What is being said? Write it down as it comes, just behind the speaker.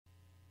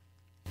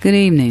Good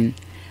evening.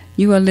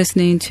 You are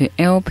listening to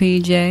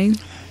L.P.J.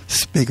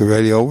 Speaker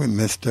Radio with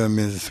Mr. and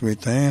Mrs. Sweet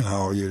Thing.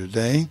 How are you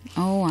today?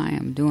 Oh, I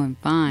am doing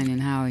fine,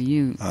 and how are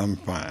you? I'm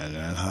fine,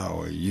 and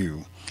how are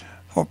you?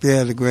 Hope you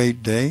had a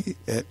great day.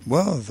 It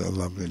was a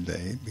lovely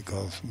day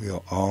because we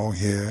are all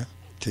here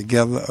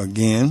together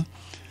again,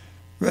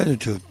 ready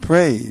to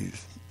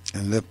praise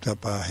and lift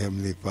up our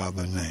Heavenly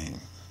Father's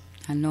name.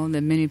 I know that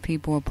many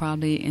people are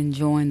probably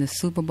enjoying the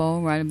Super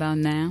Bowl right about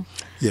now.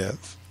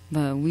 Yes.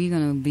 But we're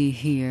going to be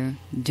here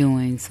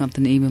doing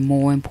something even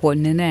more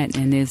important than that,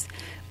 and it's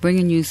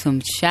bringing you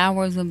some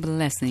showers of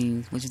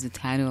blessings, which is the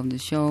title of the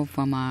show,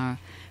 from our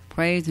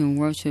praise and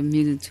worship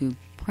music to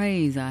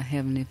praise our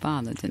Heavenly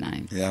Father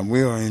tonight. Yeah,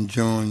 we are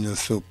enjoying the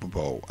Super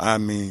Bowl. I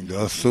mean,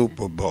 the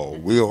Super Bowl.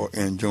 We are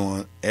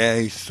enjoying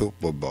a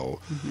Super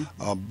Bowl.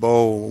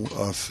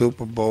 Mm-hmm. A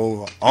Super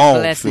Bowl, all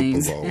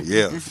blessings. Super Bowl,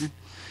 yes.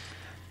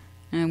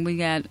 And we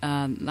got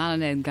a lot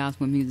of that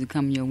gospel music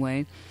coming your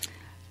way.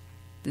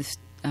 This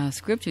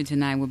scripture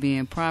tonight will be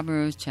in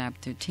Proverbs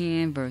chapter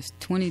 10, verse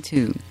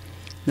 22.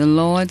 The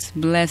Lord's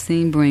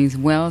blessing brings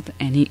wealth,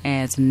 and he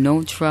adds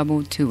no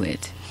trouble to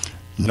it.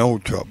 No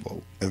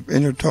trouble. If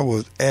any trouble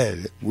is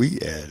added,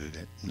 we added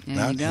it. There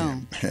not you go.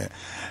 him.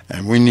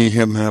 And we need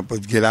him to help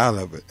us get out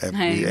of it if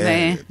we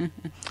Amen. add it.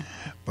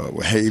 But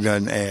he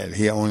doesn't add.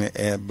 He only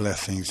adds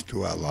blessings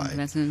to our life.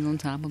 Blessings on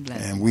top of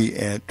blessings. And we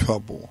add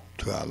trouble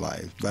to our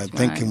life by That's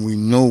thinking right. we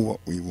know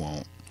what we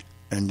want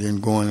and then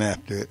going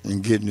after it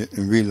and getting it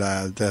and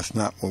realize that's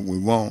not what we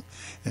want,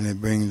 and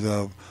it brings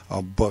up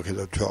a bucket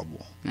of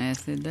trouble.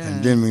 Yes, it does.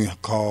 And then we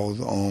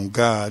call on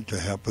God to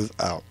help us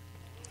out.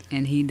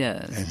 And he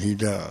does. And he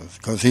does.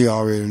 Because he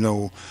already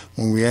knows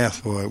when we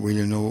asked for it, we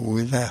didn't know what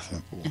we was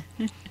asking for.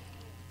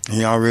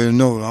 He already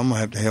knows, I'm going to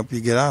have to help you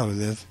get out of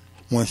this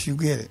once you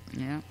get it.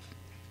 Yeah.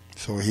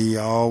 So he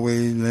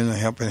always lend a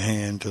helping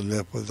hand to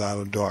lift us out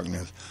of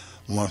darkness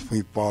once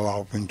we fall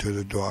off into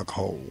the dark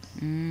hole.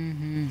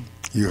 Mm-hmm.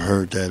 You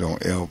heard that on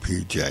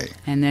L.P.J.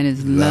 And that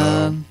is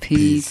love,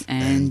 peace,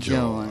 and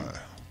joy.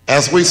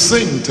 As we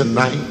sing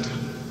tonight,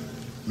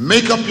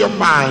 make up your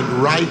mind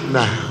right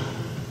now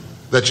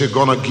that you're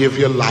going to give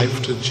your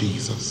life to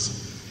Jesus.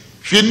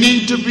 If you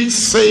need to be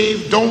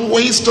saved, don't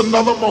waste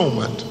another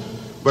moment,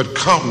 but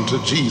come to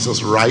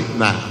Jesus right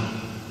now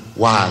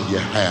while you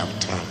have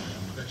time.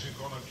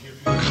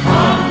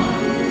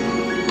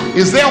 Come.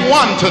 Is there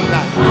one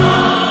tonight?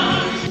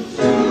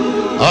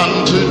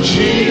 Unto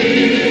Jesus.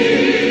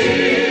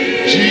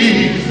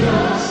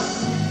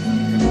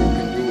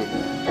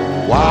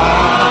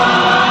 While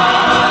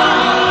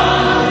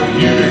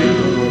you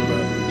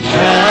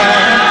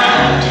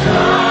have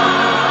time,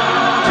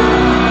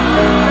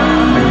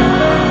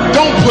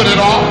 don't put it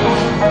off,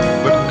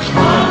 but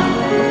come.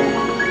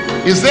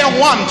 Is there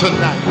one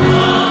tonight?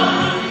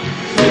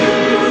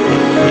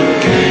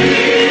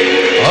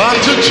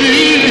 Unto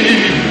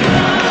Jesus.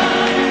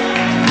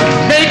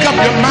 Make up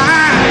your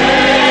mind.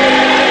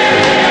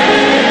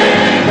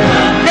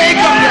 Make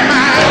up your mind.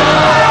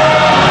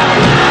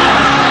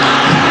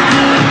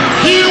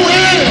 He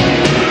will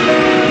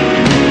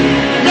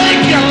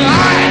make your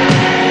life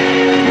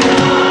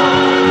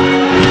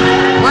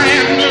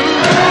brand new.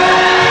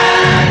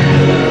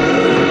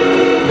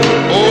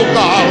 Oh,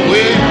 God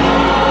will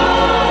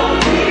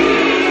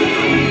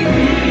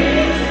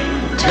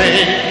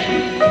take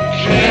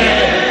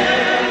care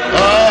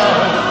of.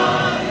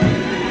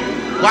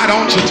 Why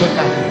don't you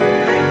tonight?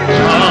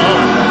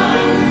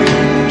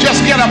 Come. Just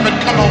get up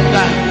and come on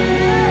down.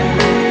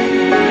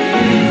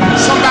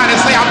 Somebody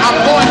say,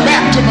 I'm going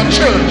back to my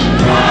church.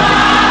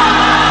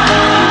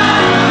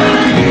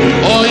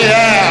 Oh,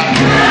 yeah.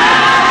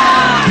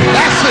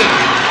 That's it.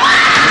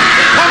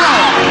 Come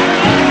on.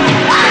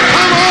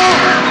 Come on.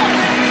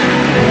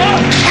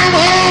 Come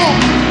on.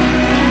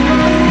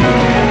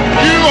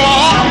 You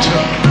ought to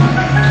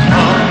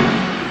come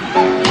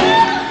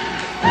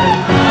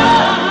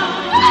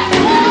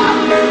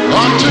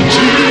unto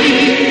Jesus.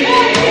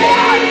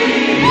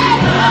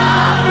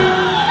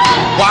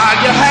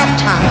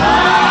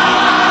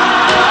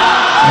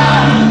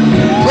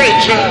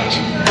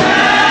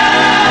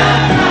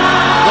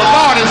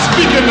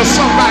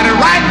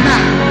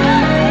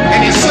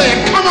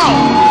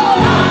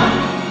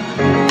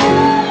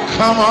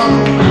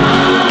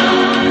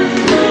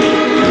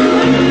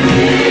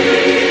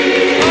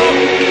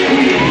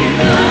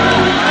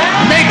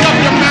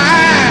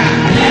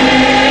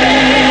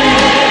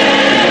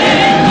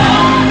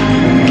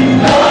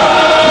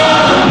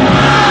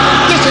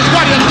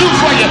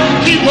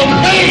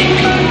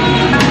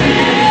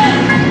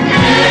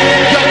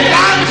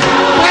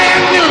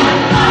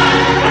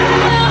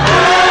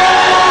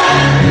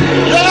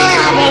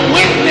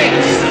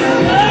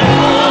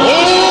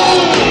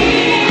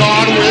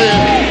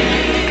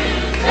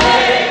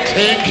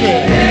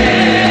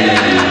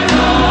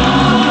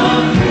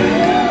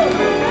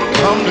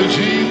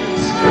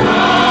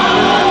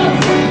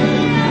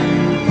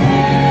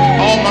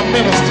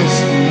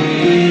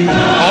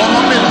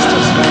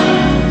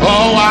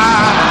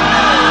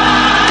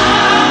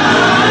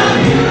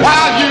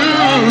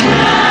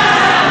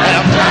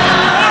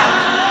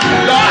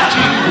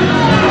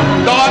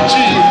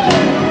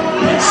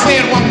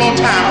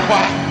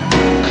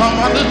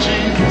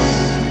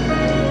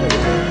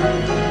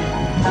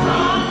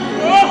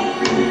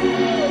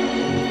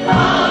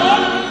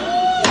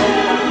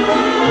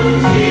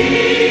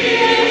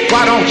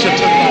 Why don't you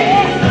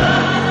tonight?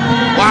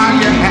 While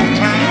you have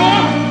time.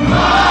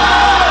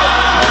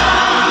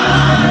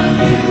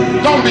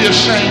 Don't be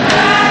ashamed.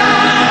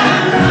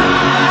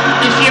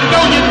 If you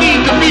know you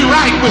need to be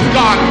right with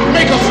God,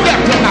 make a step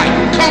tonight.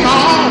 Come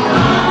on.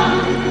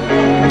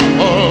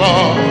 Oh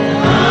Lord.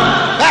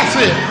 That's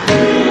it.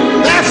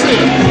 That's it.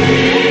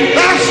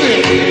 That's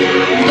it.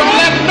 Don't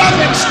let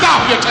nothing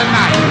stop you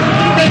tonight.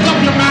 Make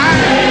up your mind.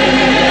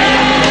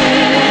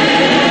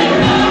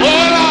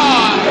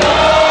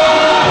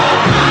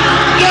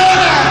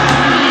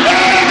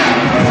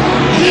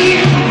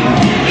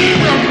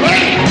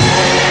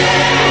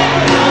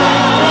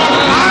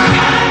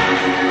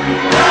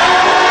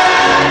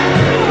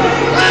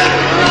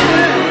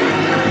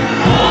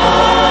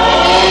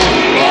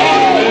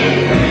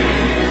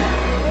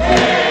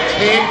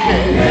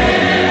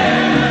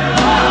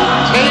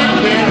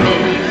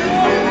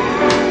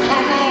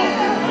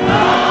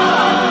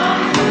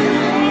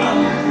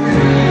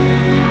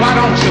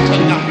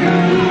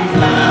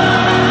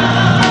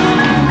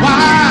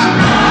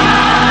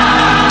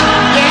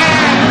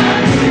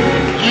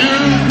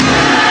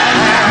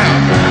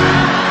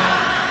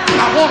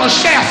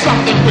 Share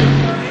something with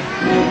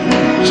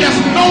you. Just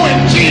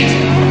knowing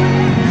Jesus.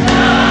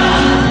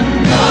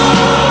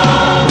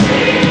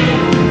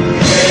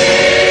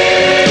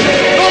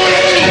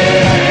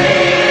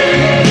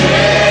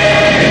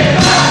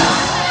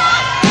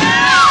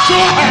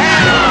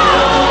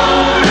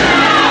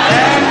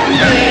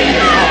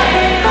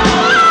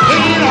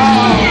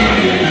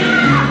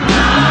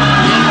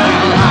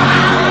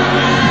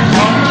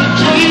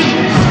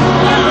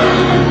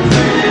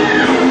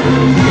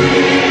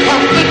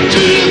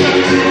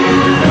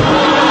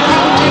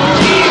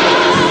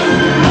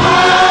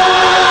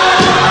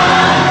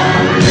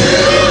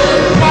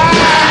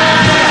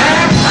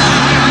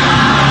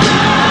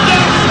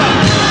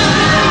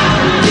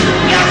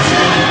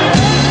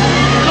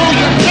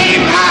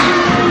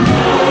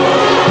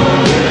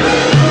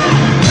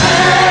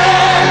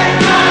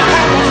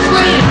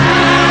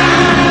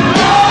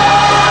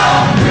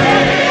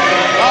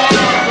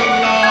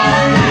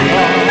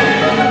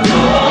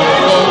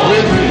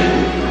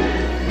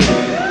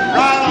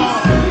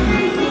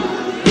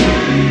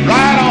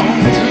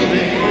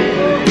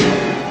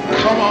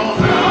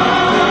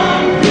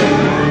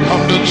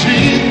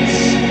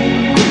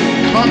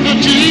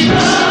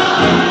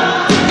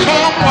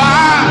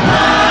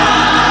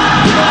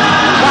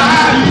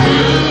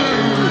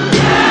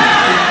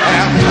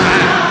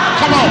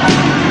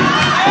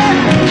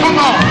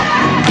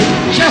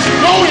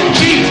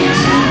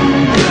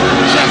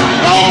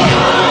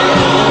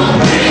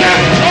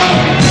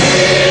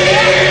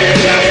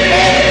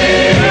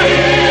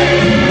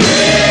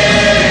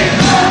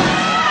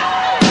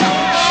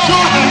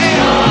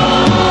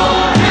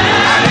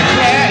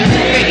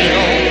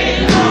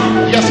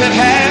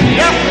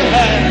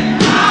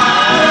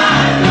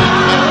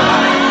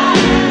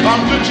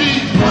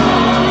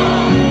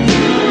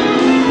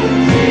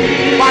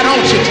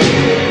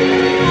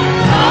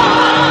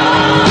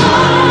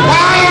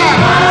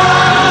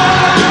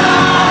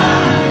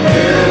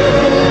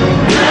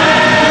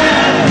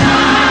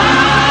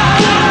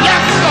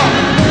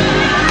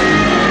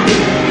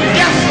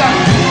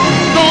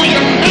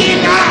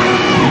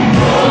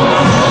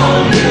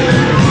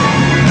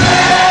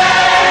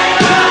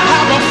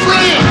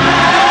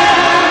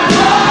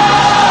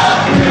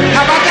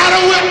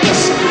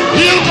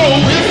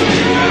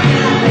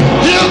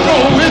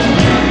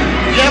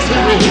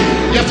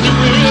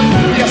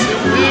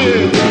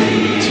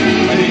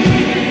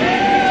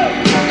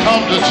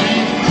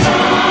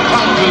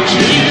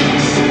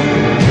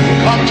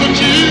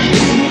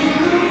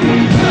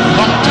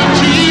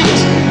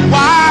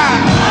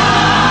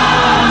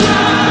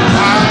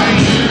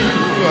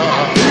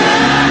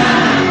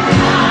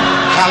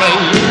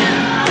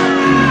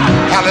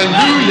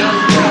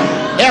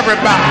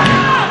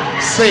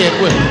 Everybody say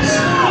it with us.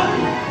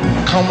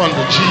 Come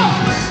unto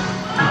Jesus.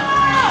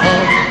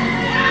 Come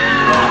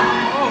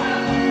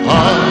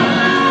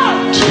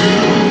unto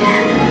Jesus.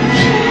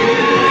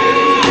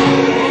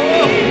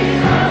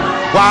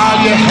 While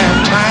you have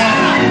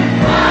time.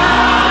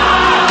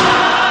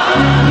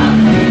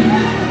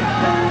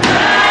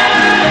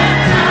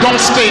 Don't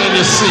stay in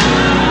your seat.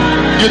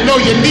 You know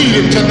you need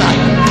him tonight.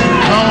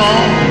 Come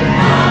on.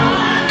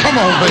 Come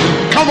on, baby.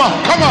 Come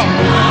on, come on.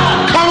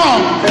 Come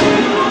on.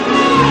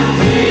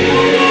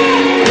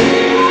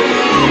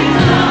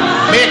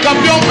 Make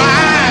up your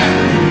mind.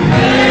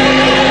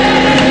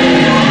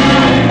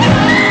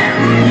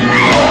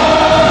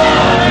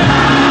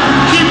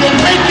 He will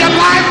make your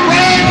life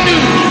brand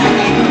new.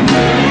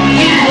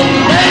 He will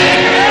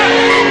make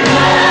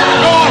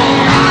your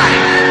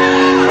life.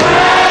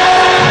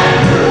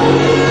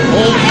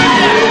 Oh, he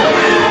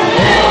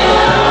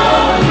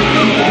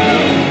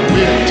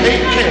will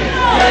take care.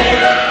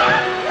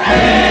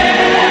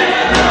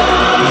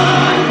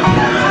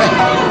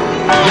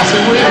 Yes, he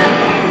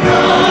will.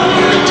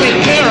 He'll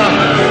take care of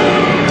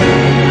it.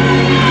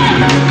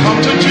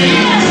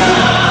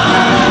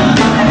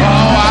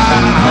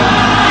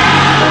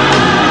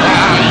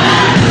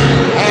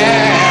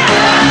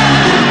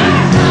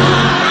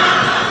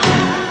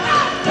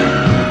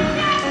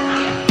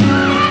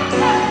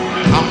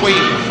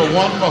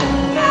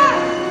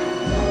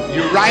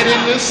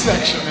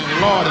 section and the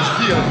Lord is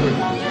dealing with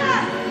you.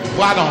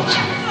 Why don't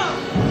you?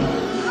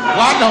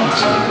 Why don't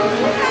you?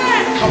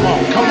 Come on,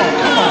 come on,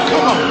 come on,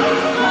 come on.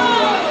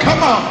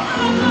 Come on.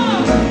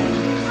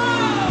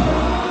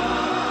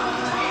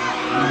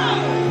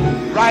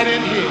 Right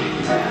in here.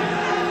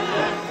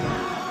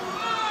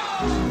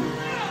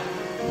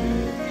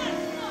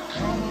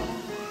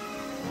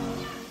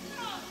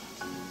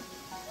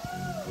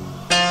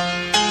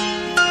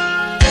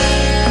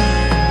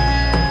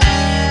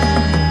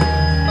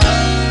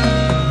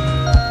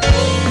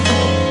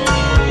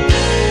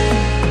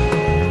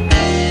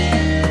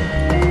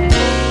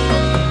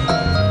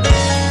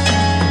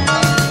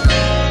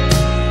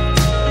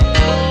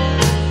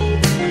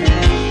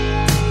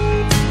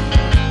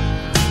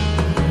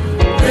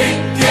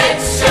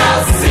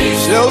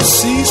 Shall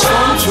cease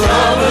from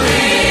troubling.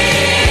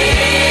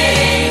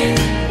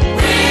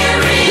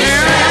 Weary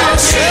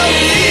shall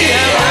be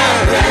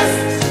at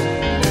rest.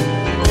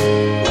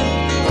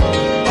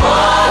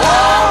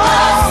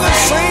 All the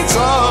saints of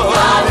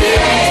the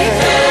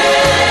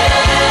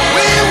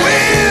we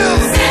will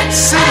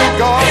sit at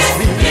God's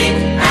feet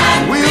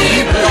and we'll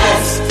be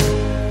blessed.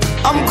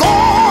 I'm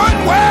going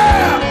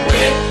where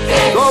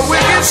the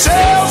wicked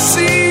shall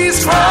cease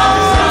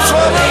from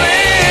troubling.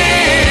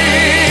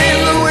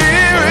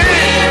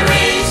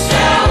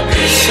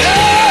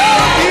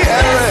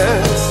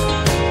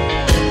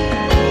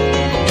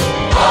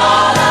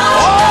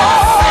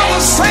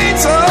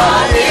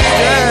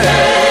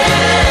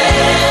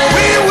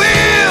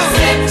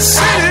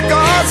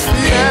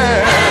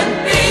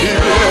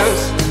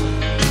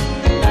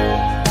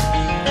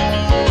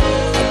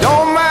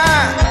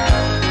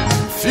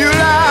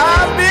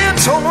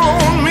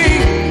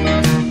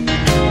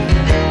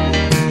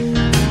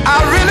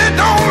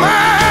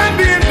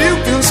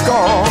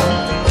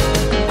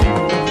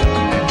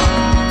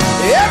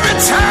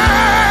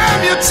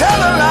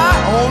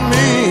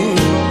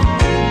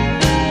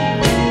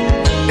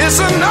 It's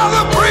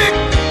another brick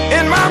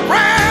in my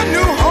brand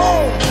new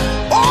home.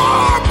 Oh,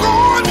 I'm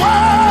going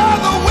where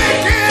the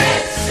wicked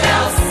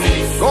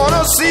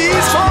gonna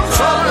cease from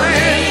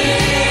troubling.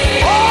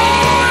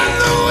 Oh, and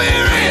the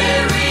weary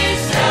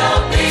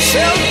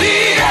shall be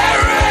at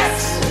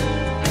rest.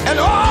 And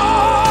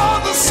all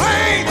the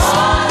saints,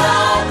 all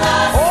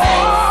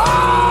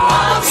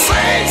the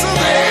saints of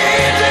the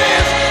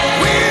ages,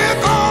 we're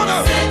gonna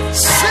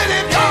sit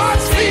at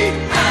God's feet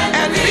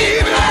and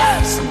be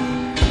blessed.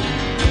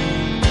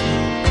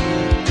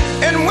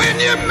 And when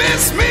you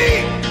miss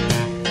me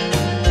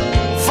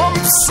from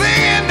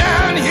singing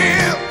down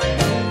here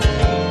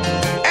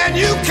and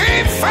you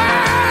can't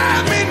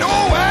find me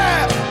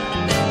nowhere,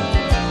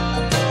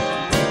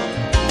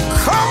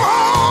 come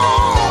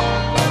on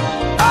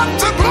up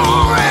to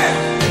glory.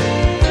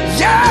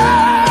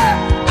 Yeah,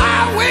 I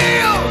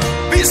will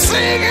be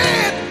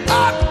singing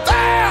up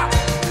there.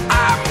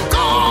 I'm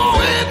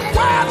going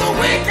where the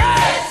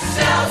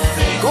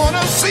wicked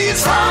gonna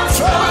cease from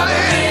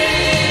troubling.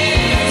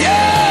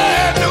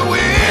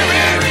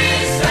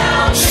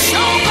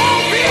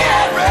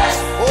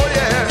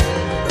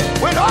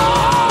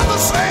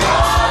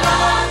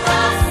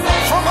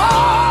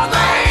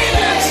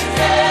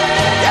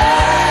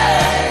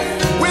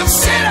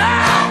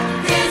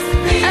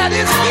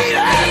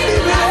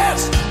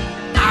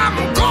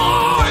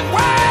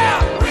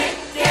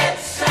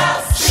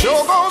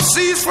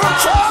 Cease from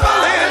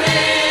troubling.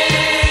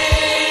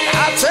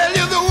 I tell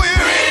you, the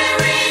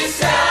weary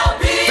shall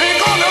be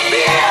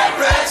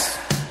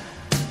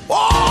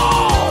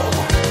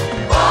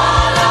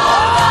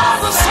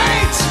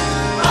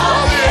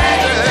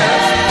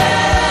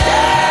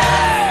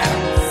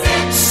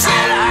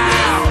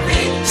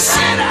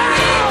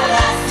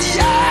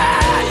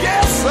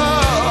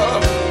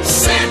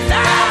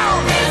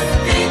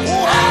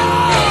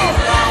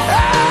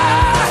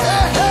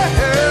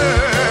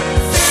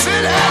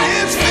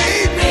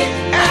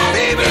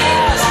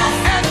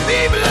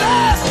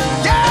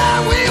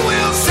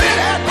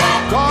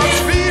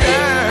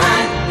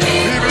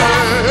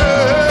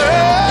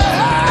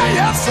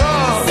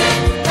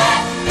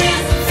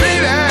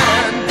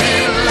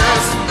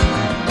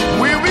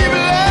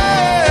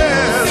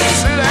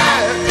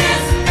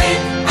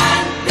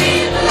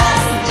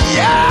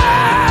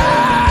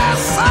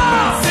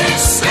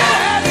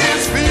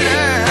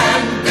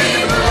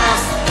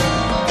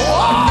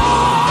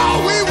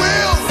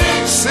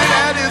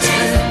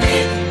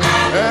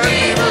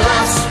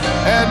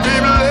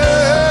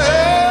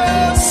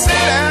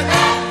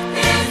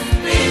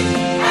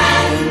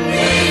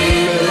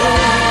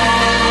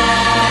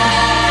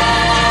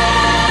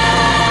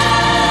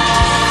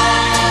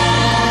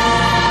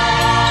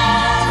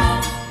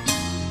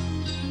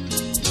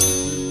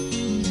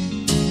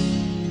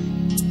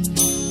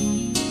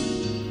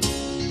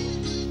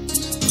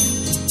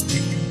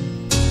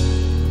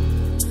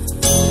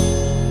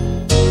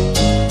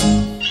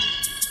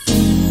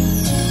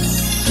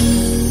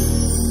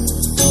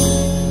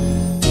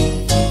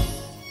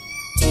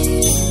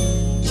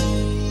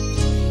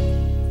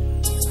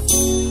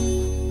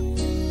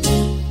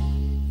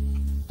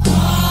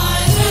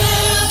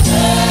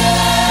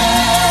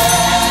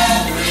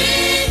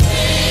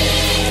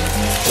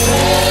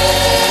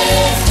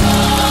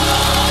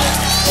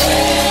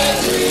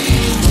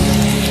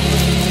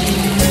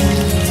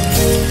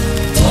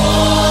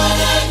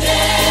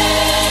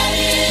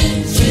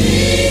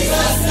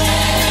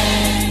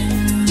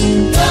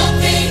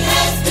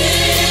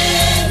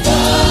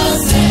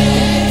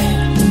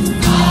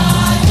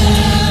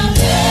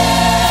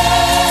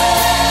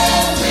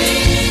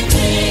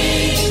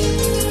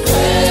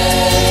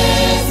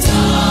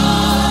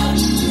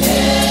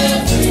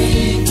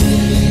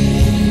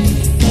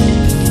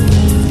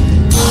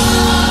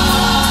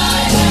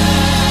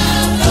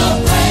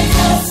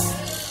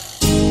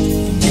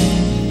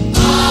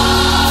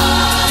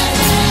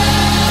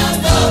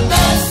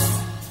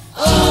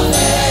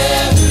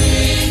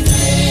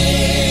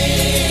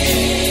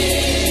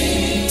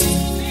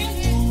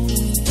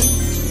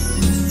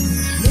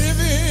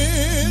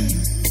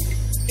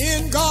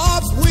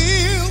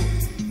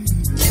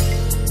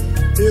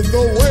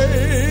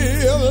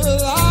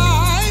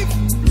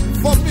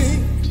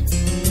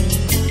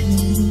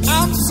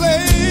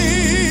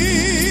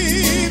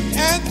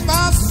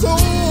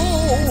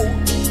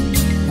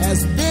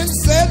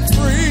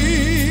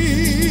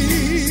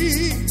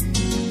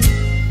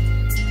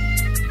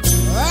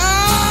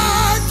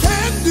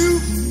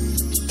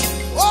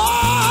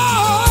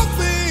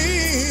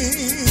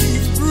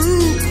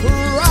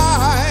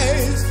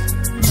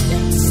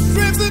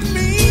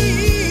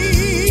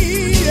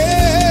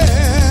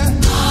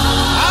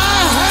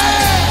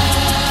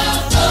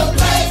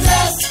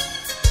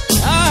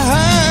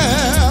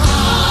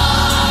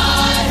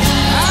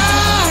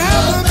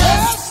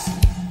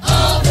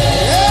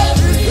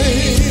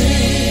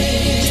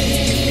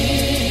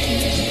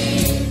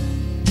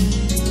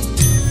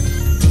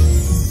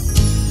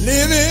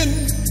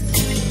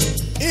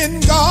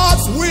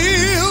God's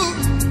will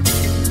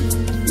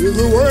is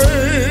the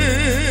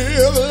way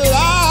of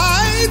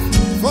life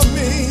for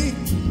me.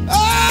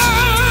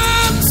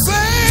 I'm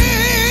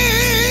saved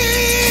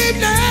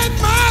and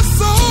my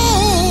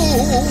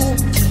soul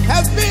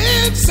has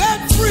been set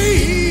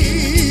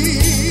free.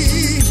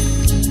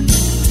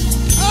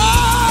 I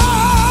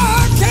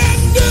can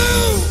do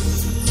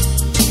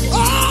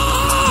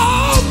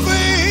all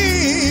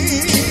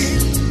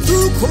things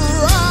through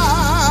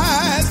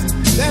Christ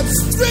that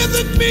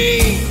strengthened me.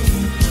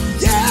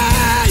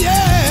 Yeah,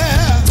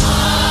 yeah. I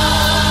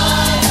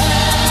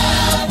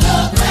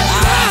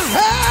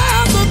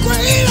have the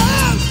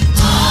greatest.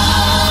 I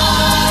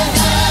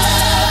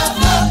have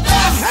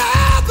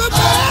the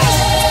best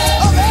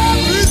of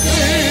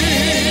everything.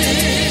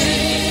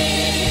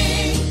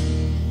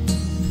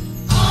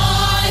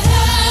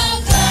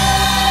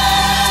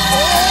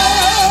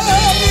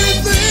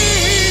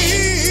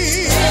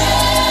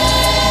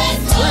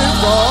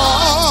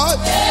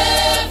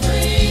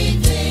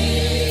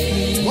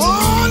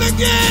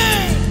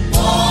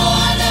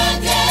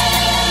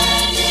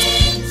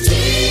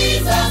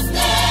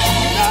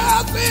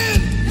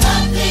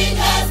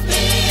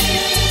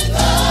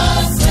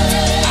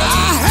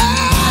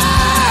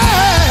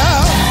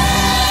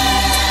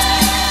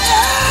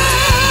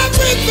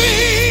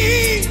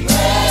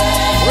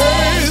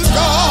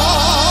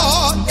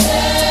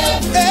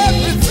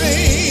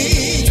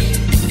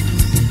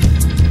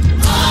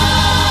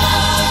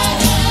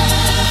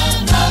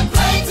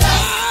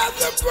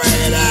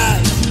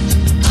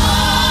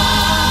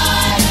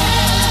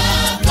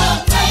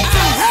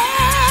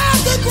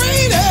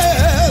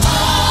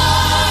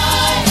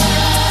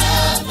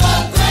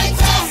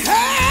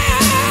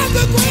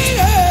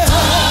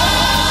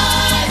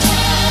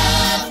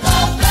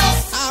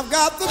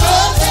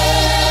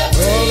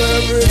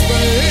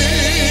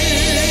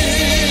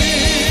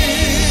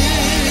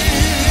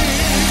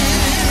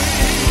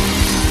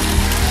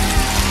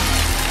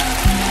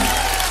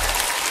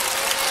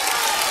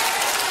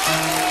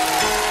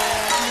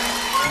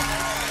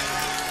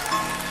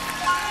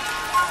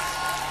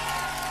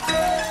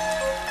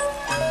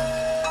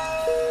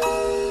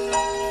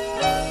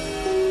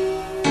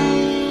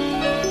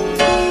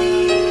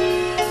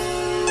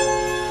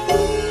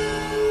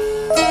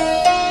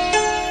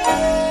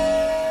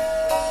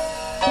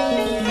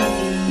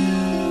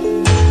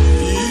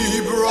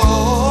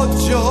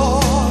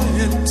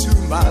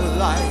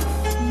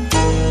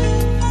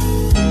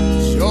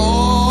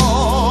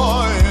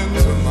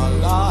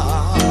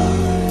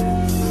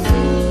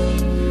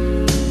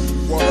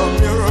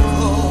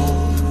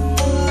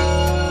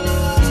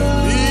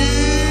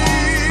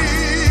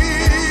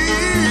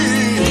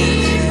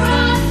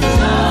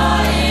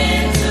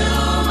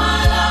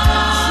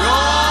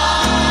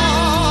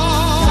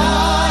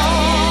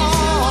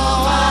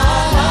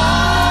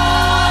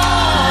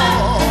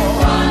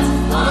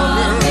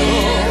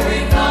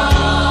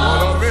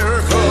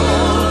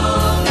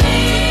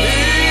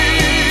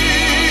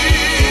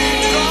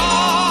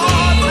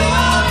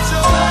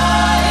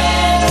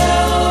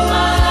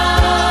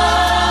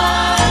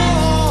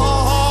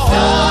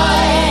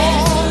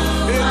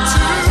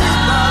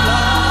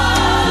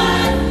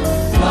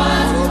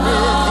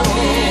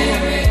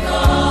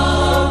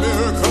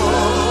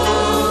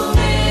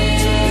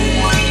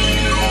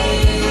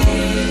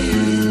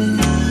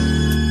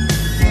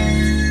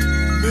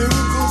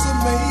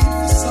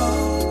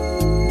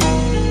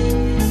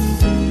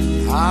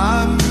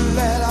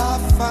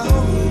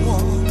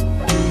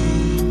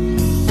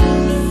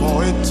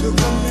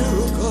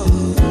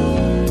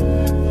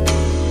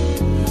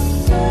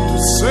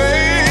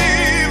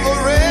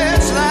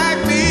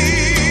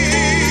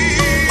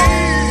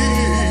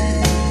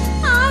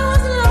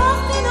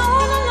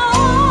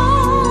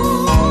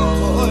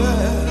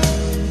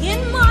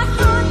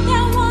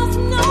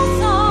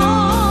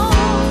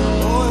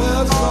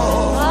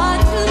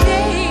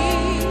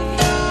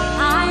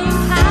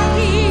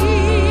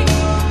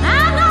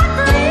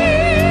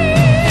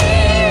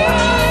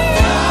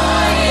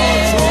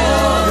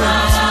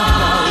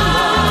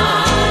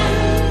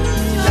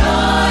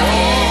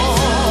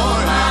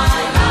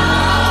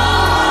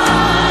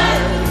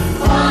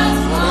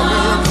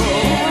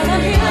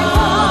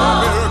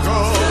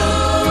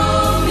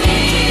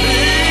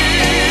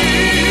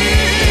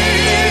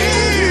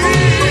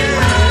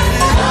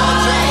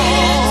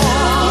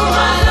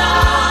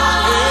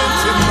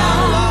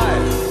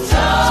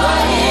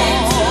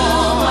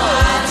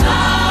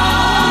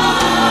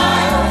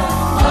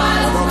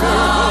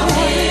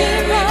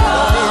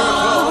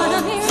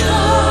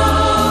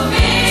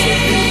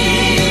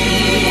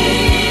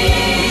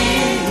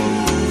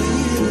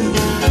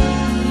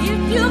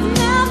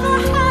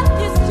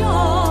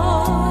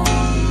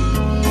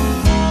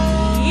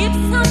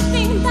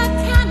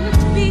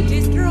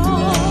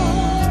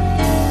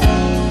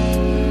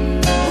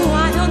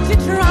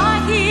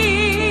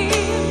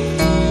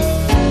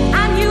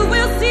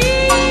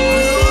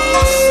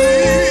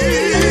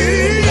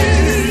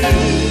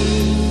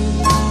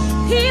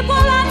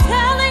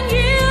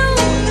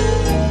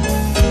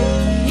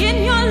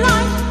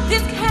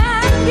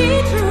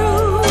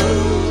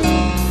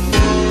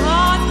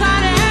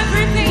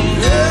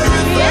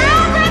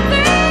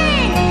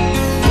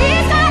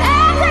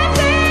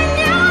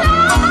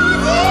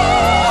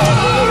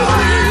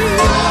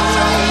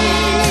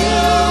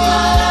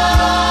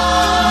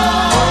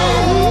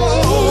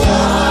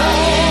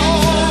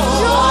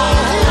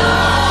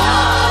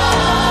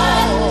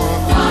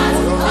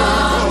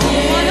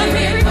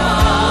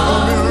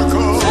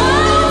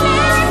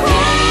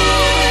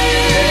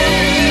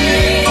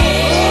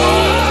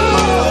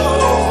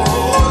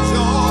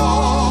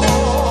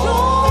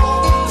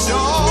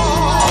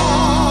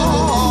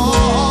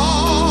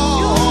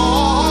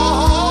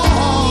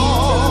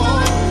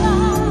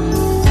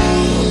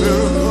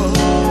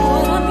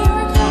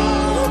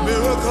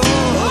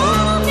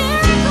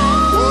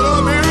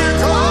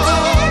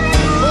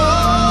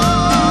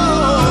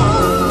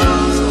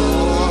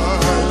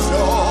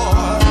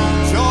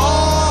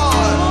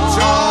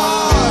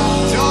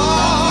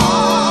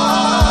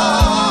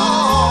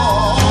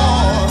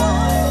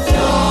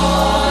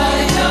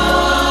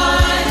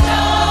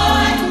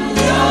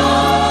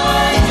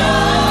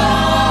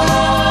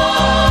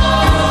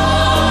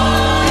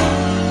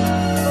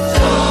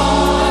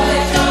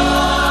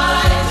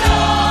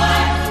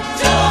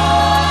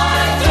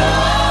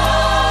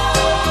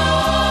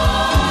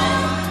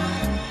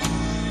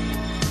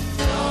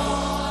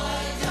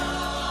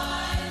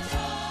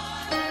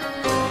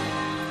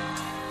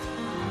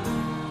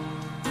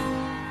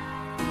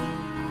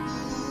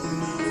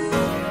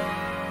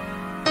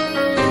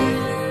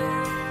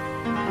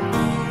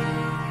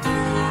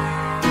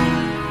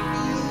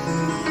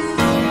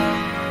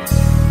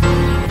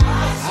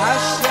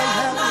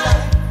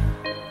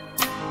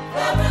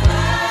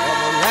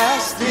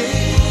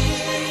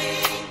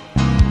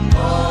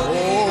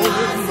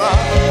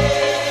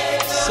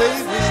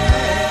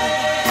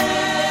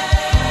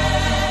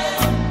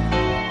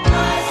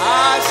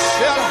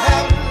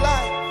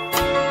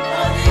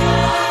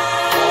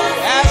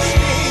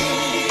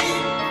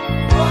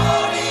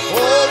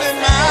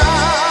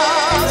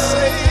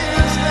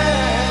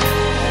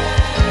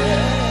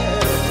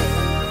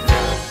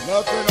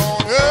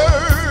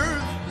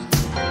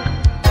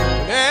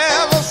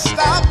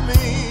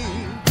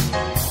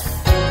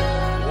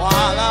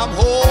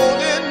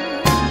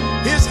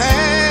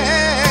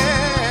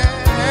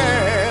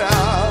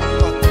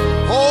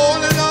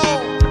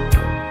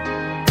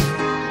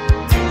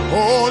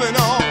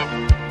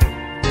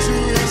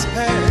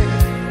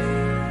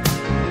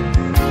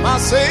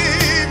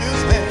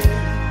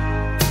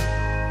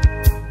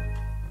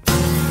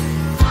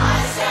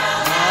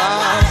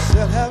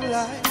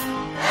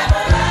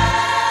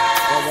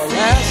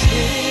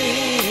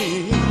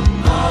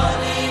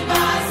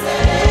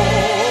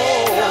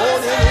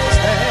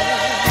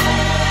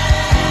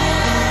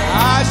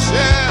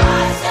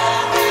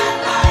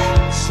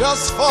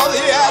 just for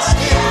the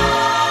asking,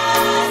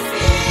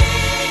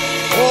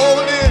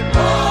 holding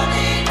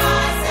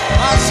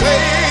my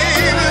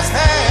Savior's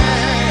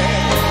hand.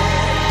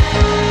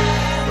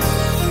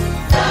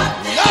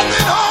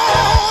 Nothing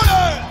on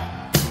earth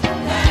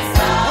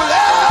will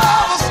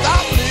ever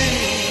stop me,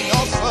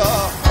 no sir.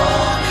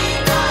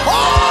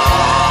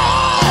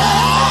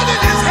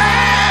 Holding His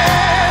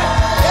hand,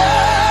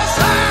 yes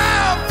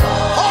I'm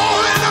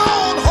holding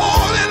on,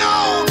 holding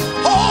on,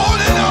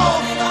 holding on,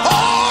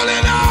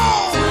 holding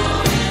on.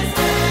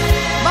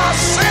 My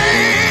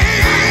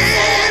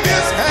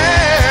Savior's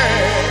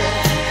hand.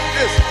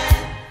 Listen.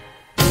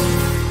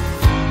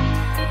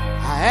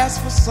 I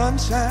ask for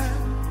sunshine,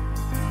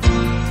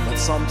 but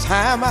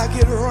sometime I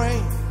get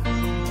rain.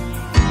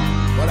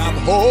 But I'm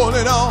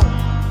holding on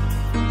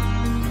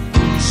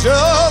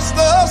just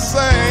the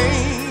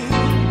same.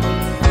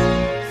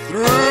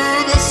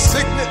 Through the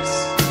sickness,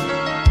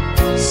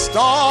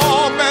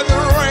 storm and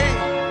the rain,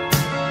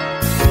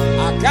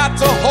 I got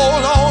to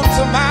hold on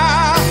to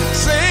my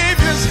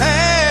Savior's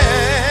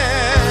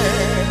hand.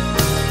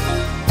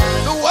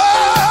 The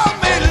world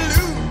may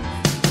lose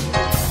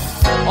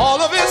all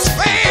of its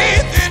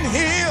faith in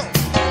Him,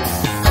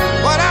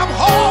 but I'm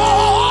holding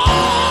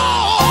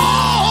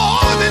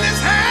His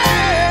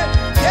hand.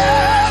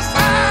 Yes,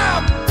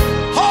 I'm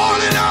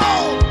holding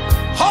on,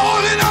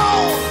 holding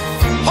on,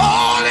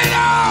 holding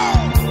on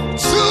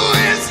to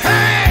His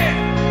hand.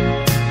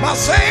 My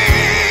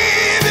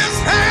Savior's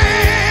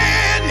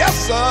hand, yes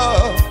sir.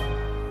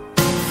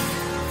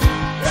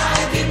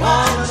 Holding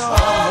on,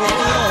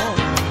 holding on,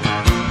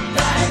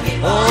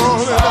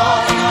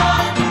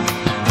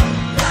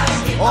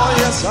 oh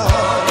yes sir.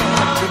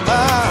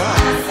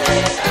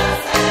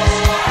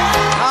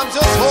 I'm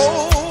just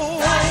holding on.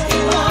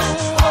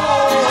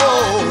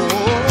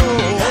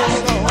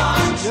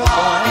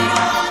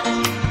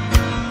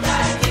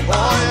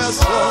 Oh, yes,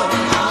 sir.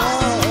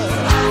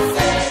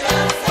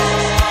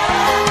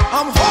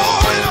 I'm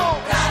holding on.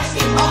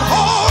 I'm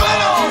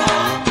holding on.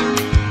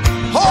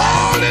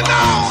 Holding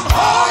on.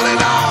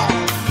 Holding on.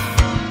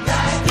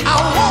 I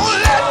won't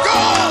let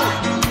go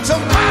to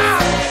my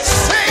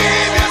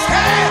Savior's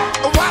hand.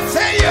 Oh, I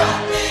tell you,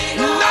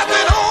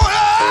 nothing on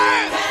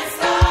earth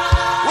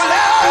will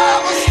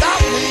ever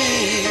stop me.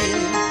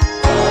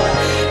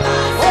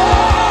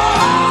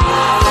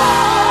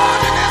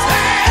 Holding His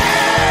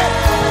hand,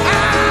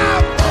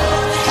 I'm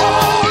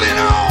holding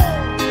on,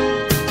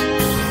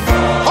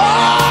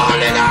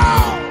 holding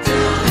on.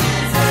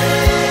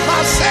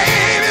 My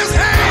Savior's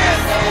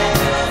hand,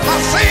 my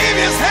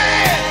Savior's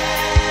hand.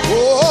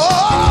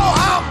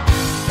 Oh,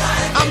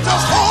 I'm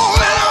just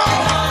holding on.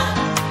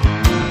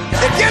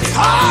 It gets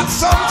hard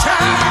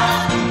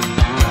sometimes,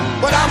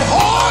 but I'm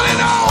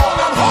holding on.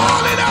 I'm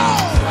holding on.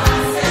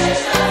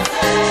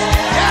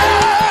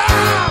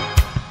 Yeah,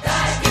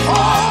 I'm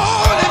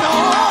holding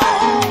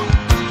on.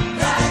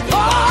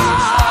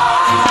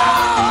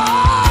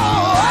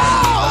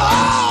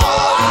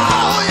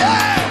 Oh,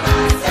 yeah.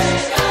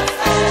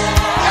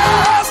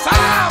 Yes,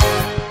 I'm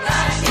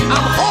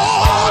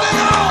holding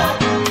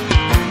on.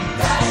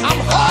 I'm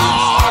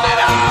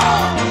holding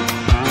on.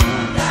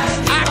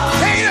 I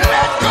can't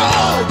let go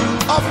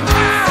of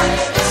my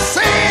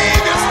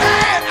Savior's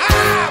hand.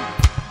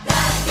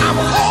 I'm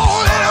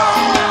holding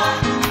on.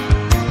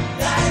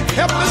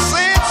 Help me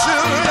say it,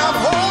 children. I'm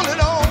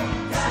holding on.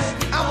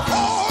 I'm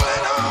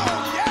holding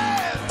on.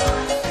 Yes.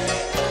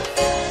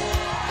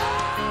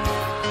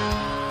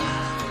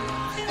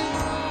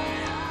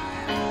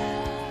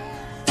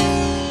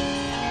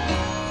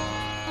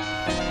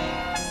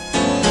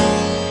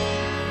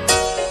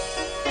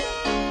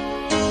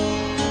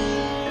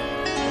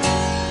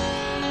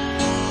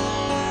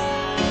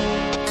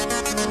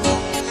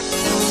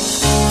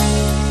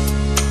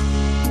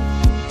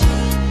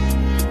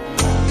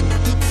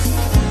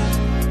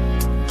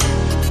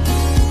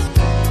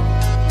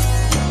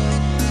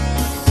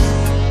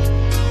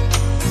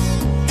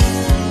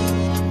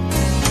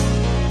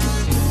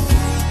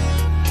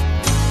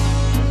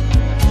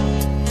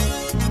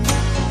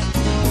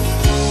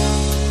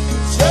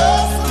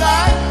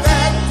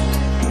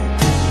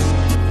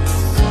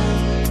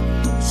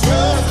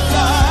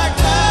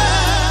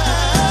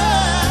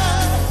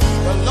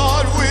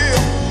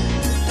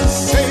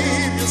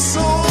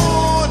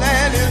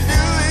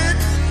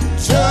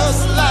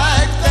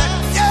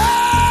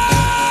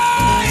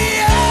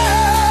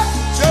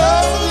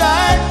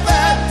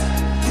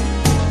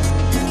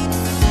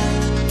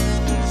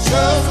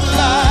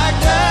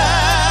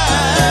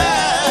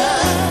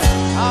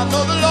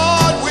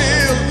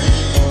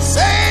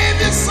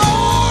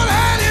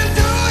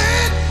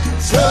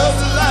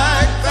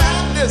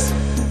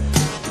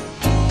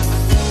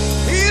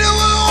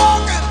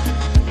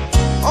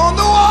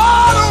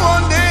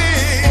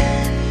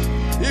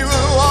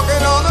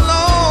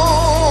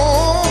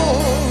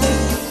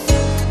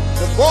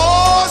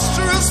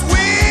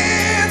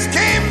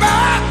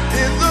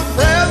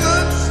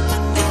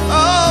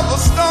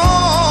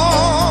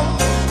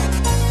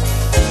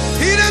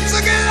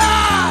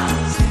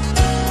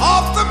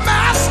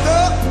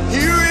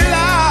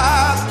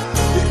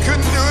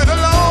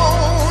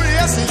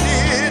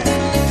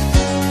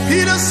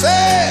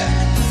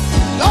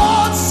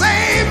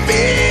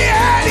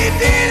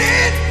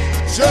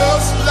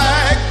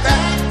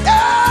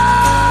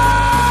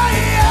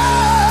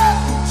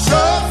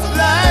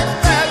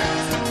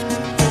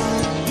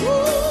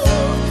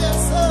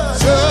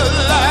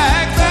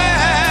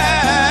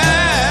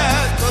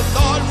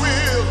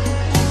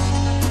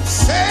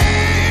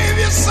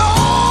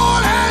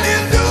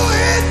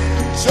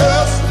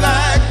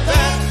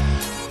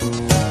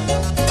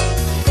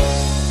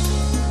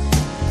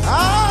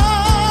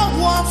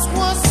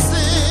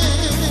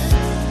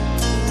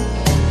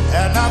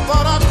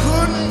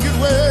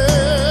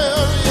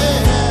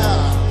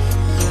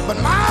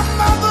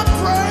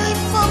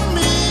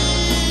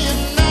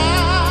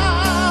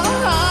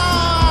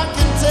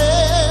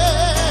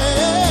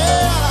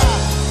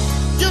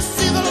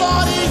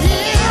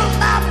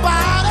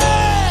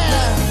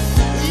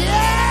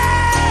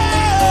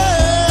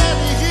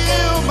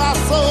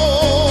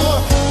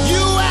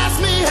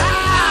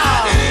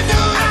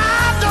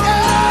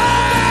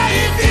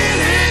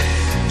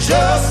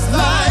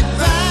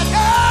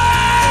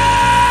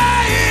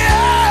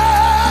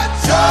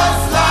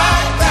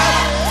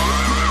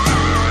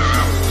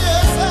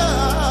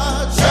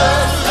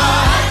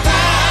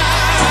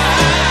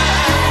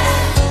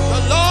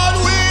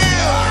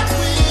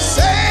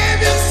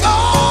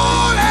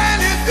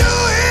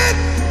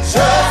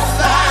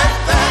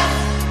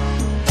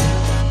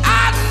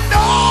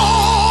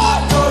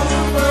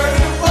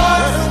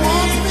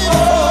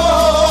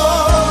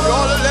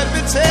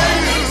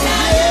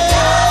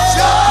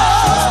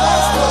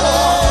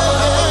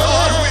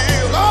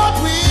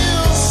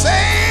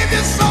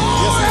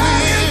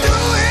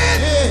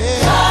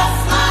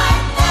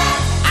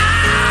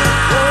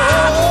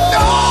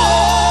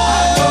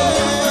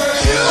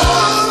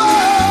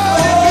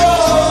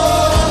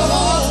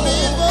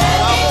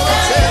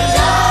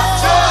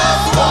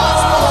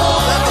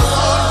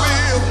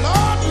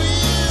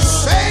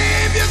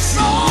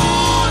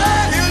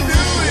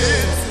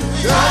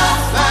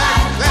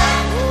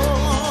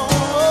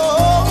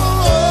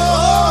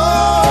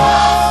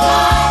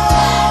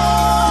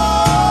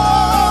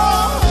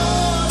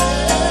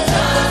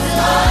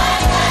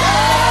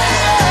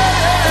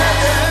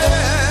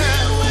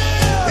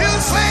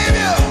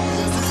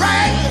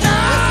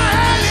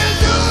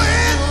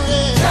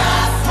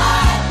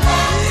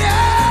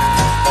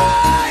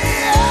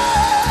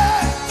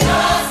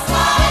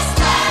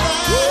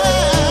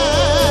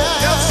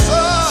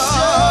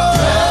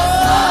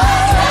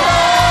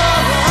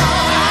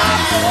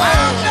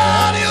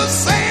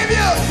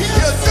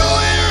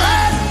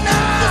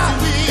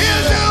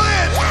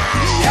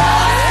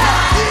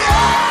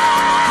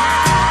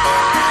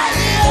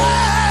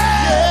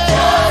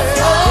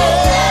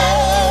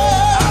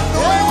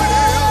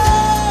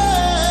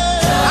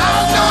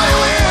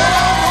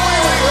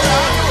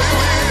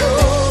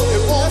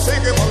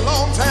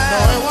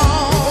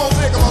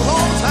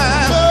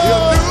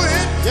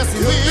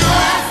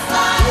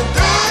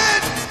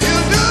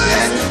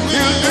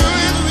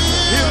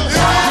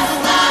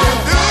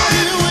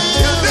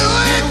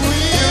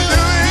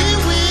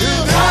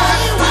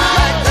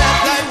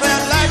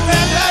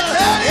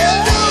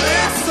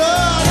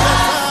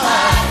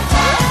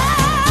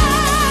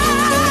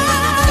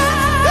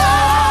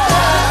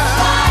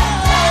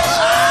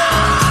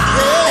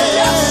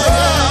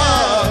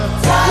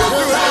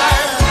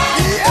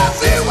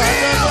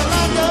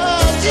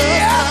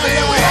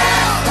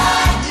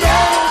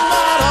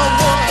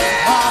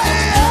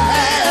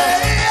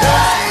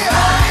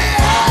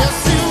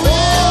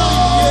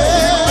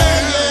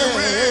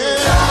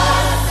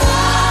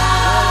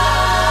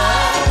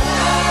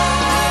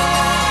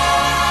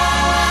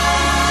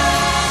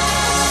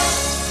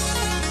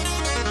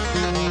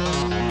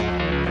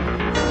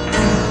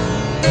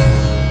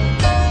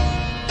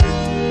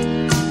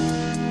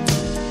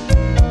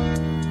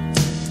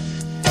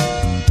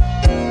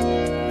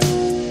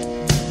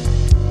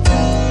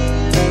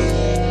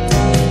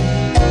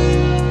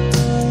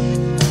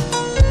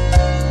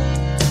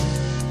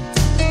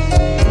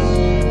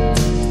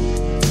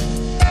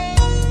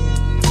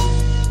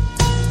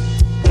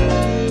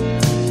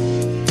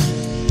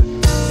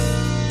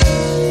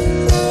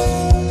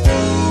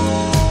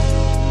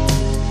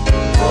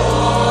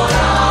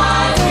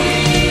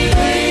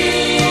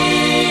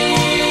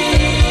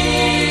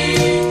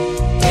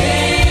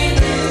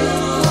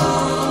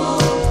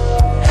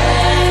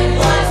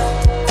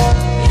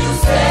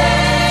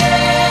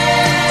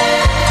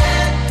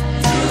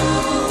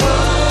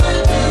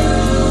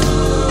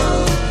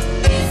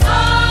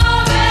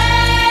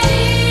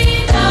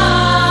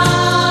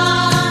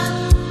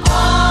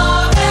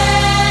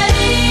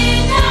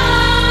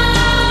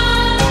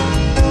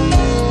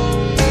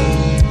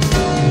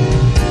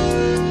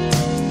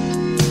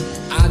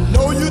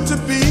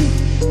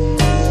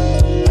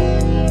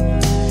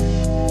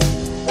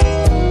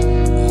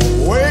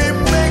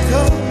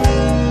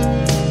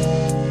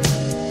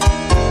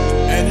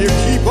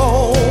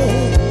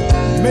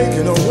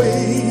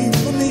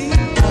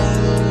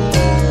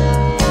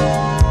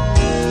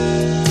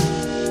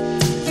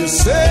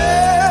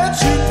 said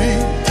you'd be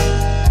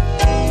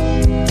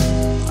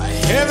a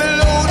heavy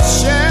load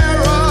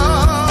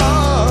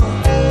sharer,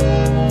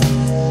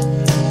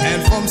 and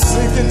from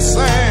sinking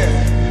sand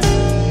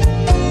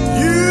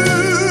you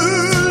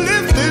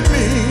lifted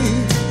me.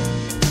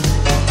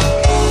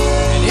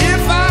 And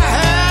if I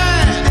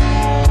had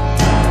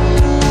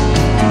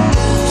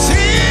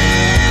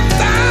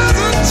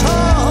 10,000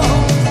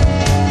 tongues,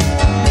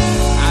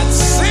 I'd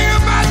sing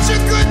about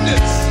your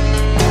goodness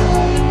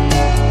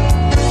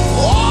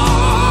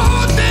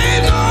all day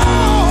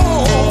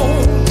long.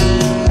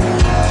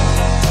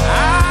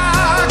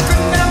 I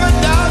could never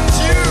doubt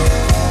you.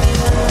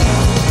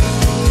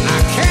 I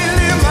can't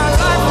live my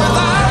life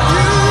without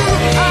you.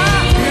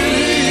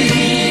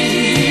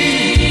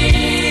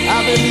 I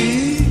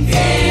believe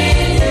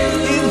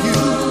in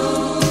you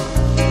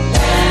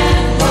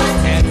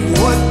and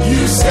what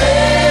you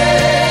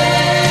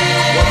said,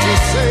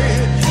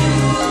 you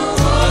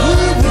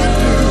would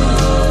do.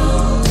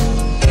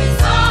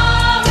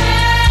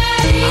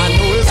 I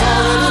know it's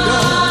already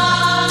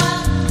done.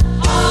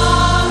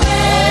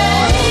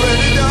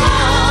 Already done.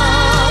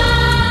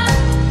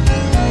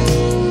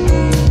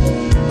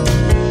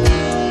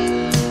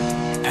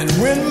 And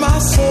when my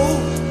soul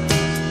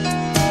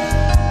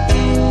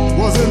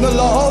was in the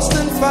lost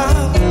and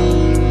found,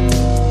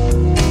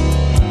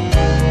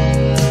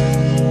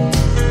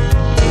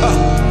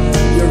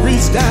 you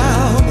reached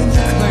down and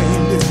you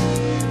claimed it.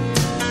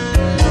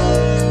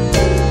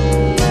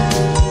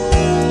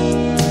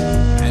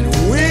 And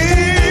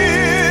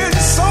when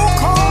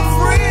so-called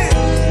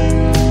friends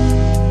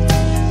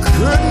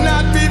could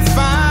not be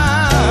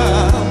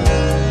found,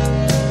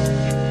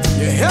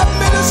 you helped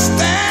me to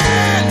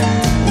stand.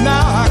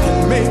 Now I can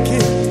make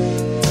it.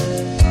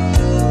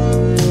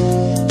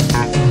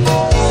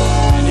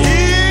 And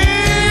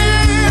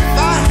if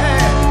I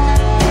had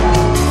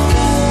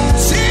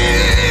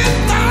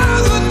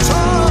 10,000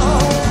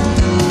 tongues,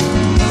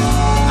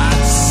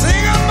 I'd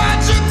sing about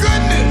your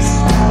goodness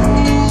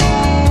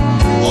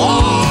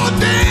all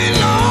day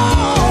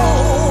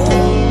long.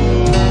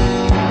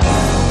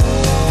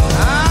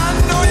 I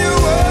know your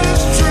word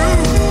is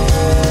true.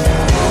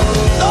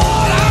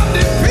 Lord, I'm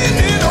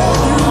depending on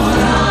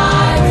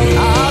you.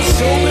 I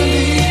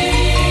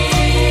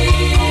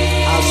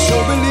so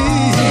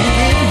believe in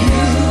you.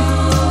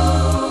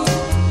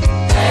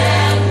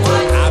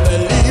 I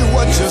believe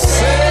what you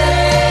said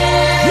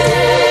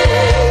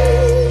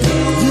you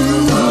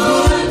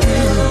would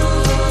do.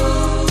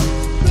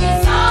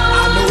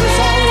 I know it's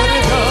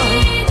already done.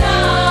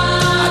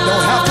 I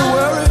don't have to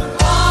worry.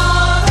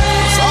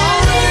 It's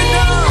already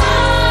done.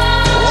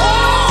 Oh,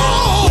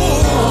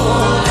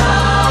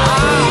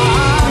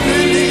 I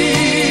believe.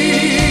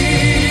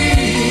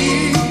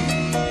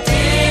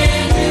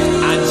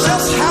 I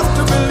just have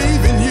to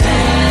believe in you.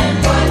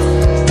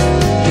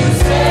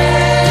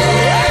 The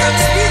record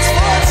speaks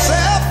for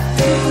itself.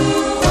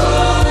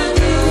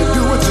 You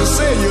do what you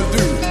say you'll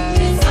do.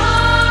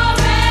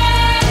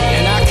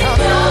 And I count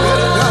it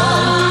already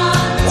done.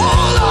 Oh,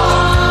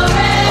 Lord.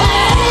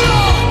 Oh,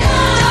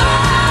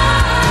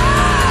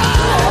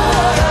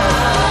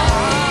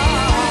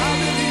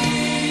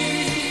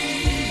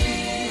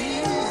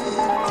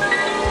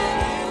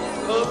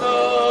 The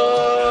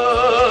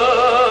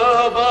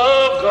love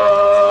of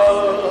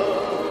God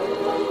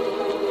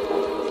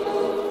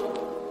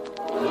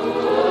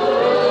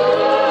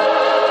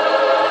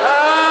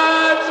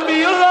guides me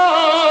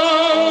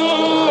along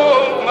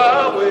my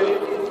way.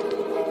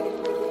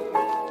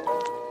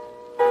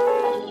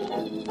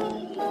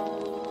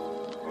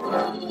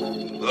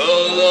 The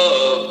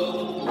love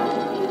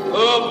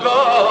of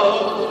God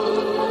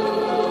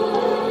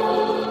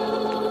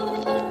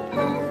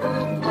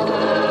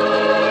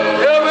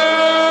never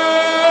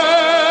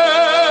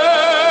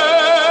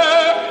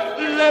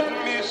let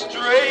me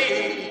stray.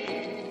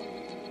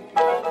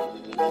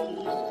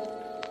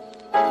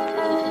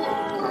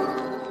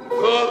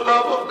 The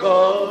love of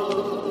God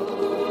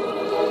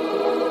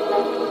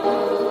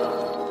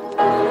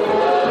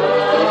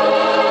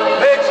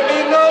makes me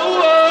know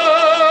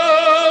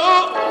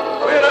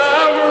when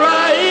I'm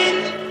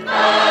right.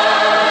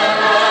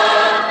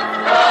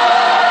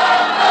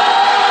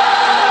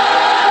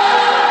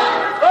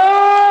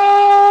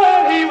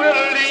 Oh, He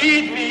will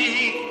lead me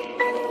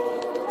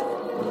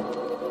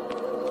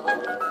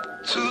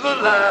to the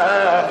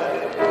light.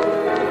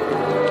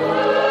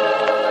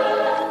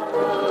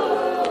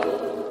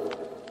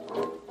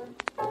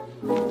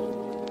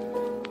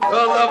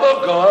 The love of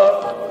God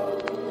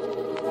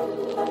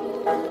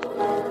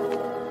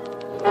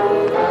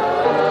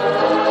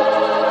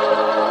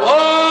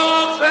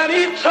walks and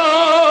He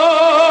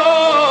talks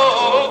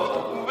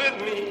with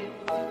me.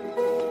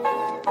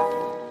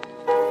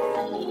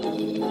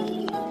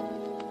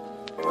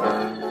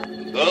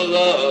 The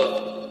love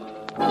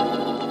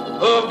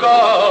of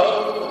God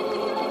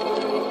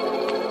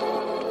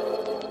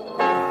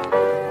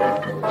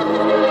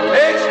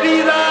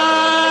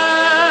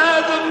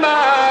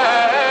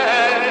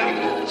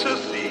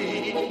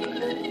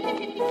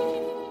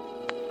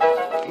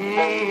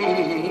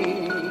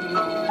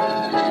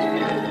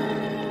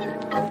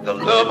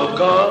love of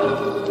God.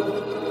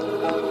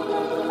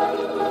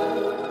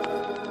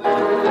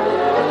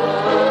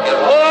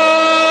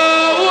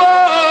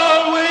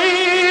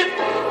 Always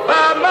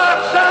by my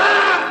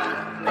side.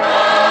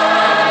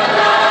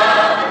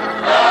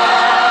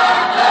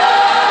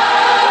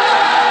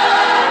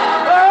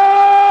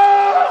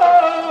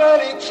 Oh,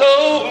 and he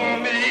told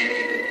me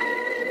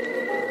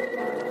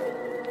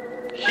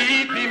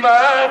he'd be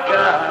my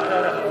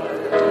guide.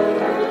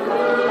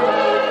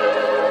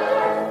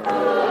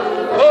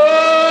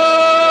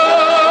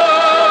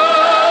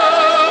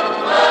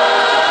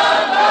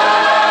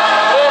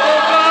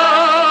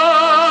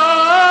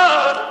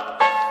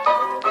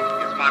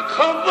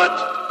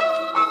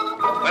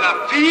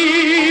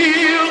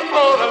 Feel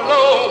all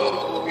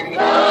alone.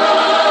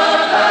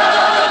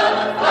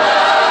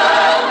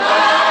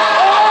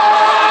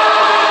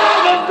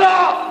 Oh,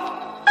 God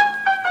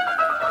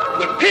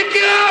will pick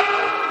you up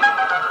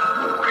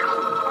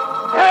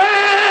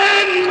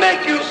and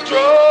make you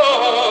strong.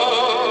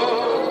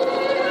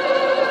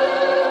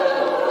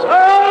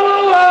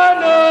 Oh, I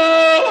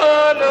know,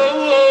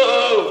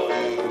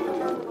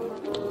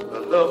 the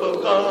love of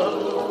God.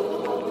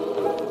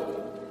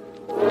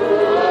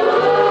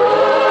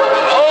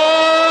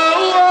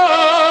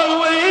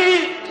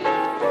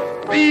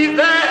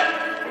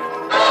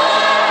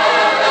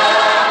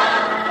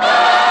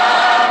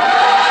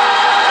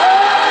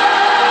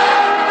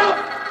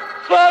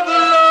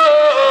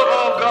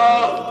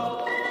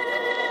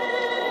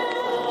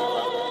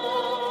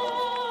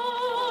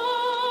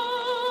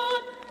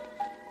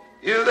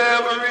 Is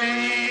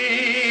everywhere.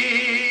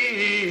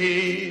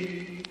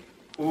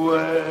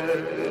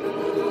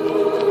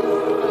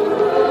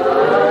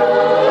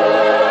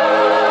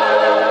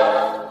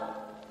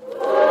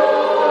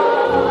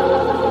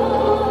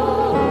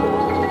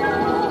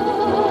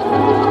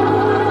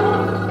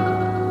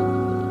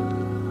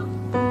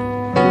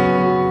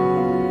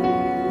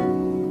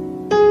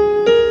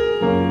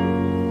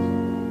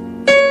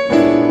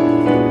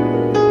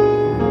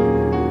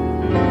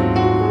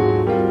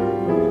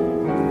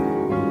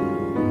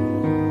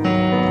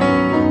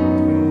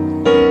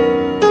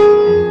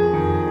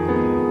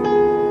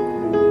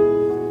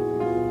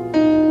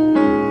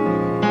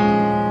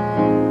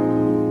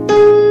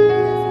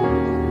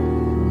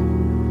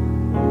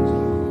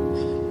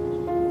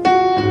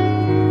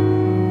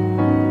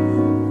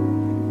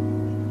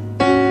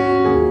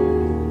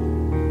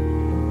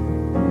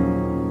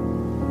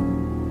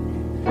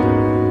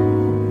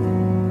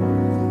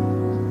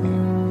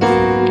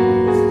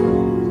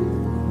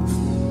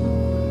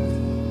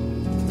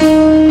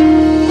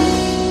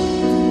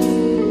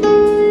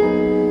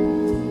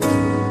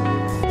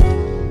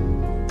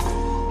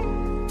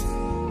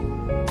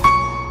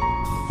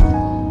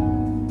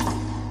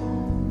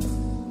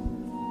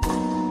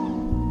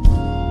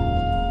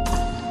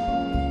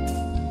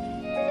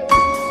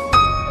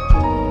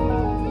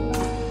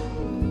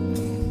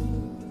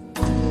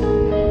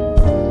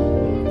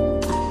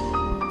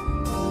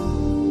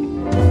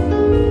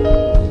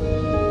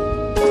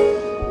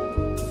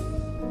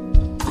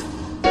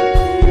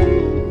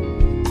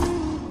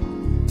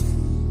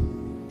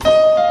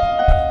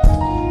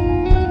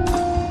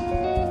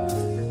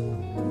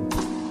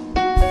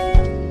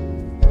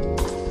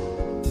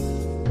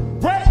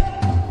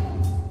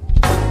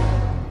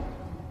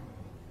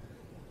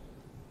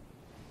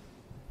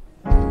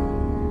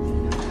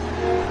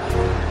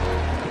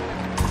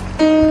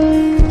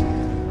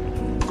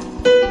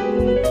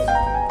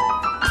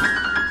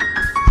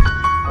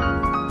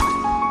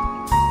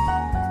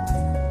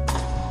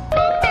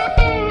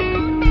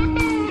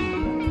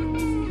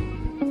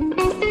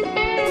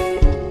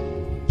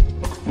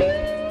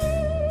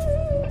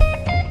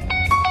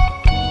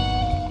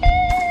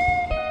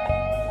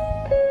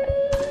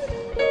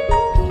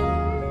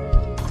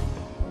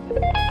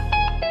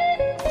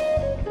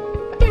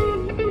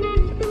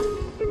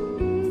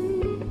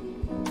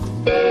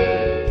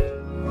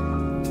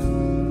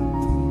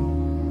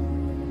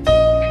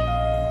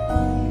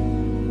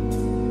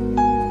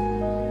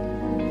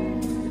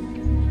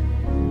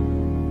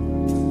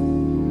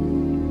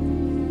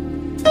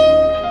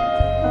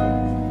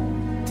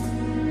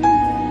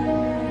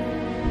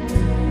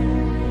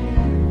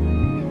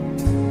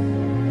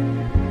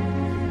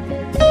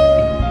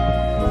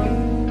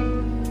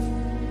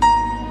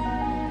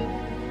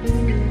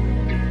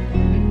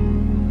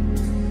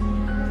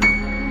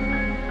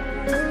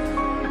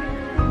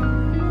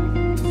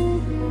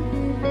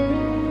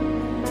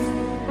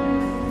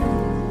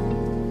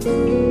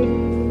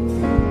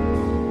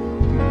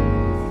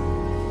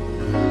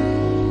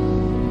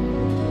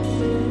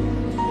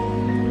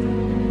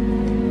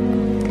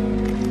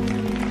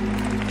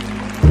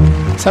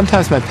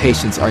 Sometimes my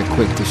patients aren't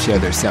quick to share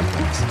their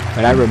symptoms,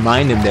 but I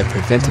remind them that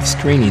preventive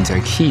screenings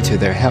are key to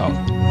their health.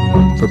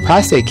 For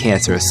prostate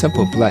cancer, a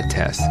simple blood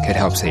test could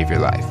help save your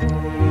life.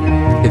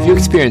 If you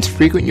experience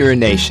frequent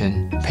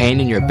urination, pain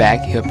in your back,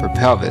 hip, or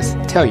pelvis,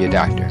 tell your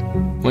doctor.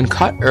 When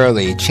caught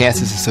early,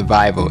 chances of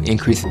survival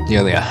increase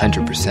nearly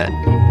 100%.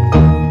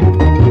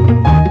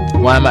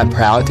 Why am I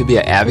proud to be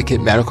an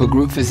advocate medical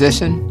group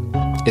physician?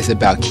 It's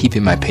about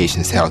keeping my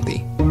patients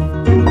healthy.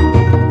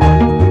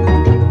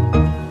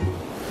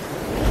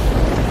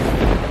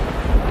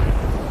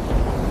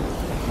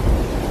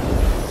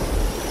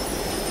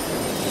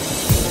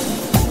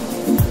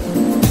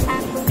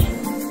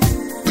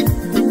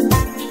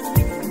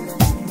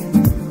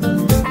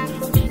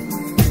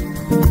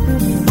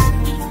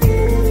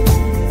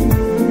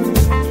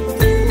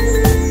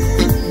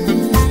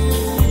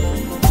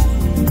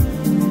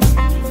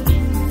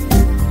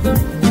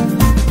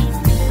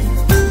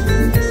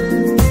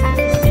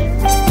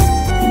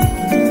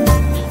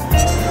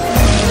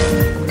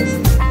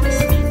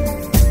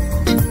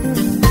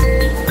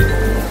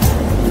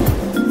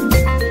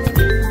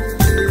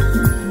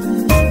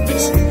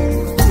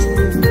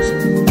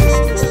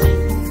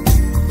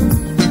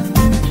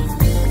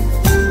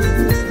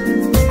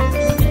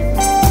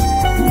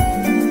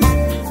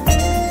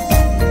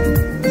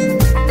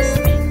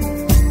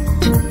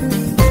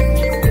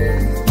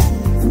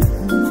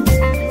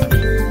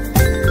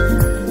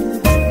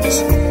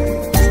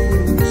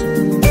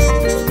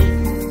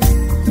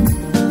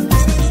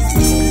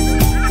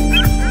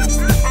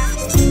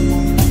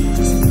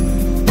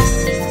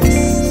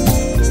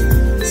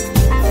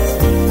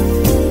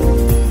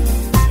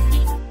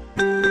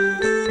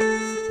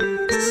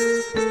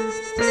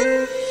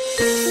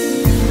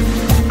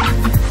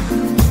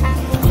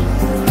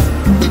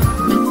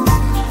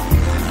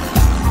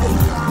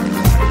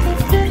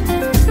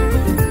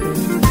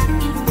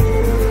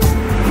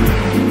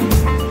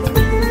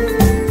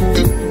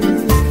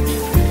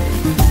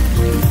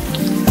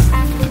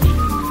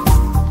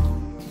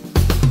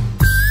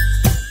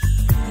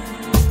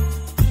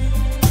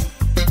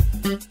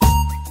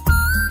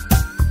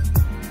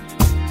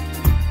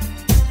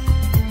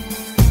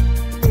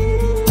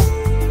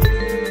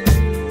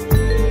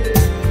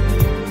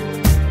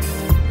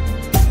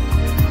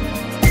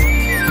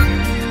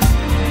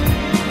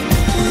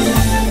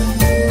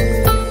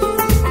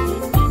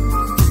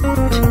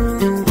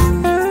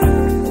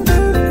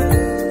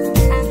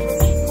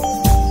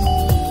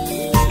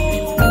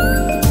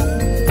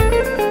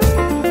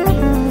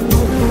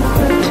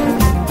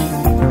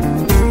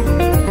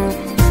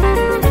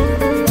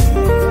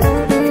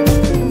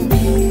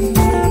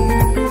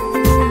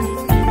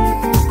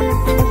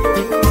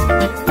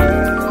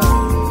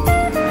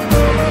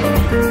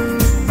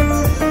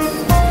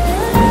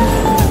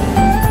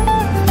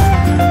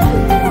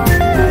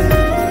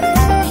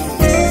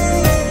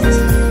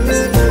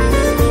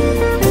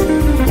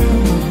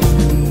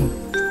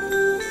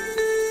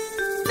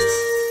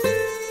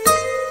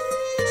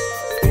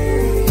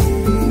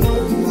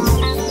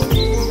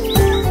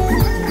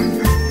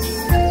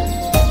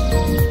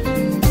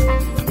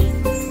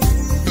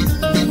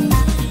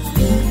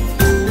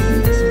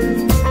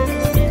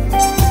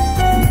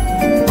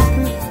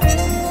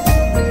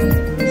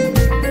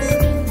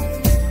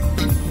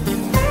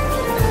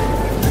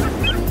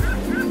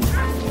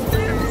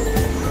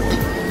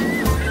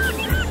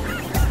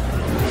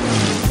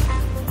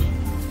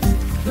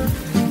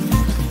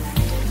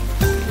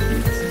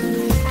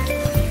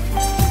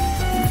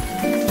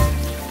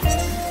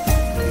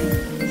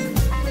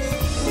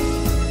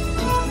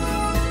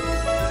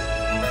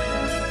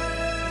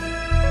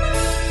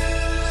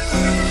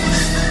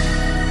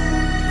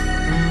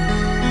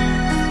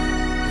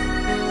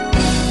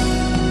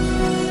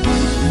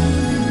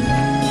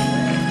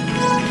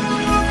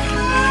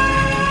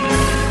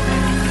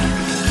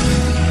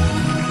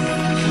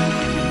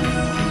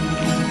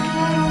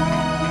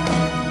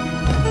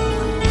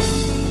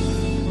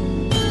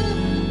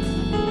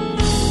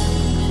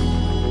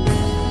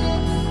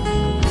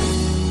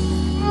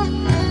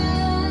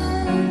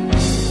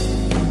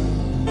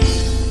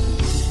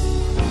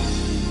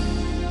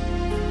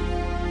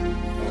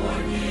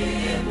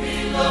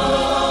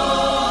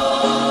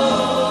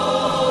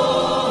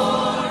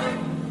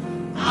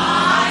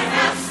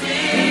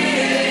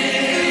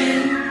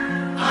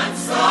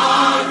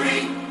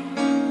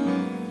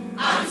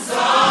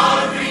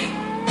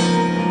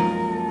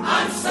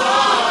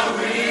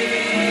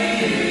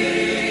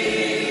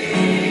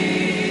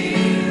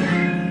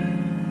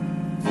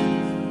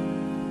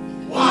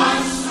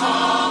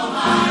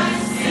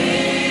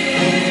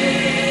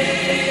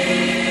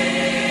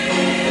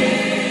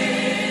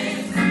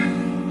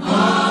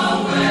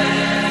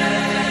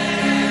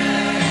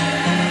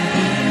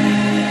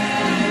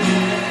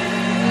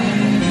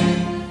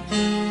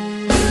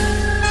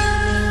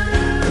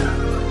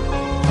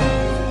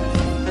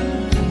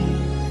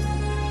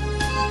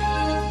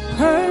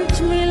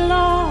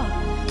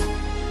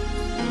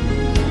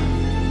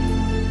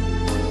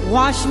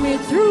 Wash me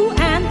through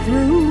and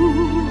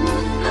through.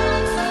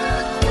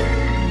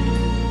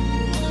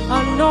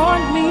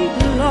 Anoint me,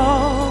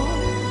 Lord.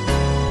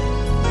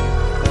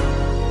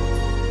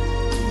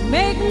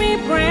 Make me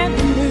brand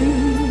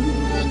new.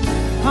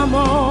 Come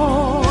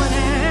on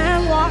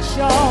and wash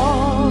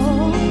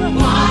all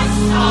my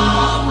sins.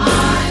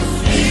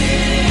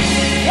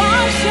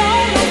 Wash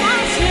all of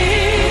my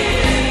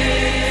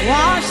sins.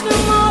 Wash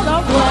them all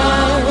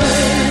away.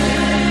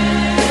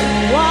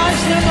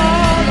 Wash them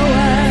all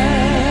away.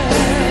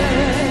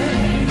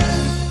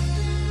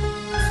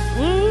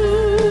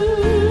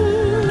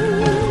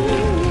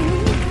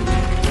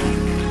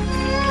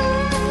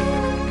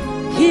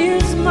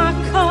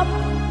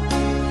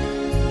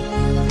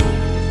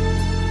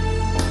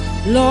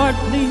 Lord,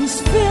 please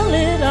fill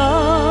it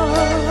up.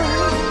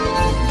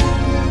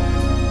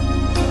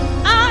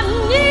 I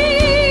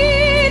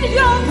need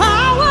your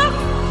power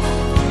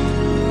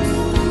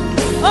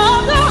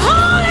of the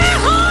Holy,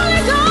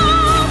 Holy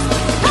Ghost.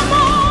 Come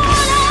on,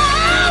 wash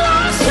all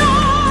my sins.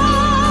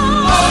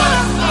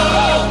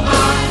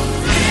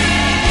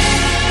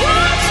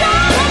 Wash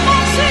all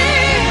my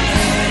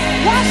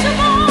sins. Wash them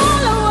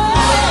all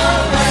away.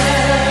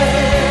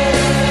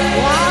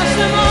 Wash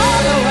them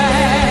all away.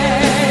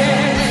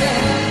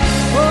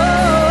 Oh,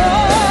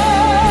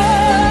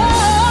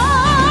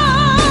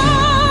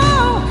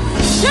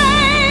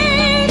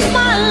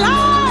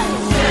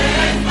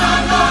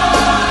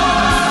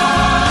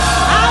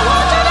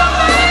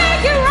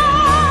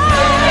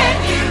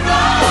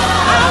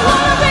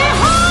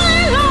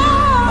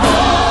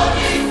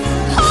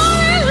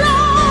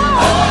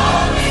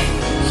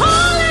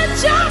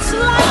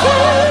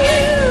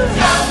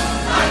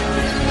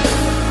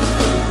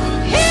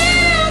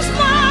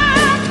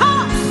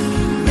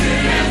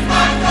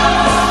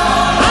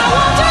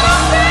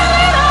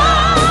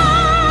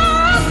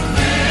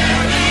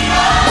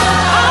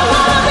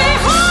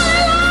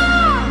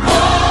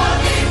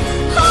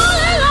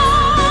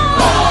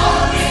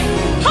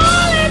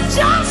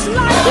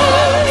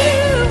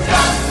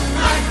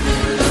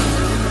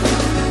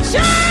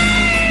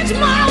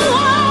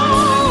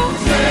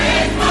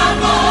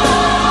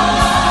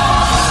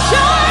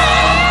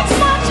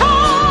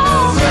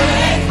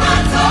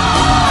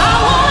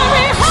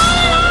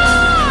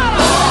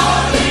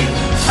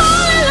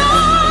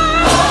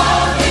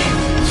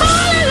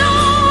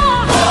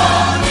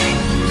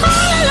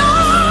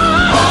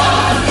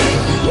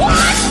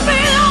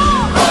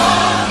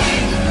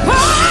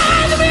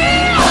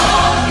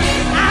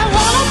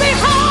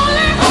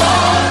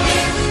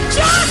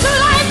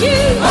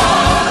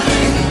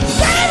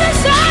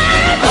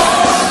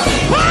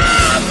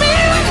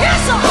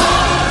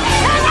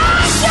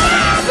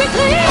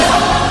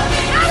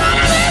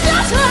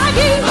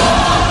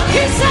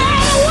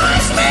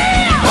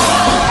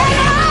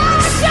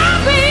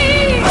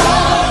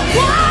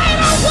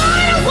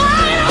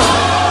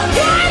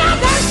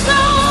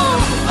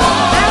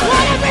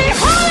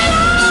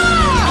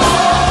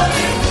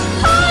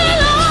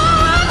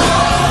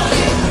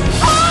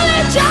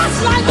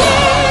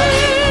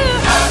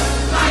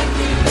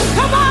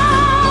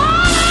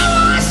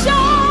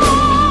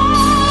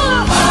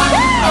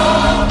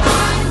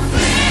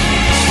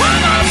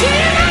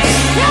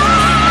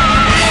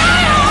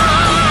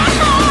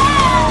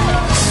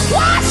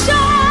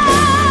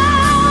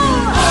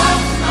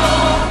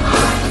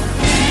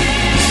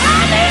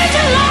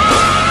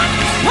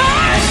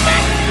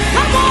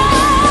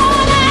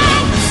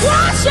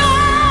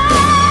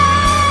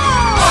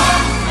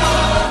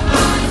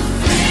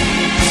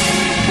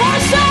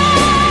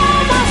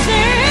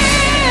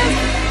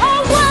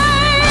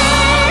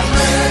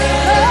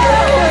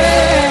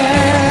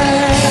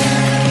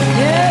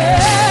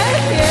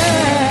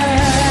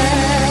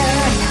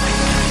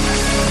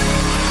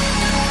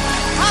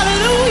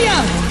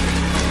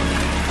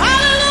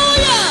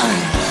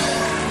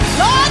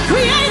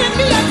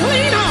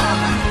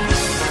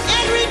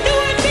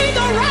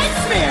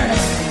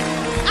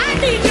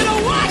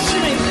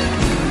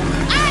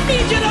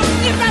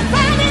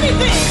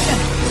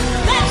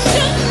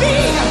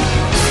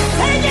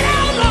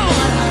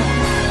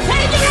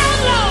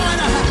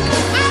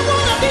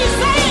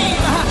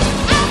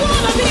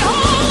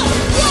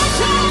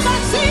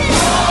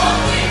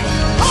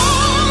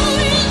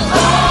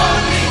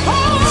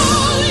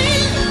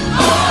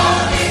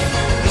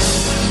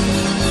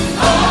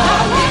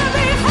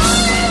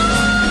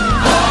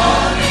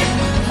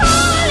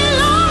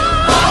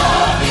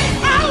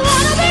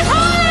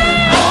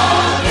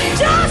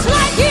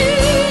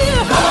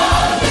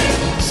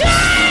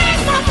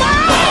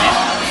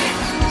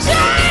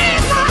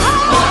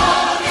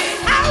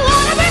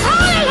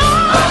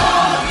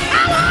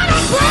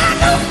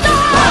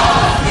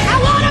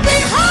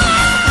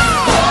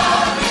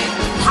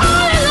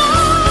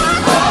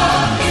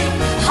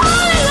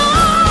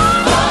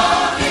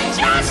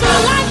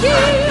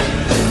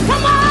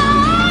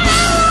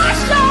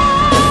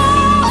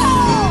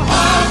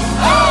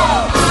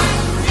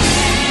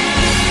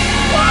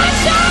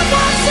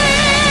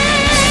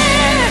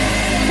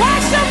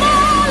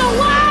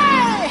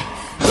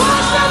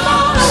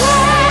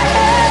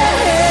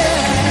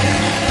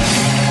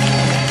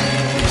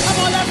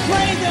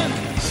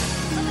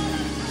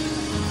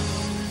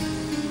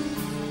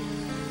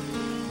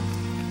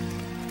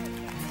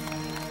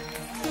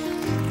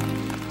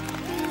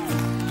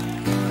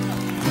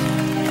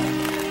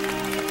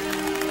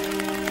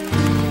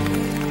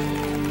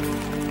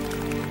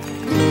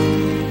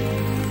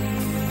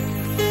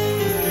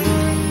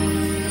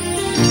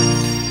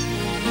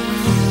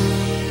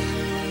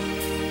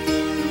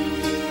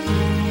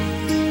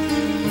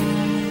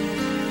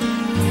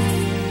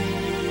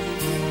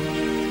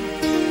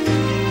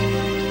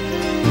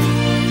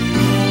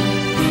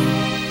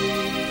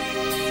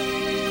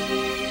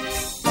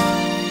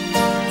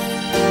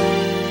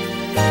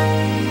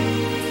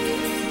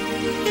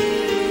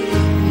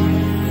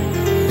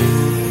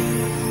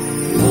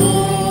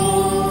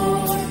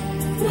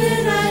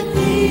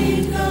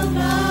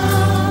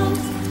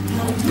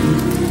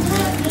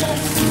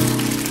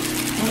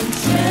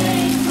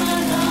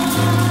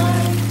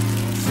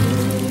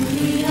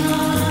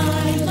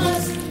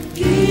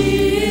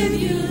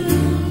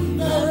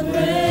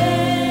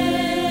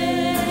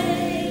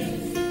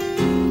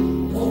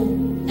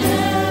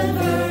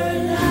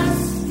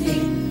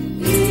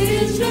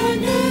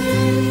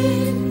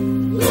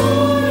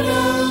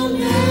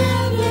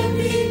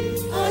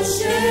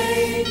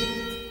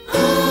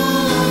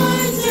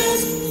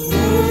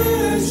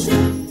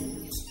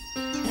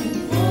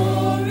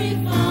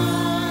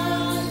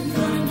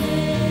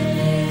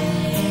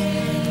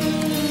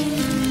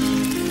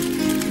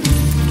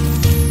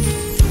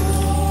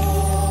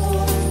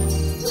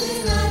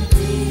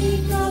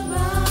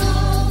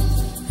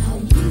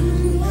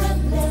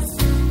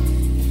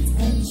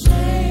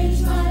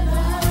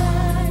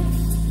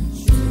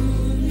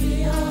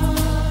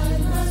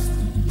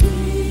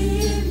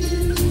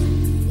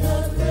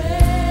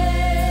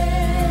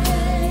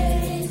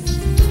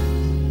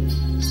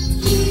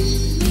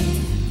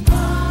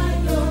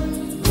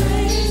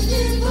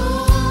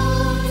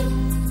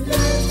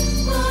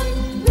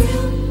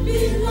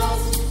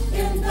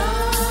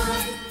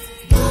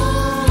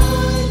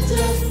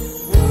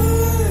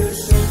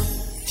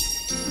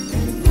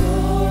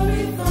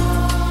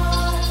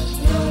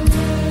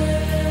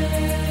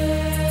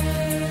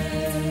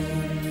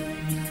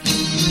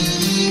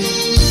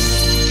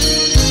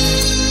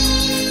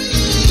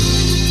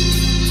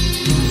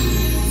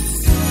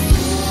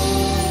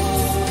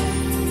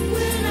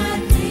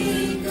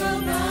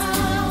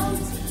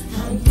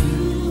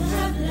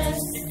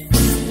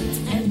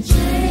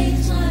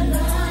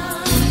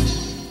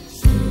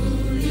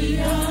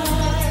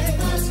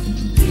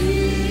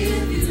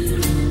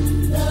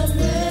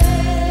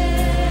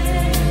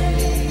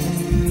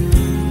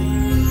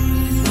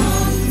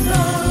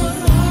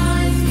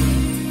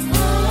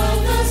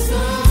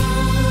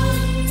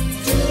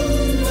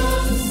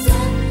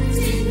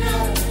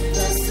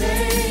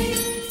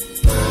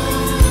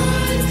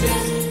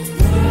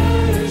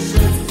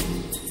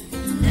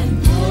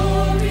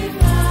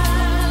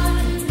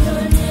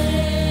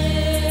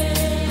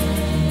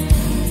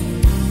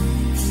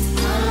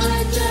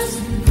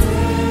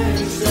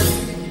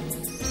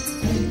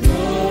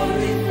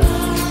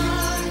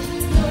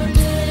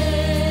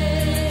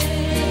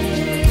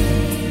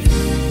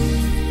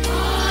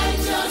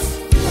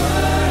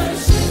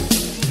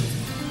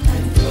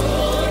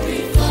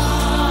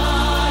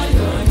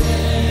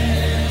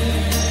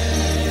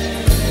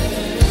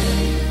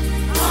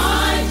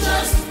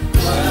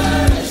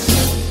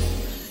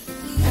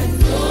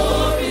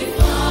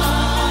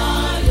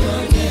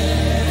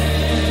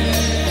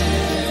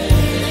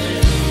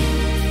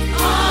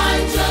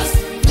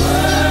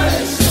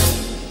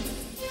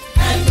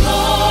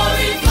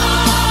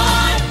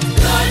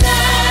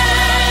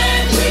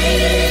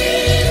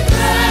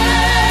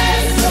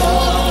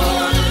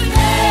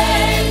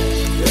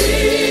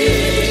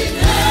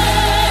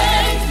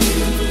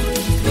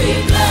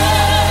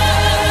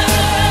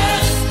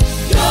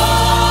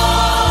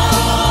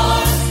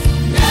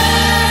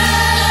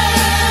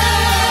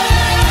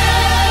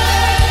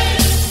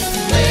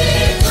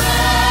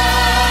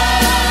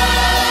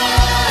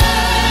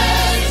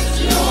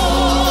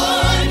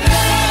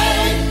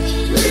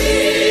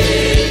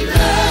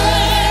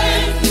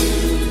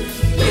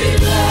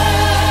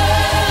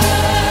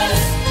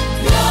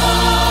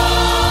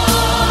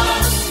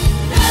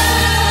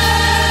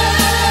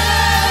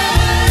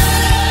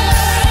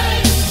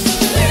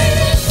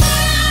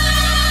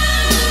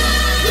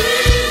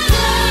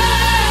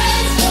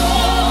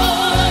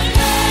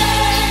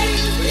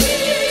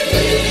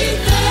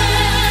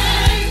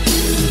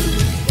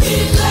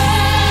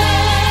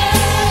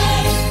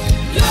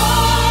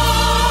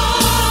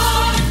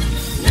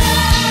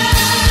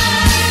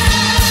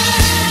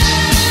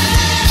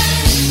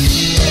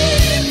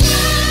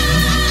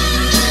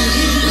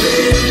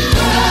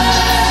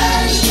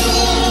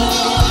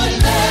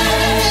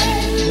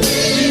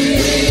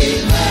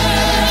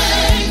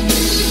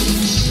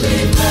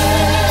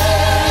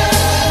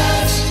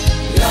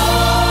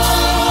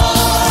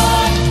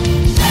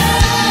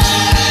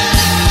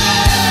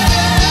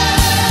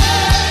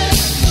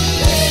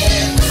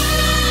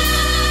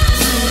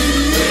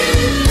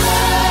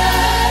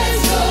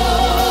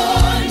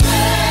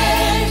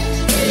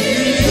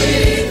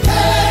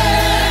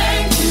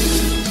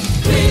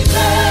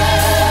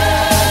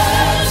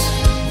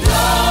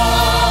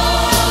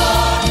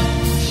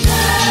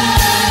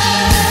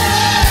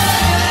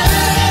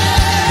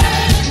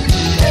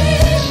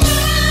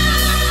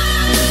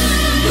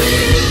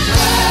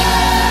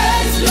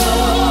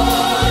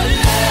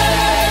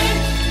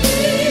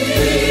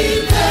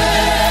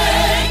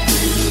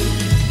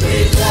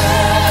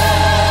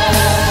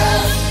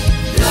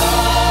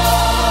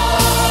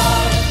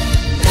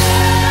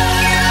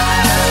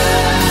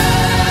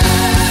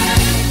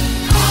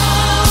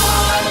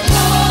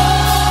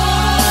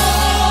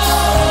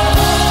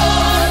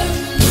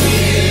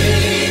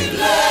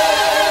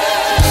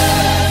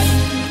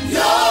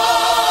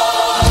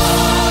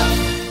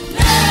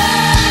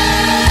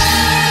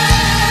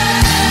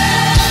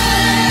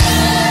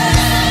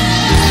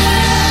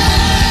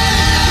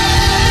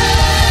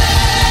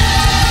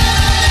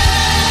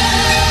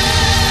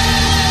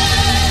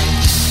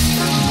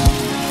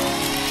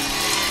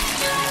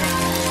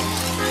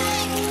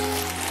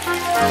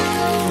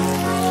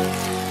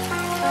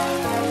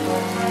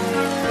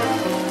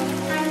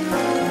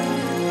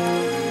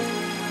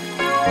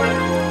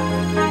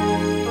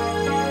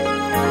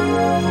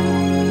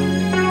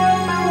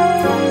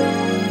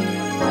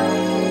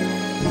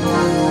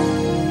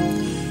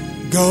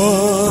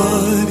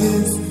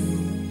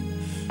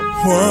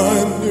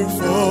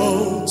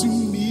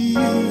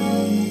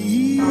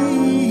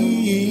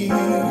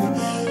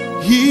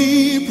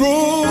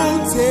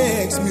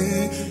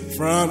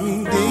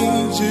 from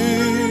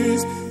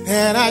dangers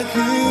that I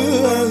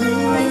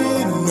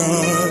could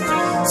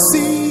not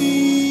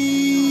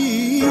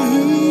see.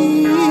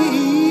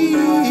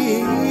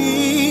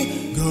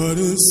 God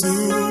is so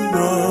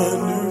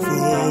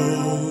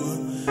wonderful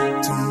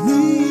to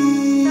me.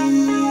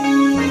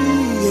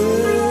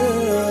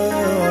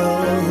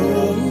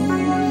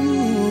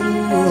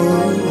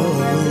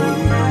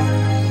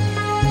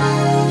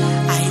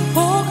 I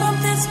woke up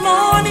this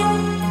morning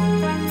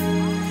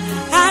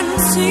and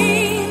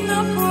seen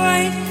the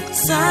bright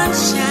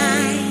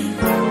sunshine.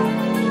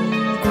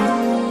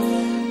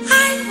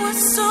 I was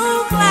so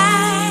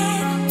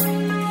glad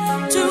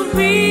to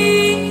be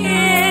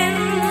in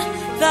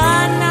the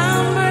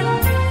number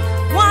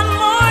one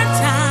more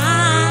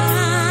time.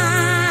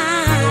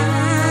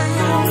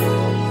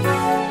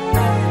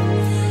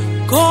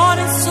 God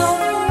is so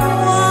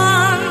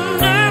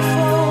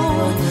wonderful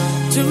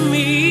to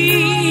me.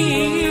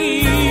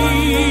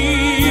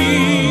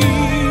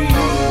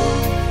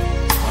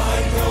 I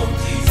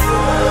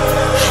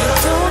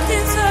don't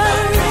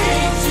deserve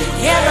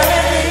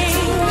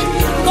everything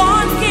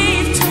God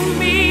gave to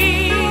me.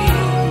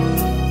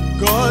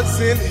 God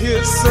sent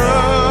His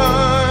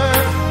Son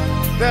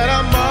that I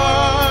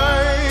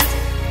might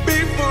be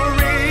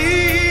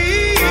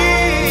free.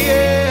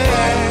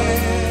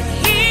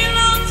 He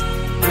looked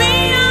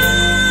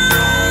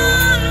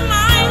beyond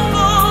my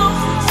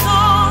faults,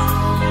 saw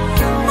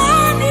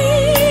my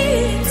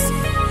needs.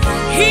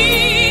 He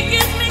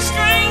gives me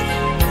strength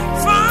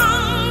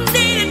from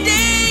day to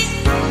day.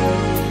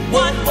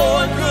 What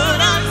more could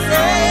I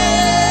say?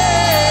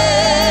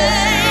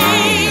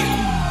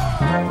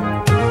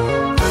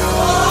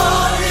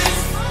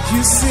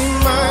 You see,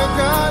 my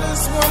God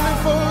is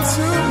wonderful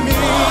to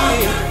me.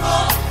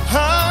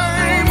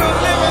 I'm a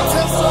living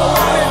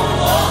testimony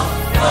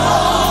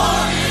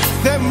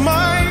that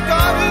my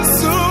God is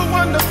so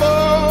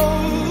wonderful.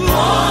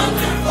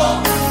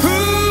 Who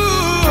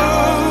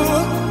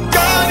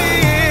God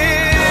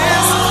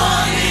is.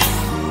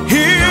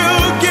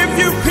 He'll give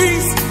you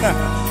peace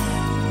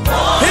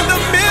in the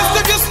midst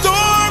of your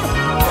storm.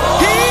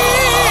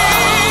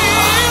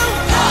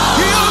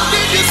 He'll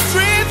give you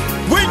strength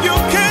when you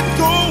can't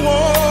go on.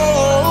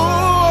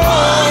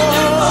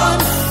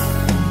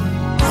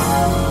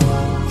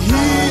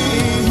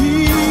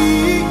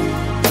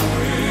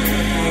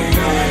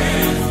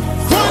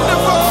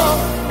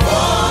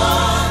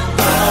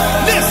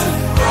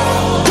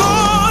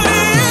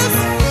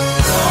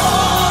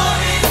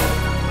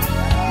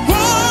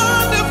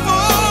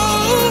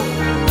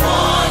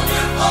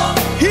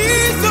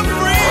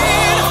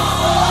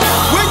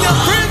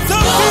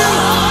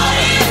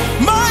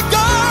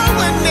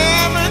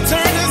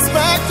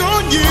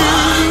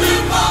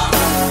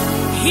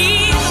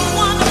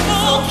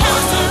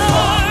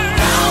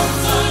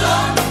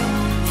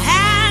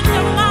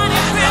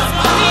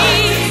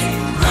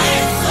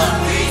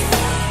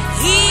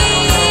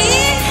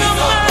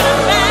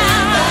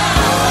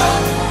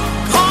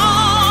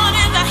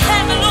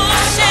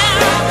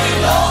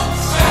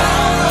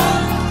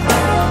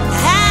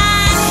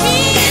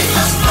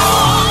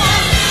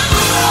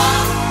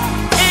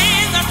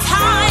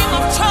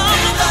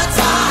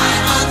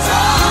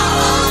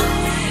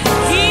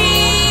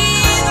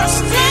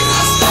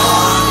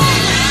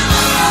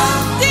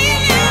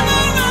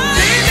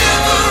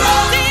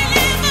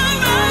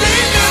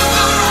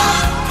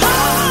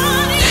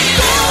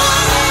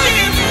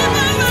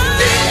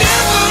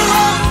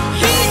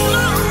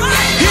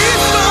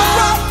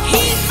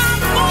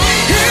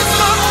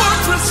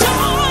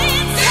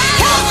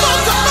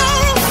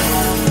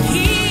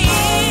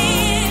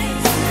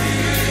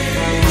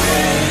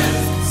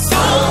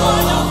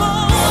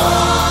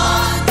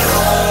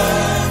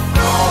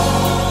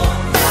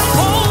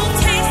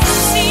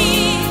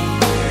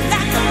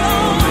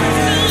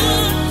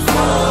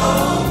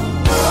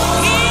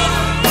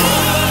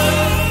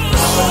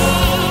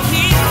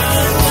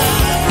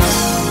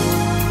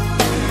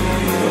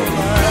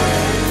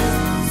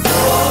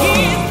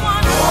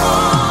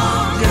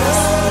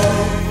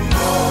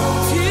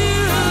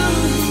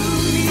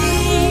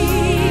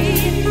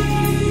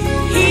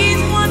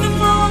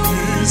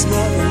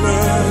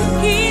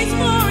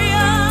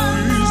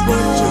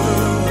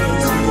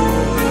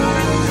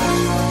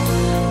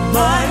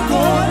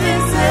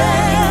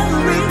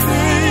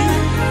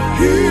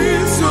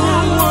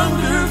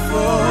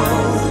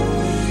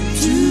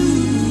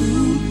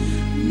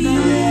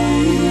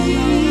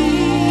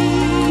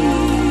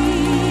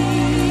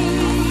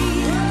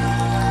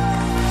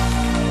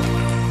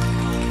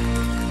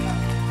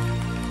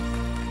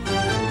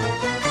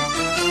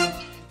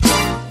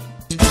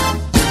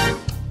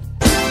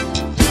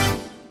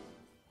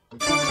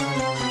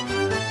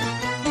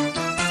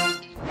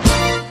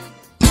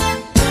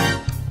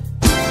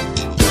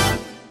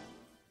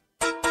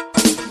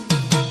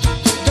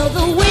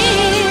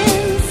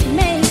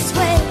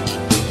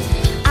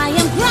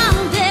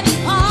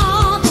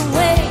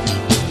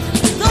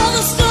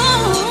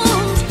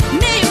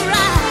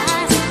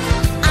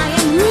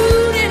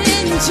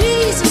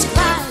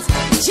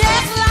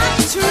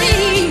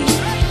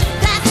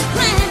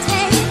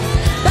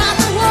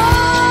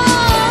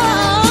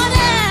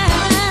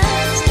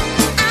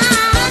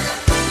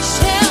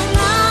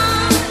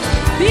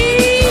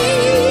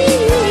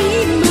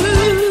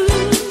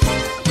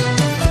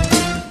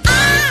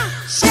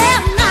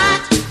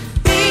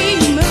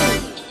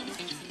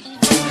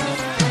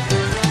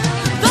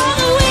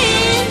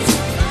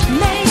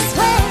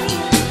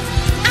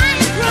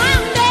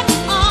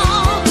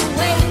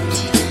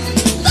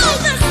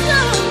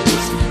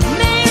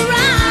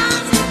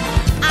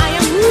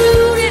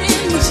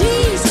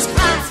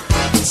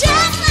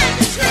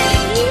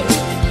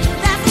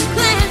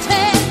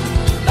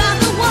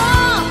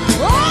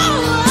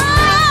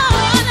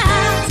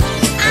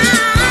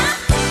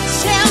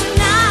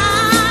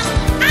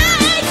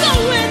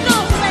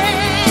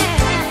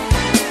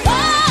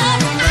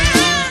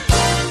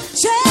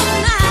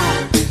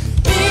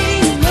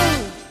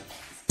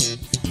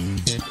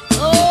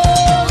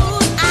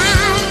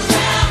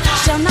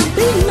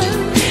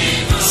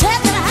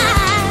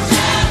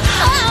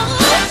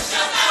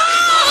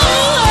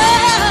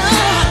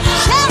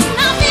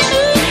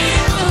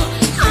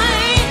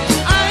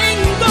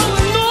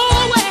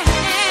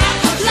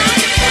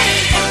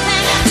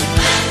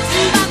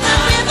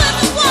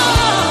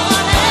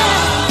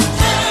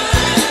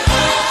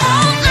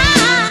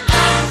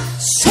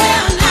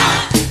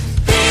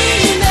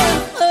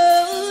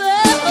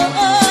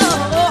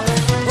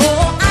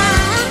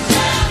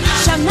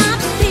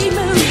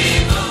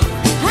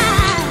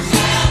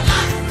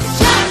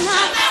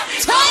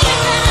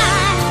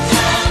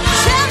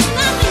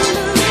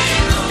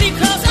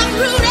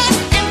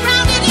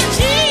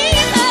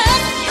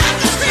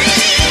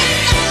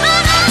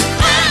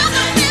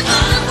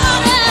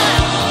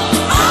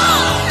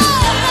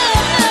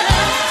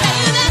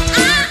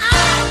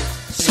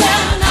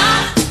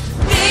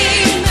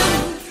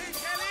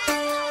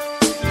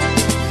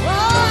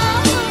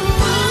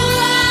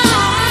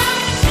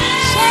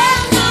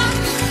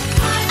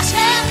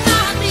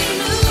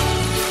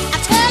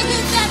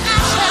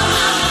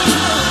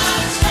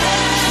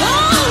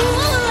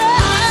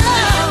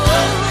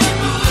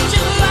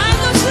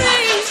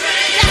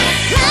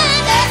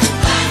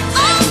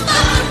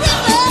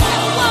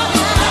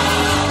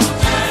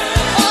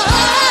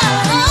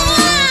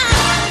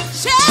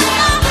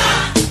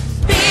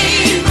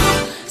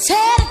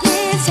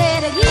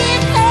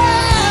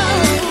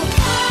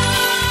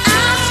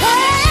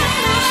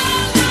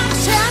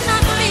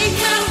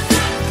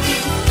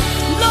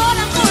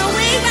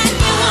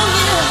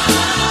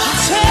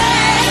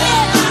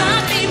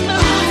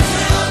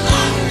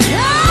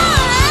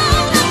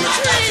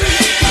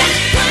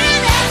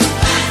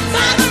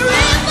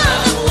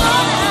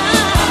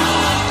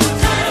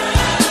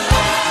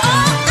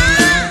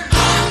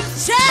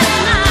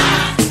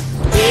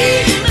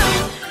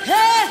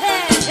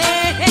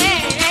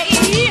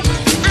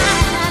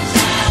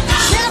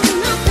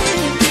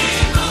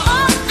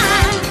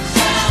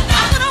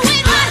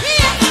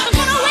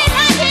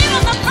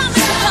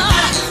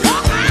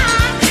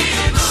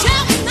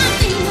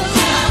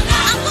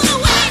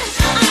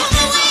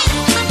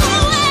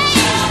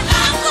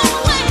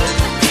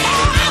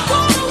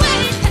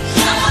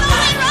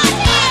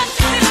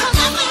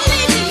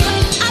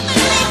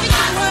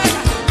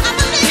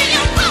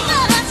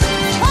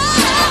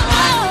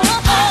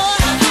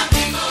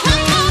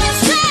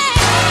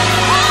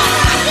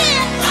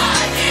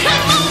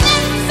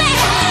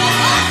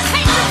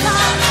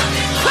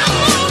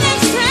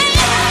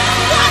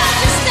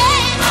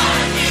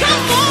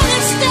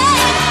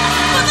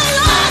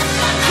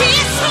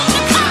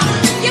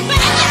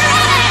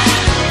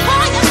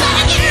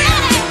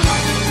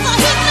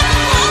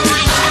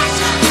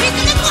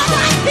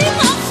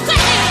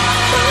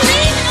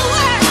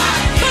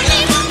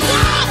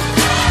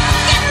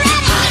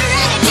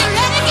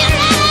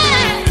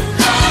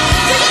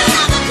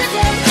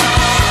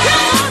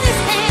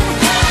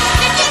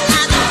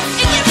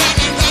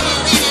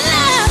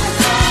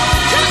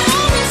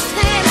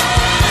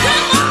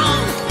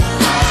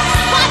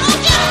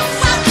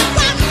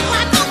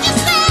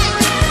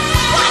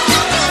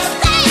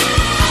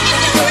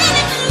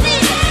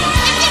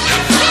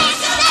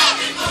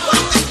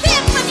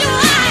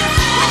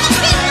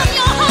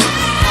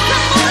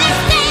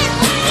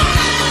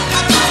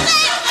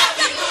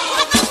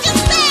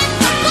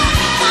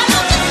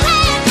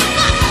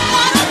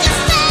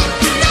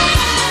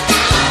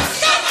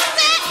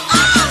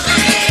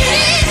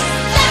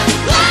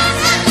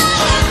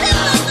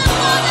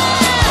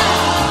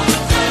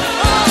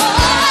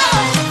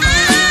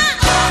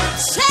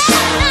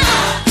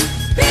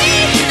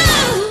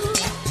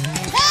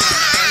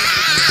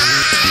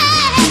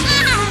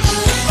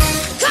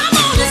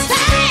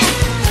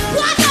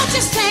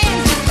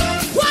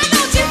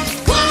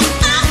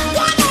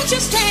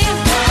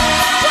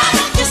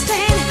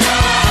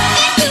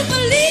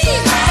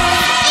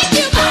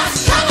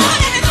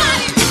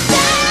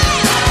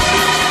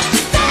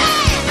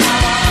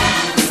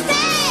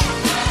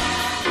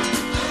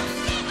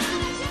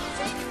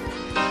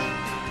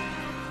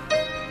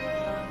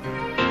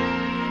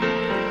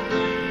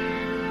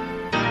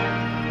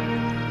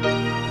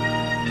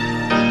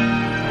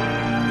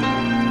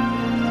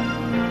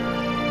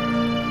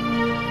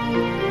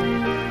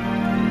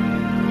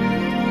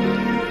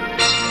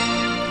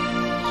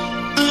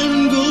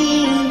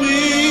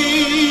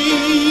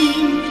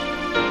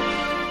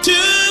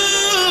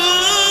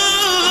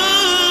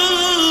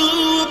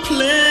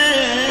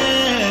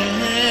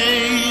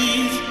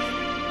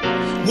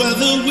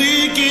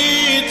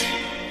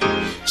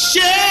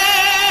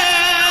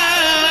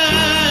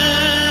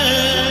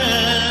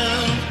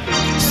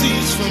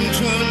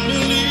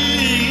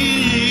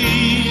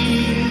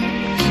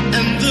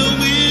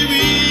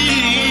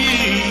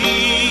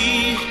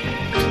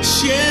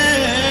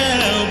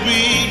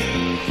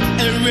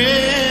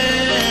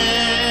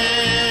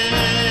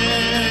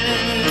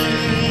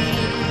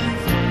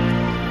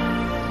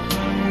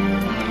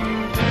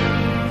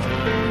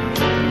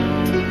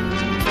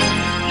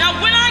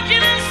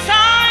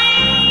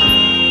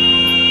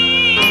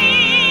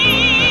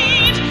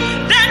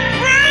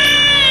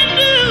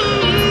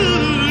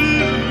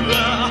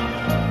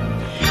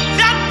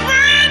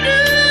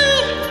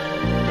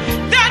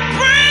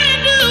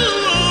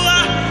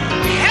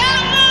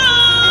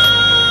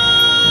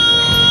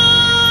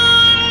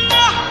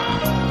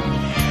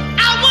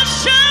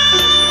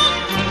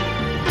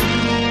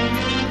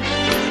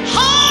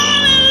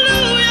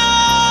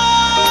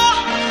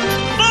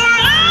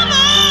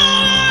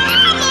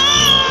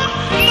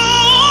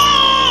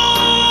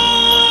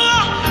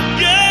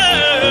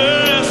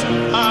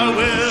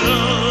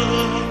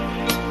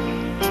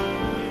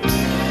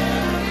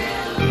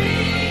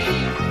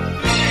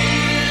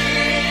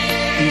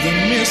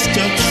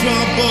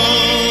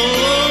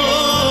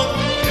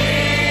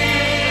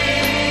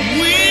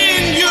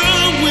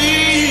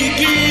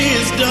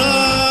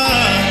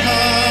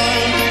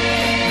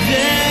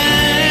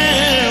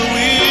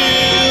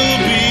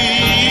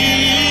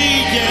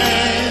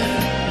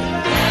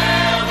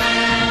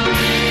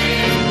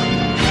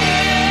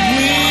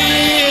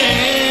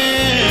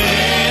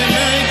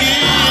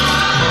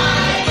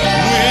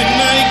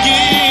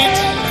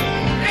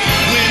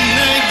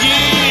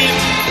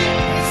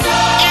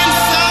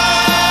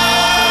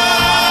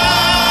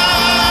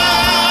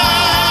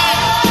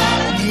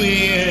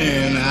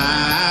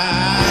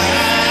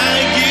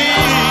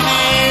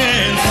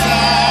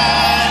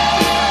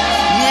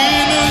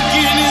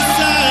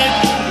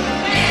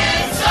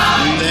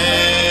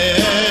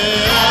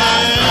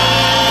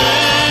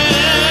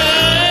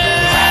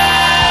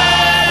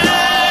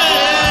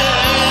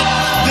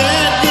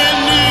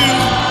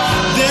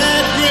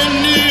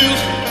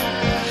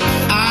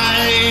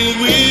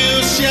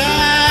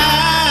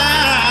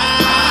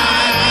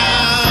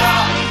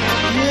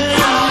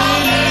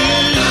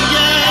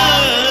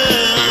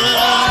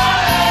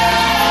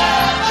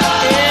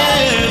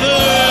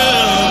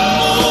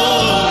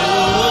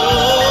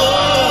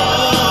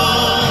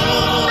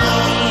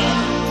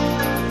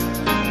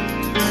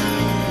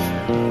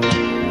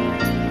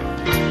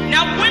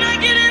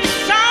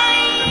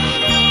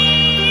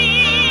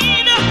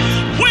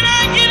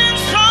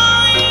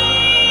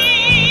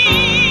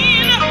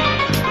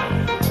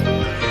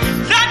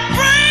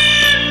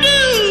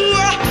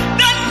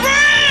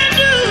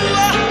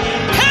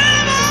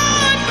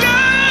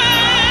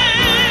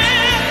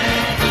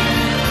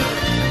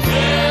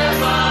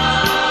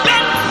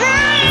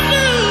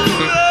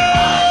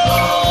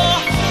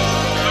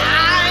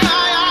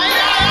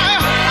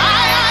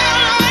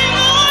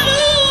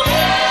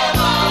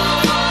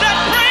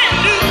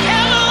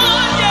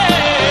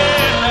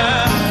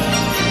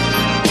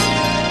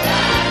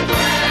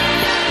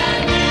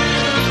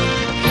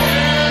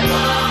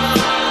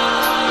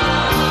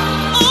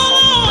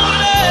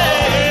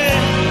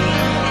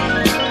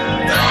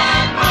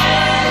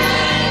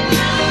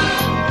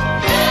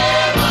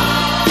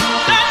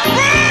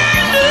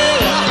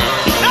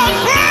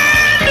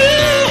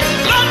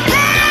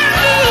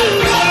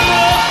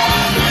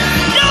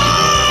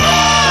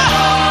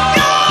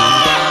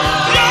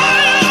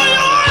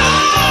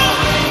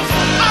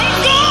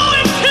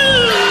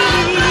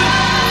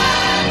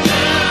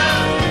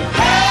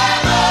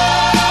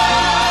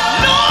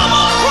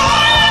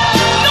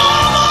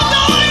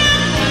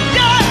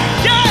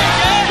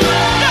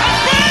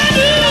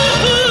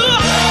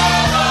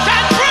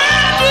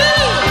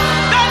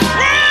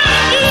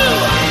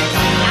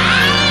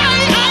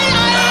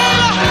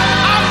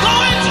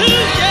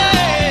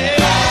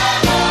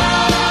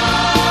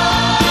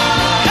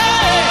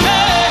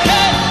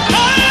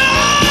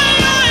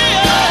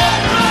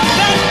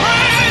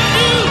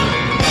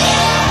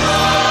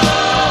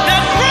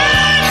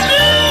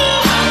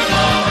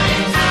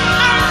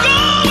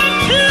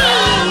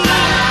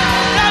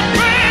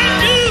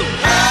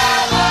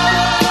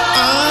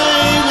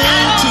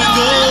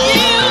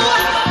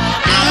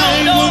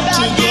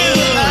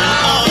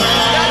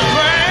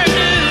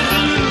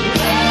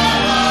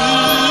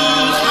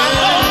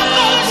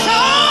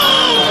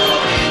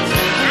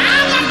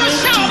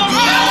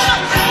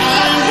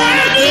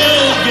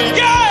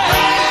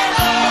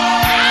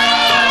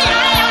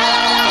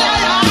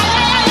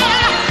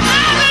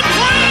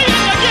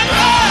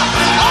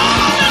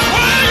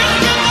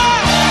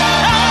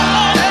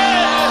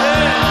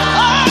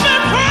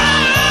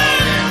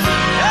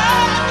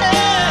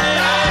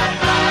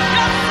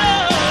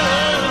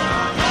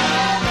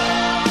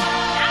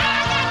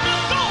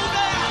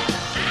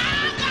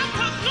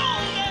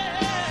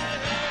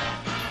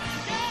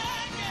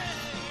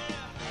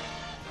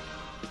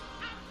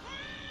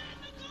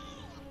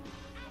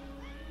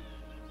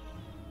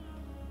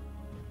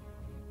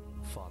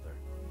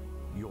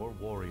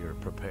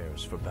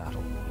 prepares for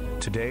battle.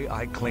 Today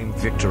I claim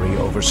victory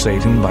over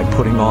Satan by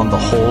putting on the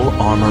whole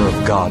armor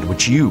of God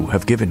which you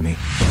have given me.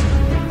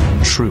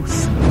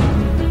 Truth,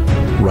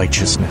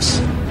 righteousness,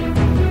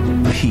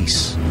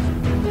 peace,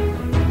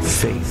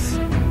 faith,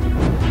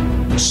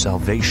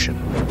 salvation,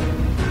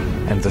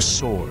 and the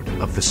sword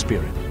of the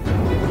Spirit.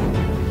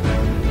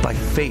 By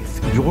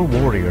faith, your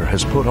warrior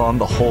has put on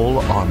the whole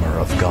armor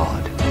of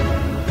God.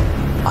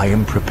 I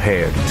am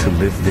prepared to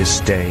live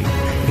this day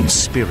in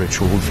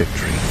spiritual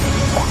victory.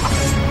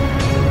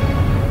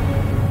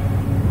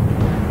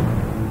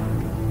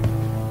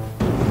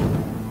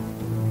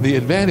 The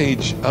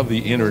advantage of the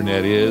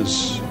internet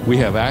is we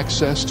have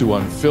access to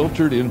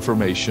unfiltered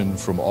information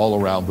from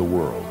all around the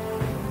world.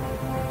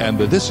 And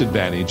the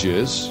disadvantage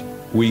is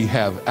we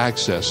have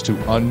access to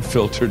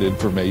unfiltered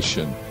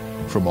information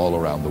from all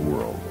around the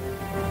world.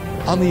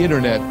 On the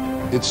internet,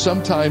 it's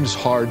sometimes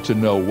hard to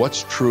know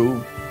what's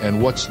true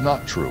and what's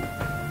not true.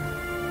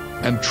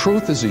 And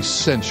truth is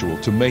essential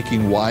to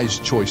making wise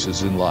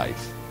choices in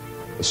life,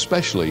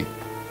 especially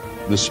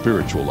the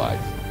spiritual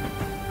life.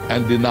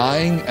 And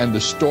denying and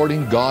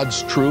distorting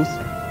God's truth,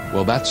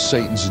 well, that's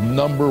Satan's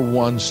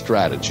 #1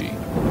 strategy.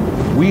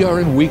 We are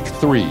in week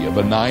 3 of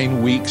a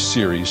 9-week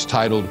series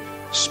titled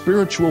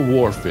Spiritual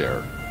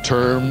Warfare,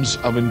 Terms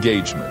of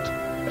Engagement.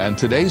 And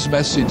today's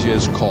message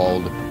is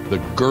called The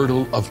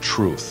Girdle of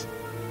Truth.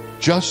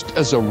 Just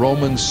as a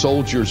Roman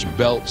soldier's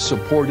belt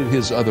supported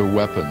his other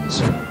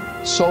weapons,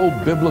 so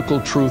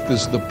biblical truth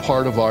is the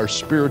part of our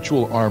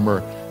spiritual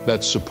armor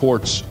that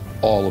supports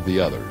all of the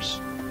others.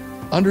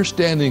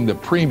 Understanding the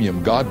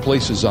premium God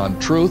places on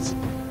truth,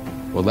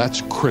 well,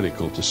 that's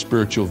critical to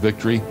spiritual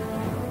victory,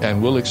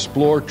 and we'll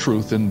explore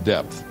truth in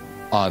depth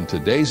on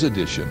today's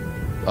edition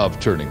of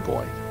Turning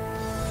Point.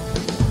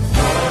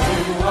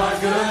 You are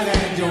good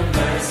and your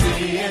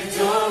mercy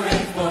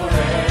enduring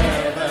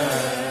forever.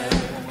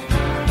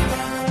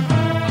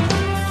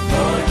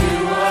 Lord, you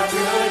are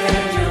good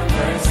and your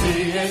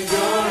mercy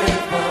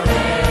enduring forever.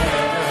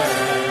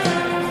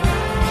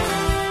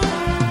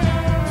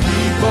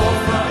 People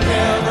from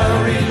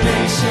every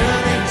nation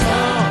and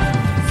tongue,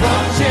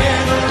 from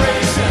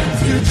generation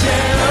to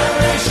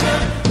generation,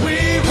 we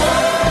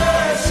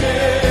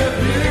worship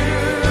you.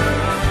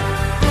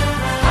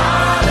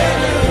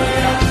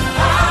 Hallelujah,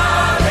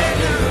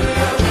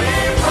 hallelujah, we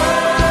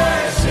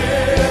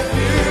worship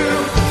you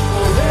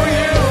for who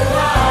you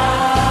are.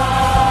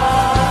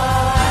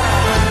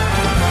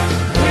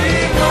 We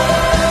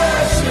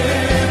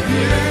worship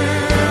you.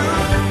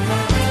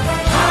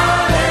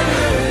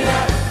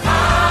 Hallelujah,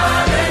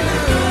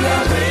 hallelujah,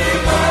 we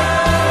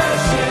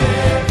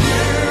worship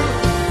you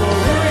for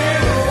who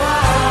you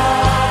are.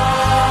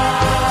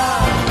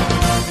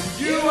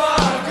 You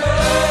are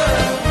good.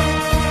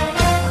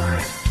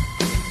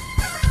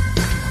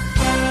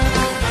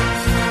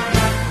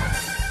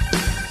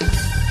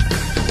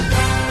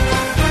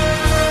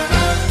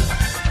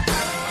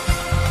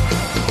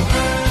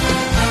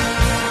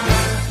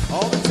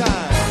 All the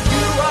time.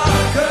 You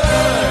are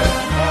good.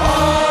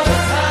 All the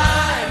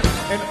time.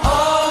 And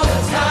all the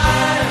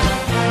time.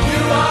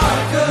 You are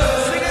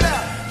good. Sing it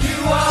out. You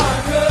are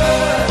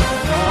good.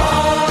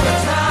 All the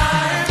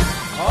time.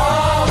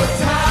 All the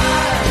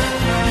time.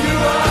 You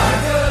are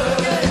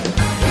good.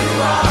 You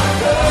are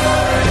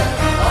good.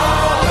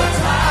 All the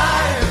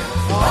time.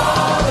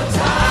 All the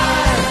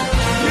time.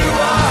 You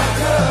are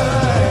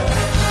good.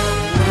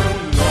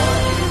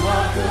 Lord, you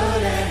are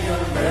good and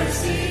your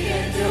mercy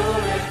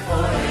endureth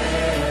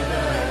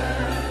forever.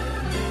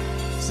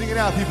 Sing it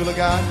out, people of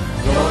God.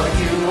 Lord,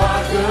 you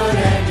are good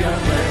and your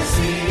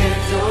mercy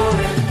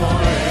endureth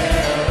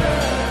forever.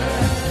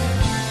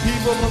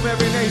 People from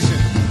every nation.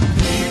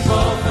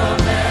 People from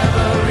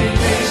every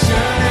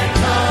nation and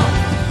tongue,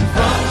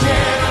 from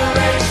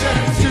generation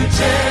to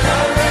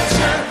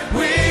generation,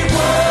 we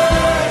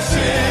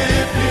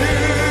worship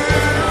you.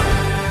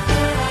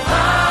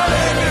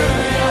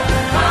 Hallelujah,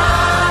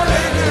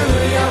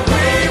 hallelujah,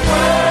 we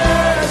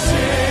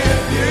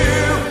worship you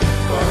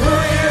for who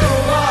you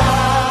are.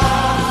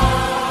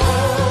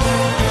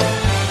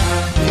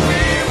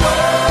 We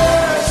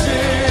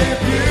worship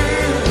you.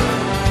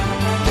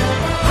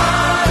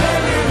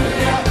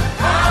 Hallelujah,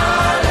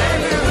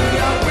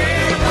 hallelujah, we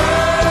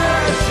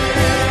worship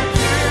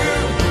you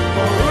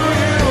for who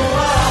you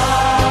are.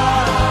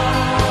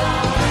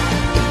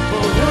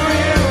 For who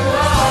you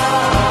are.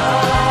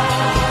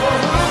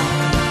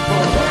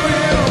 For who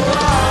you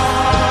are.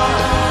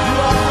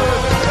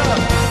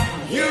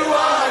 You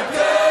are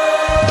good.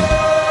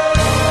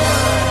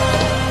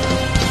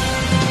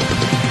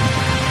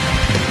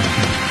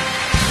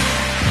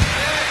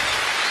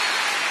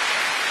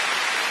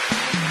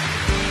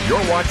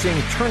 You're watching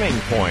Turning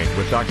Point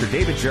with Dr.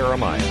 David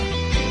Jeremiah.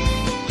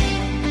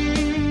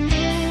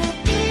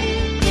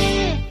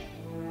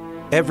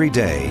 Every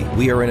day,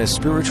 we are in a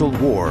spiritual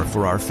war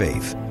for our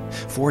faith.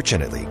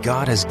 Fortunately,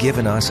 God has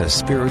given us a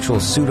spiritual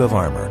suit of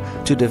armor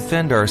to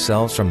defend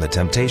ourselves from the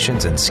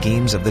temptations and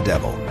schemes of the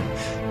devil.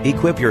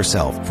 Equip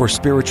yourself for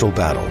spiritual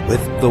battle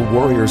with the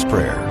Warrior's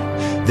Prayer.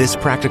 This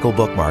practical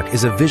bookmark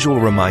is a visual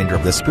reminder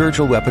of the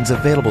spiritual weapons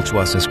available to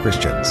us as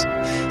Christians.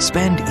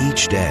 Spend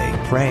each day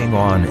praying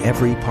on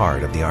every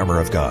part of the armor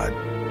of God.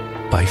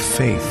 By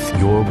faith,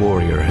 your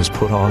warrior has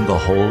put on the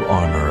whole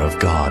armor of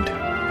God.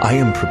 I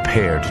am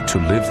prepared to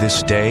live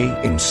this day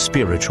in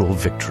spiritual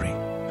victory.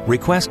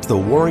 Request the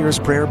Warrior's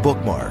Prayer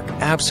bookmark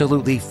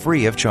absolutely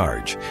free of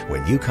charge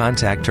when you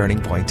contact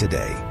Turning Point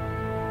today.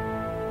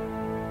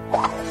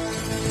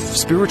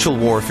 Spiritual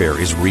warfare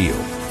is real,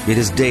 it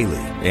is daily,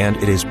 and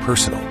it is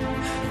personal.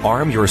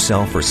 Arm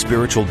yourself for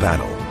spiritual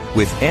battle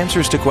with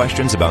Answers to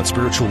Questions About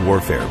Spiritual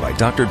Warfare by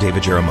Dr.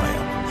 David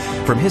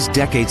Jeremiah. From his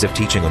decades of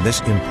teaching on this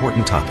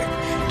important topic,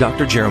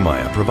 Dr.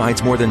 Jeremiah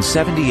provides more than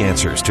 70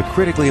 answers to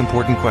critically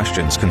important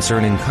questions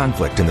concerning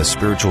conflict in the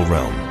spiritual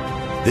realm.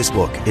 This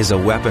book is a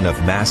weapon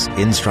of mass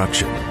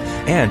instruction,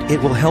 and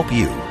it will help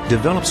you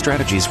develop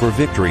strategies for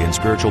victory in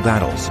spiritual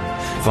battles,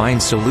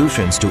 find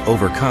solutions to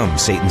overcome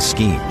Satan's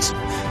schemes,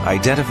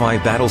 identify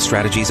battle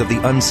strategies of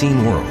the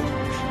unseen world,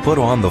 put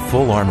on the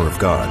full armor of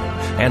God,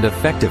 and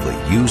effectively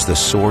use the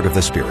sword of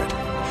the Spirit.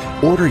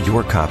 Order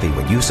your copy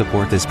when you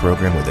support this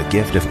program with a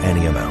gift of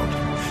any amount.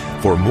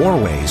 For more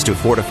ways to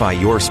fortify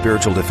your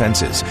spiritual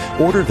defenses,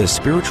 order the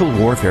Spiritual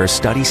Warfare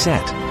Study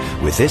Set.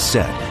 With this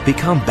set,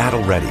 become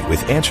battle ready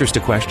with answers to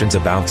questions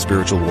about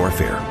spiritual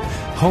warfare.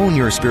 Hone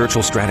your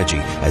spiritual strategy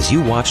as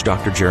you watch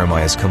Dr.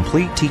 Jeremiah's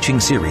complete teaching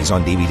series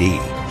on DVD.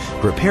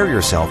 Prepare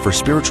yourself for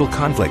spiritual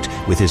conflict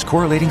with his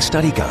correlating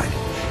study guide.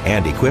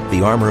 And equip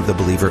the armor of the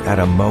believer at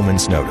a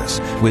moment's notice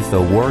with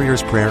the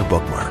Warrior's Prayer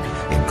bookmark,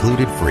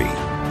 included free.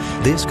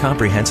 This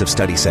comprehensive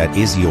study set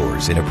is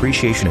yours in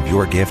appreciation of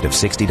your gift of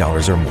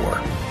 $60 or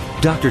more.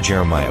 Dr.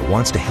 Jeremiah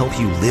wants to help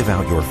you live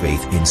out your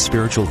faith in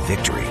spiritual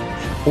victory.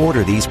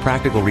 Order these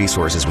practical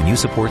resources when you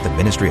support the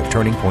ministry of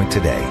Turning Point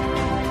today.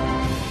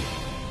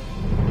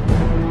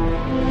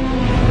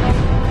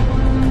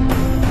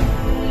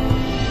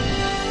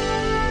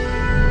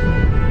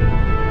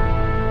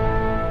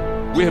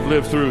 We have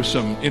lived through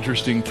some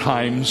interesting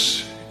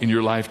times in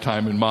your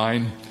lifetime and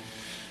mine.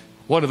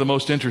 One of the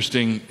most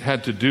interesting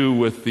had to do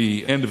with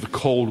the end of the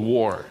Cold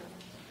War.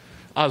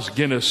 Os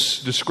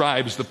Guinness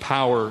describes the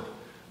power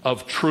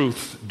of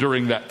truth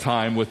during that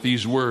time with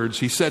these words.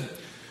 He said,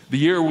 the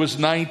year was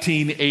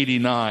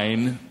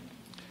 1989. It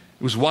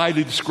was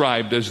widely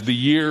described as the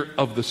year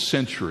of the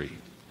century.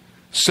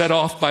 Set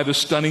off by the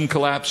stunning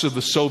collapse of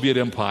the Soviet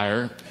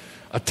Empire,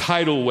 a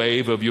tidal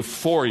wave of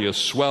euphoria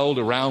swelled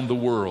around the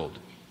world.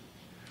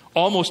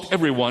 Almost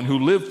everyone who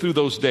lived through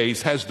those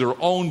days has their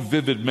own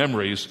vivid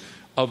memories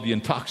of the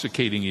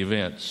intoxicating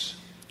events.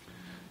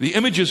 The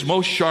images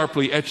most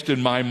sharply etched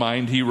in my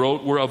mind, he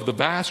wrote, were of the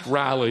vast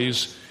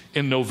rallies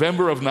in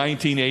November of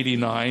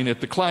 1989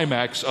 at the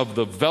climax of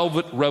the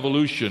Velvet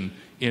Revolution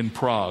in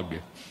Prague.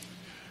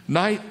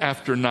 Night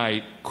after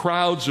night,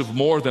 crowds of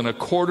more than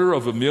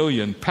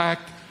 250,000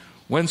 packed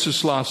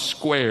Wenceslas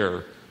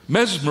Square,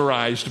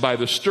 mesmerized by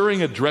the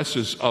stirring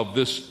addresses of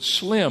this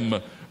slim,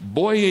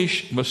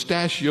 boyish,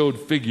 mustachioed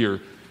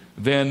figure,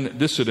 then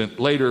dissident,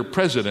 later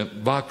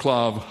President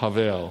Václav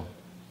Havel.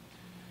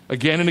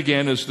 Again and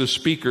again, as the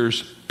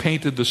speakers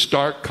painted the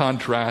stark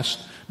contrast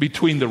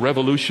between the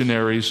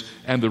revolutionaries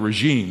and the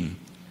regime,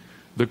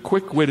 the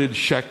quick-witted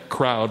Czech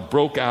crowd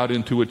broke out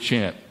into a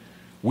chant,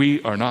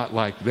 "We are not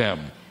like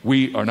them,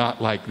 we are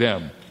not like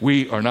them,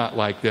 we are not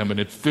like them," and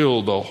it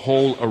filled the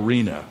whole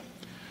arena.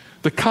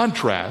 The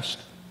contrast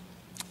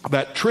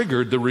that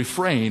triggered the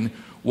refrain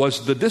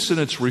was the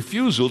dissidents'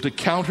 refusal to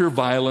counter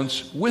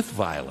violence with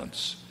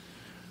violence.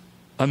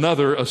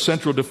 Another, a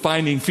central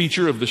defining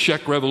feature of the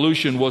Czech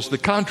Revolution was the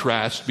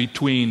contrast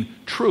between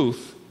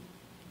truth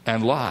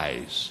and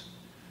lies.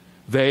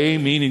 They,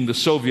 meaning the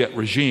Soviet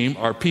regime,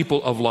 are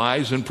people of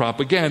lies and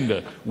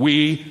propaganda.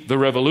 We, the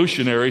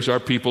revolutionaries, are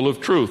people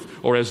of truth.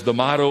 Or as the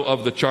motto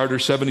of the Charter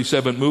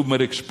 77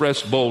 movement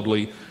expressed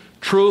boldly,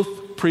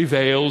 truth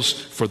prevails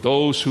for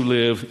those who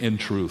live in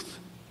truth.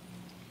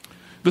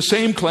 The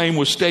same claim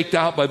was staked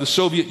out by the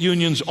Soviet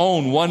Union's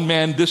own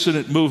one-man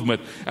dissident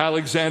movement.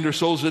 Alexander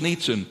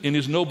Solzhenitsyn, in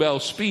his Nobel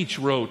speech,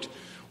 wrote,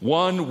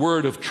 "One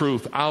word of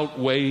truth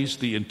outweighs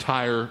the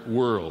entire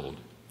world."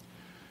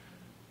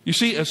 You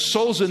see, as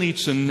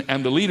Solzhenitsyn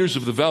and the leaders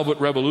of the Velvet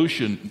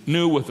Revolution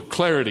knew with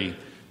clarity,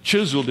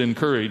 chiseled in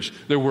courage,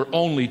 there were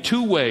only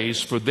two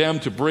ways for them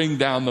to bring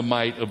down the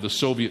might of the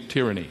Soviet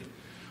tyranny.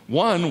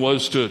 One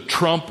was to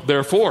trump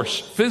their force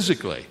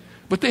physically,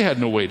 but they had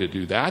no way to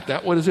do that.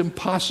 That was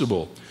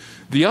impossible.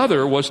 The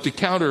other was to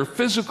counter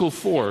physical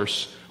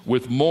force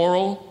with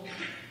moral,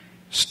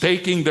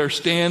 staking their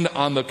stand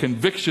on the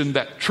conviction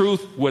that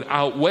truth would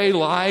outweigh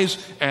lies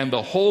and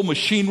the whole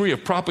machinery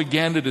of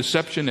propaganda,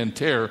 deception, and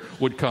terror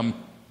would come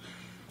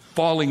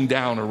falling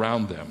down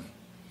around them.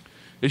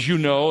 As you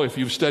know, if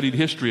you've studied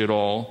history at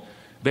all,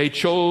 they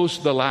chose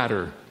the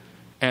latter,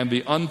 and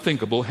the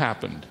unthinkable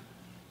happened.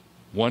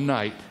 One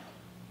night,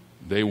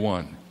 they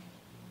won.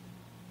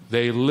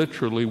 They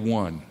literally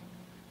won.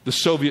 The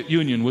Soviet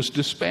Union was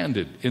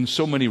disbanded in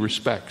so many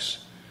respects,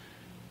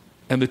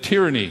 and the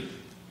tyranny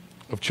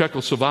of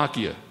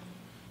Czechoslovakia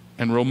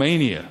and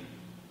Romania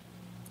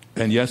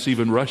And yes,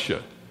 even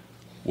Russia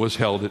was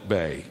held at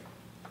bay.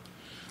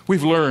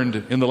 We've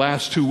learned in the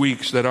last 2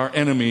 weeks that our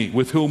enemy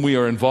with whom we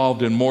are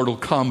involved in mortal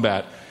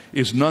combat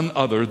is none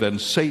other than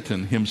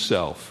Satan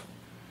himself.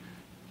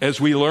 As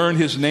we learned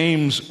his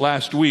names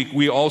last week,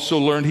 we also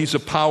learned he's a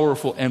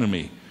powerful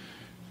enemy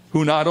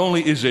who not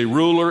only is a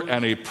ruler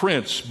and a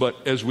prince, but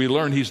as we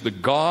learned, he's the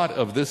god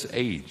of this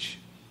age.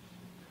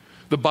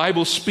 The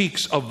Bible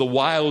speaks of the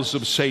wiles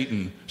of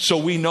Satan, so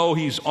we know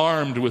he's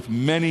armed with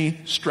many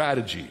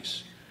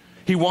strategies.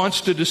 He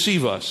wants to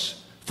deceive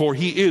us, for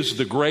he is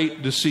the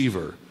great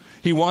deceiver.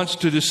 He wants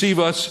to deceive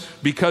us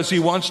because he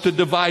wants to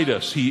divide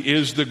us. He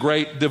is the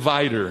great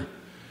divider.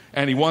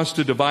 And he wants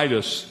to divide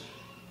us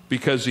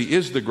because he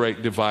is the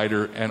great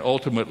divider, and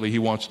ultimately he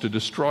wants to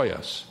destroy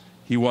us.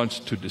 He wants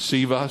to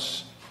deceive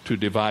us, to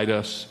divide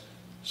us,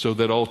 so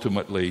that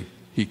ultimately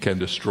he can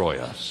destroy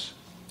us.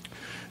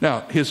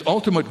 Now, his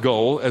ultimate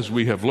goal, as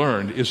we have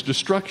learned, is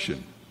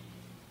destruction.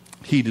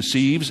 He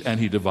deceives and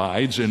he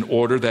divides in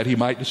order that he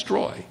might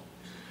destroy.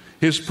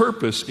 His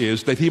purpose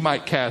is that he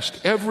might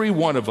cast every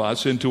one of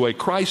us into a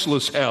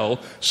Christless hell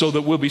so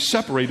that we'll be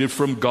separated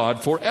from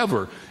God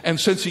forever. And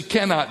since he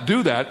cannot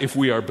do that if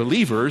we are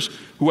believers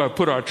who have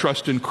put our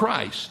trust in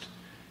Christ,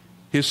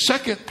 his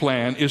second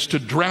plan is to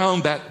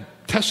drown that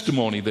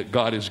testimony that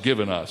God has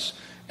given us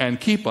and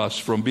keep us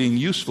from being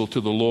useful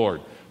to the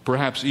Lord,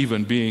 perhaps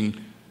even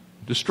being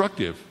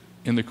destructive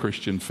in the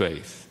Christian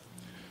faith.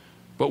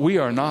 But we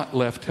are not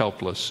left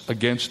helpless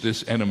against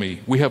this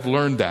enemy. We have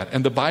learned that.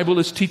 And the Bible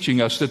is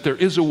teaching us that there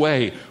is a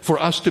way for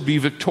us to be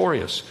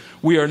victorious.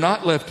 We are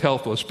not left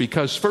helpless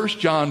because 1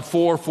 John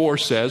 4:4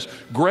 says,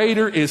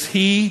 "Greater is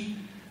he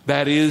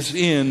that is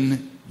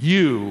in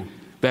you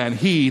than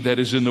he that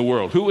is in the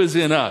world." Who is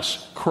in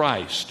us?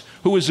 Christ.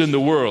 Who is in the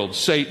world?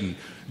 Satan.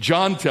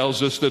 John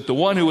tells us that the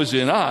one who is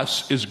in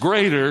us is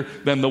greater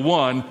than the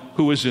one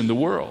who is in the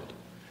world.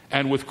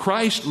 And with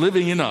Christ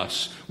living in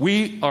us,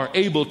 we are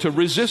able to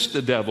resist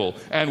the devil.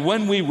 And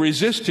when we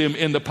resist him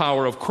in the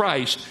power of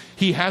Christ,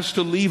 he has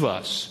to leave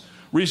us.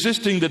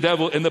 Resisting the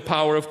devil in the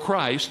power of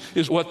Christ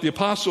is what the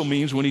apostle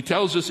means when he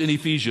tells us in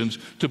Ephesians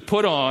to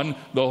put on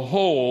the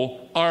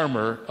whole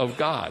armor of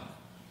God.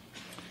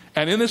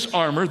 And in this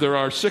armor, there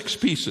are 6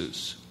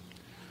 pieces.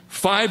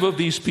 5 of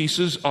these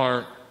pieces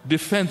are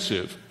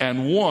defensive,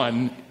 and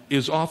 1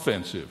 is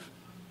offensive.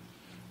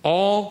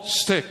 All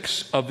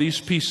 6 of these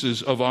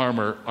pieces of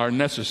armor are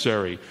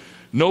necessary.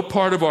 No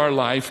part of our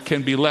life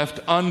can be left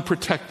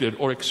unprotected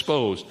or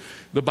exposed.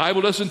 The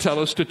Bible doesn't tell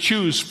us to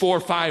choose 4 or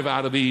 5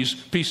 out of these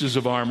pieces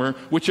of armor,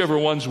 whichever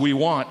ones we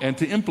want, and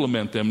to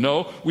implement them.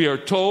 No, we are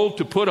told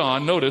to put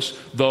on, notice,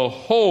 the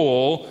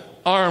whole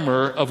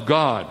armor of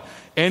God.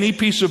 Any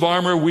piece of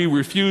armor we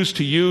refuse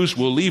to use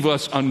will leave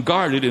us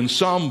unguarded in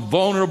some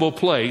vulnerable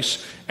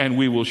place, and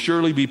we will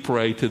surely be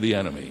prey to the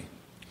enemy.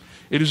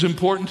 It is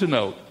important to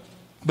note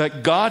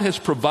that God has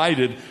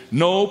provided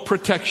no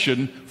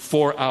protection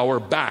for our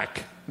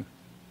back.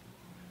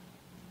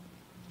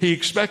 He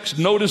expects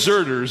no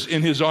deserters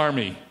in his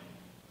army.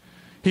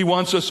 He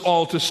wants us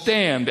all to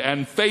stand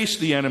and face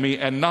the enemy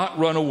and not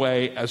run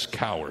away as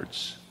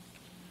cowards.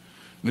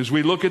 And as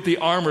we look at the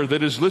armor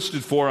that is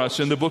listed for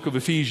us in the book of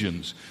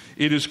Ephesians,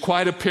 it is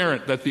quite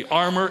apparent that the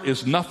armor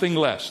is nothing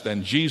less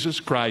than Jesus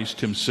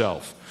Christ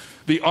himself.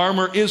 The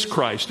armor is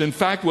Christ. In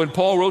fact, when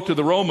Paul wrote to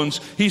the Romans,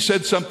 he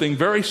said something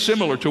very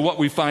similar to what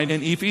we find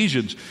in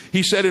Ephesians.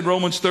 He said in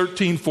Romans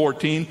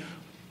 13:14,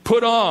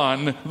 put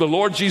on the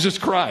Lord Jesus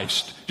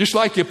Christ. Just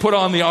like you put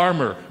on the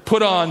armor,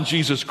 put on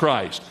Jesus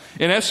Christ.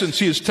 In essence,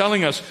 he is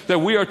telling us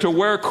that we are to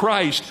wear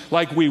Christ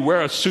like we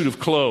wear a suit of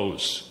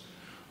clothes.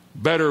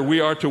 Better, we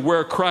are to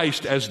wear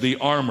Christ as the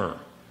armor.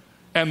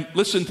 And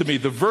listen to me,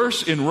 the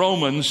verse in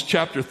Romans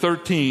chapter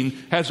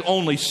 13 has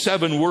only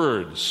 7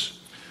 words.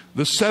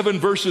 The 7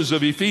 verses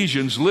of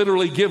Ephesians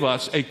literally give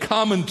us a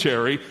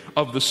commentary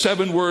of the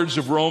 7 words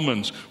of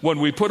Romans. When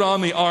we put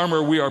on the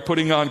armor, we are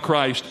putting on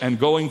Christ and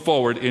going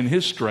forward in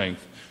his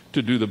strength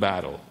to do the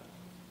battle.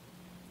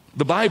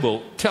 The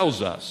Bible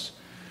tells us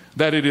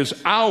that it is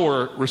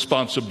our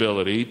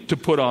responsibility to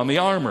put on the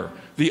armor.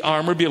 The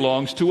armor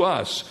belongs to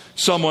us.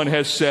 Someone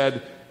has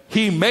said,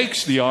 he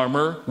makes the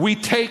armor, we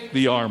take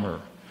the armor.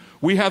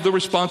 We have the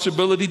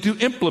responsibility to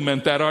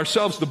implement that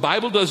ourselves. The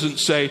Bible doesn't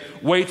say,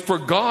 wait for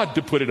God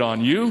to put it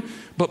on you,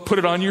 but put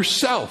it on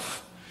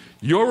yourself.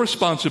 Your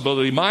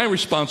responsibility, my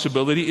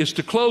responsibility, is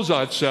to clothe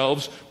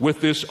ourselves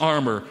with this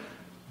armor,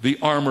 the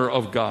armor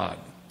of God.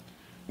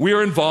 We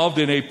are involved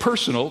in a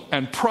personal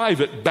and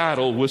private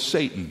battle with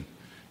Satan.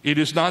 It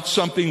is not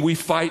something we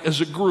fight as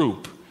a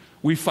group.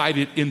 We fight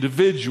it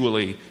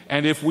individually.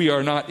 And if we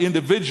are not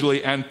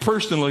individually and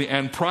personally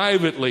and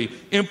privately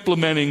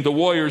implementing the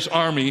warrior's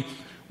army,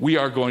 we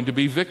are going to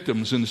be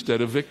victims instead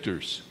of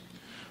victors.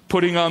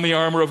 Putting on the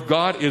armor of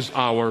God is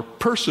our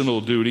personal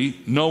duty.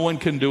 No one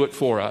can do it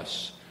for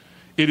us.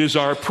 It is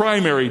our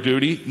primary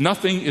duty.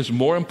 Nothing is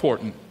more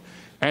important.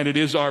 And it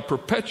is our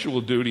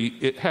perpetual duty.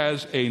 It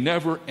has a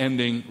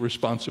never-ending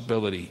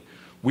responsibility.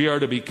 We are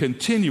to be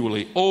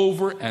continually,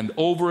 over and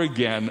over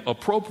again,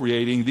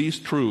 appropriating these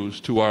truths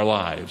to our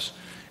lives.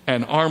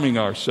 and arming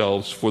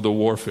ourselves for the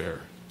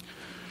warfare.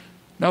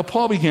 Now,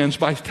 Paul begins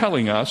by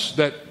telling us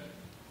that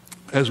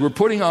as we're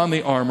putting on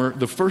the armor,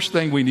 the first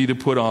thing we need to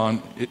put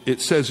on,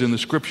 it says in the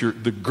scripture,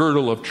 the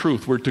girdle of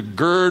truth. We're to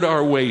gird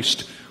our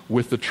waist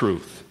with the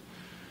truth.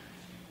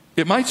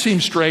 It might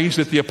seem strange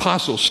that the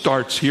apostle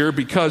starts here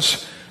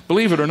because,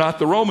 believe it or not,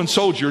 the Roman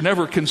soldier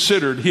never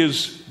considered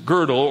his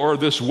girdle or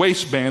this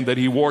waistband that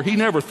he wore. He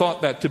never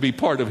thought that to be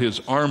part of his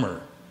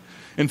armor.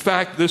 In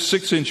fact, this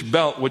 6-inch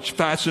belt, which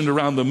fastened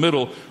around the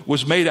middle,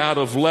 was made out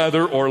of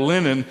leather or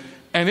linen,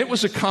 and it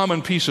was a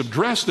common piece of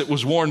dress that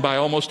was worn by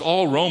almost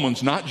all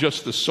Romans, not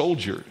just the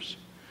soldiers.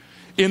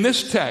 In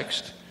this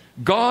text,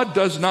 God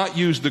does not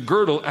use the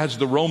girdle as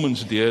the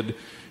Romans did.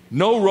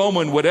 No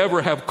Roman would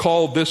ever have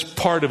called this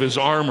part of his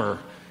armor.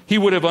 He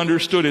would have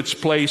understood its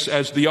place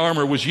as the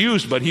armor was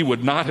used, but he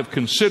would not have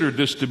considered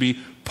this to be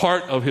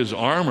part of his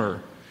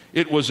armor.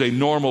 It was a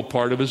normal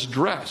part of his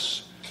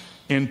dress.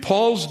 In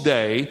Paul's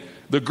day,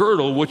 the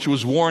girdle, which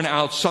was worn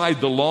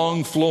outside the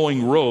long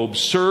flowing robe,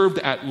 served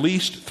at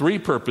least 3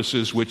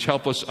 purposes which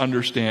help us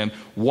understand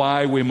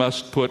why we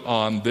must put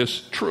on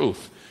this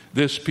truth,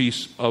 this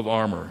piece of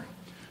armor.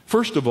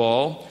 First of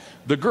all,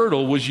 the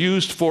girdle was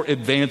used for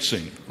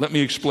advancing. Let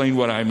me explain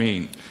what I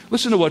mean.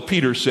 Listen to what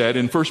Peter said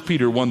in 1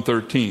 Peter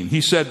 1:13. He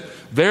said,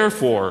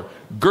 "Therefore,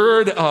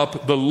 gird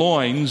up the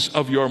loins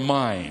of your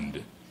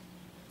mind."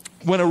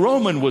 When a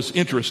Roman was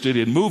interested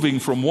in moving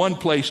from one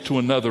place to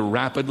another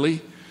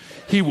rapidly,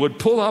 he would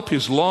pull up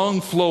his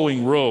long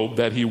flowing robe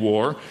that he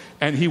wore,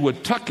 and he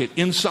would tuck it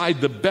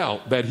inside the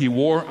belt that he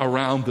wore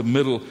around the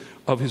middle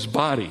of his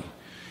body.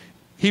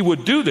 He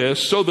would do this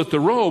so that the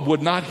robe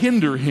would not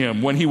hinder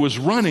him when he was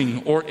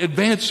running or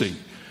advancing.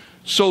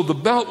 So the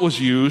belt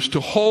was used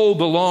to hold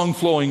the long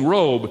flowing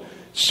robe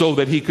so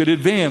that he could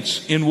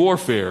advance in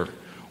warfare.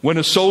 When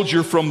a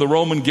soldier from the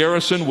Roman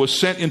garrison was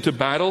sent into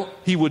battle,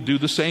 he would do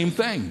the same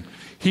thing.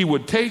 He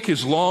would take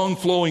his long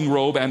flowing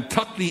robe and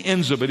tuck the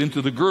ends of it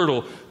into the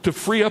girdle to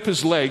free up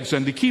his legs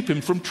and to keep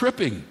him from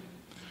tripping.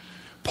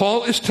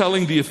 Paul is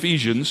telling the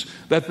Ephesians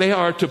that they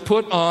are to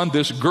put on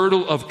this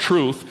girdle of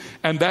truth,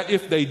 and that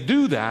if they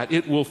do that,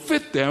 it will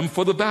fit them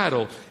for the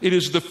battle. It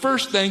is the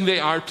first thing they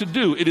are to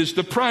do. It is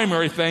the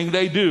primary thing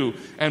they do.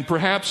 And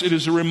perhaps it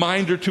is a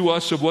reminder to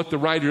us of what the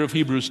writer of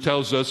Hebrews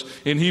tells us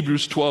in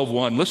Hebrews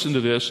 12:1. Listen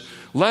to this.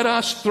 "Let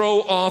us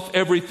throw off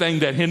everything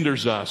that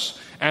hinders us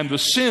and the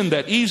sin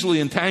that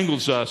easily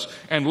entangles us,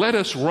 and let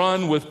us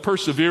run with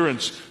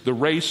perseverance the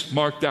race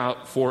marked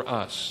out for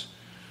us."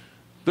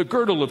 The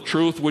girdle of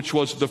truth, which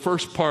was the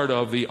first part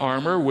of the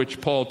armor, which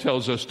Paul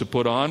tells us to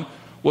put on,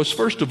 was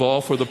first of all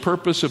for the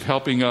purpose of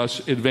helping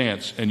us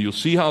advance. And you'll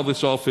see how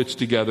this all fits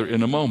together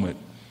in a moment.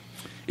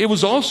 It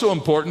was also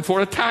important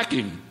for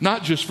attacking,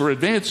 not just for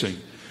advancing.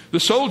 The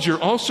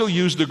soldier also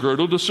used the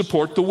girdle to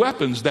support the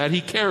weapons that he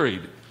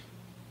carried.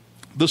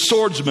 The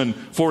swordsman,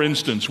 for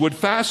instance, would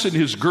fasten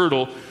his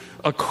girdle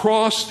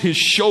across his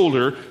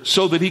shoulder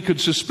so that he could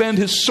suspend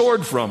his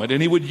sword from it.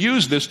 And he would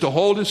use this to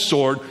hold his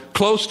sword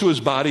close to his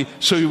body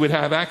so he would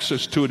have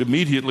access to it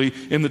immediately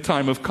in the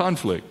time of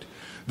conflict.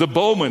 The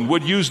bowman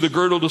would use the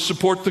girdle to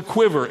support the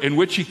quiver in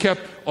which he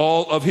kept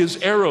all of his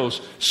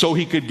arrows so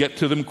he could get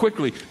to them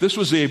quickly. This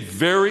was a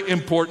very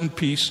important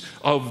piece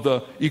of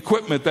the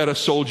equipment that a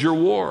soldier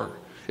wore.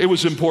 It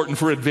was important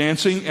for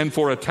advancing and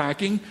for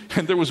attacking.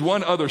 And there was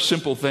one other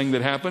simple thing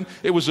that happened.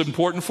 It was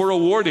important for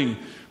awarding,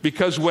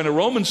 because when a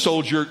Roman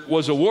soldier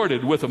was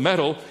awarded with a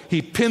medal,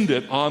 he pinned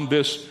it on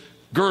this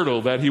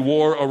girdle that he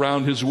wore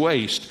around his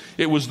waist.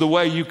 It was the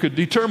way you could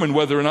determine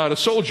whether or not a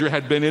soldier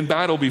had been in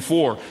battle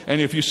before. And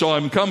if you saw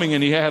him coming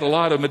and he had a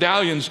lot of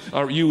medallions,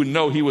 you would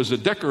know he was a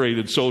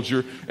decorated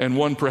soldier, and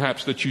one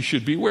perhaps that you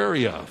should be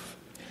wary of.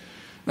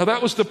 Now,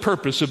 that was the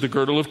purpose of the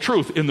girdle of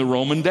truth in the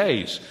Roman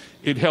days.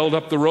 It held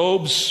up the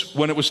robes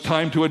when it was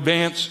time to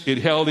advance. It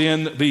held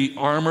in the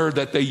armor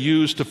that they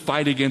used to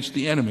fight against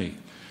the enemy.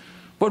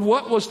 But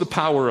what was the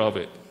power of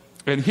it?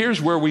 And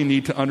here's where we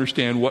need to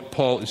understand what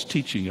Paul is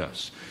teaching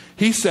us.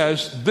 He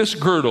says this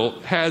girdle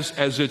has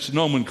as its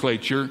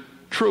nomenclature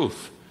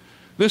truth.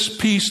 This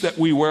piece that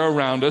we wear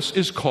around us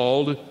is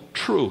called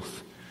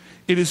truth.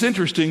 It is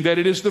interesting that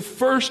it is the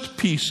first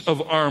piece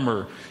of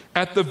armor.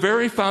 At the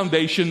very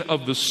foundation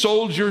of the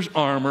soldier's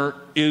armor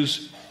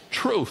is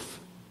truth.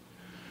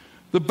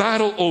 The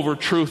battle over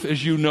truth,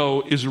 as you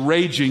know, is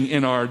raging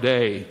in our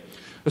day.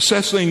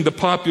 Assessing the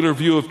popular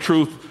view of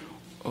truth,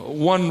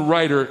 one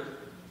writer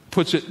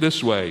puts it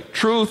this way: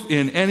 truth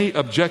in any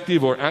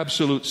objective or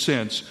absolute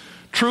sense,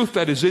 truth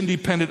that is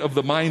independent of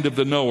the mind of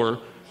the knower,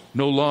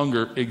 no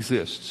longer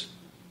exists.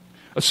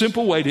 A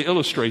simple way to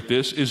illustrate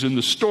this is in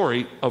the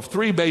story of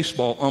 3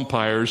 baseball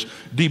umpires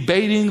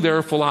debating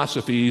their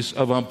philosophies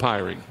of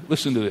umpiring.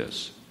 Listen to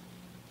this.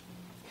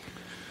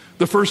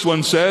 The first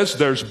one says,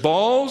 "There's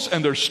balls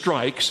and there's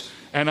strikes,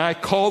 and I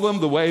call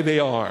them the way they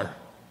are."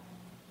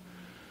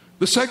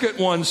 The second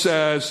one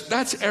says,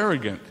 "That's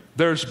arrogant.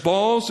 There's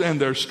balls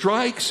and there's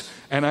strikes,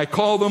 and I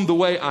call them the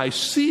way I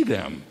see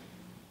them."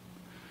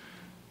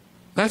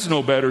 The third one says, "That's arrogant. There's balls and there's strikes, and I call them the way I see them." And the fourth one says, "That's arrogant. There's balls and there's strikes, and I call them the way I see them." And the fifth one says, "That's arrogant. There's balls and there's strikes, and I call them the way I see them." That's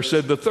no better,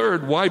 said the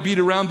third. Why beat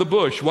around the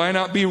bush? Why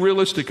not be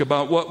realistic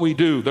about what we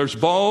do? There's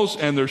balls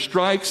and there's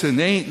strikes, and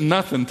they ain't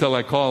nothing till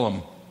I call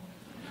them.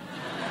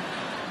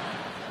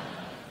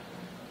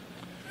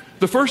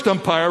 The first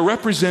umpire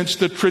represents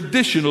the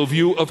traditional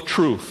view of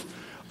truth,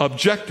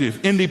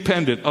 objective,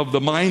 independent of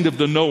the mind of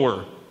the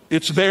knower.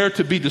 It's there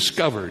to be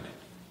discovered.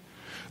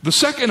 The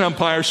second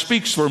umpire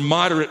speaks for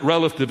moderate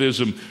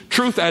relativism,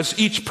 truth as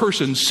each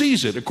person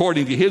sees it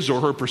according to his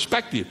or her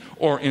perspective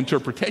or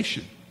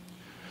interpretation.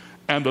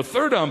 And the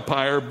third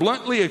umpire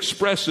bluntly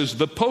expresses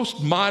the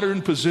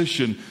postmodern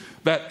position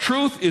that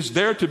truth is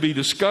there to be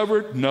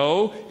discovered.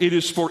 No, it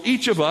is for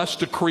each of us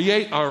to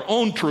create our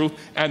own truth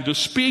and to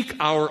speak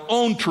our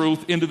own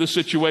truth into the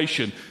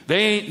situation.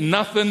 They ain't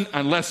nothing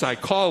unless I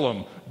call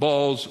them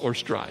balls or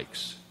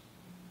strikes.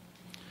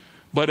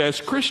 But as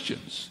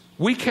Christians,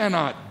 we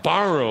cannot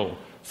borrow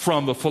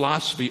from the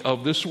philosophy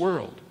of this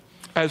world.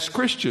 As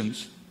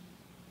Christians,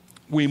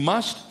 we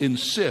must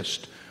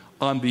insist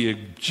on the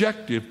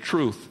objective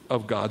truth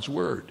of God's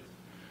Word.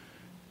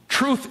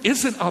 Truth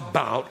isn't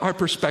about our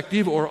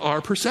perspective or our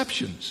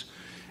perceptions.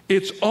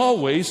 It's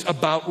always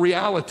about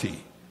reality.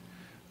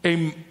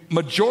 A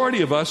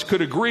majority of us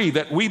could agree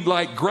that we'd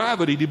like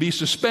gravity to be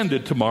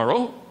suspended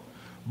tomorrow,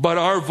 but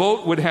our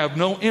vote would have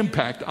no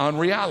impact on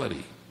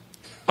reality.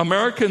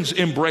 Americans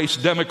embrace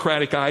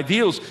democratic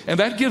ideals, and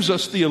that gives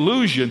us the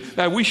illusion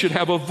that we should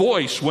have a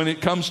voice when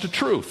it comes to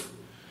truth.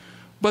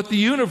 But the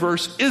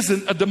universe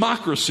isn't a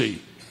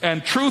democracy,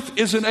 and truth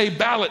isn't a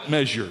ballot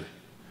measure.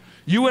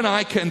 You and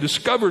I can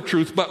discover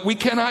truth, but we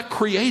cannot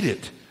create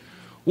it.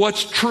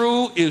 What's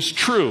true is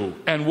true,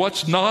 and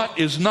what's not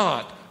is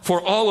not,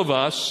 for all of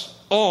us,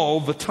 all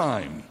the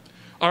time.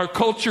 Our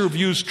culture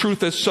views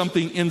truth as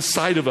something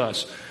inside of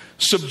us,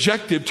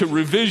 subjective to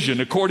revision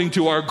according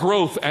to our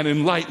growth and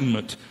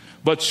enlightenment.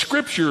 But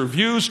Scripture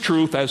views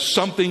truth as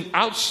something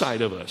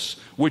outside of us,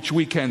 which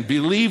we can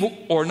believe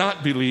or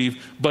not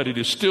believe, but it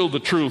is still the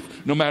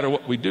truth no matter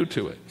what we do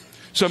to it.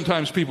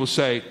 Sometimes people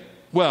say,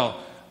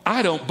 well,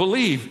 I don't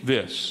believe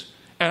this.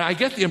 And I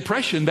get the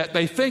impression that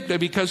they think that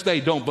because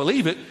they don't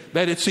believe it,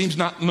 that it seems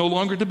no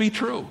longer to be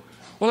true.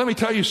 Well, let me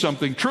tell you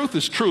something. Truth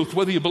is truth,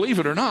 whether you believe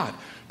it or not.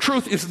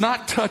 Truth is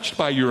not touched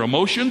by your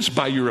emotions,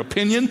 by your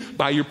opinion,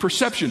 by your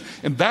perception.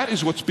 And that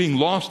is what's being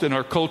lost in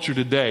our culture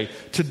today.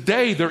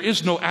 Today, there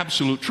is no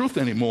absolute truth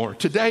anymore.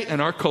 Today, in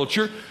our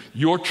culture,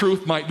 your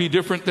truth might be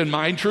different than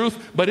my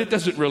truth, but it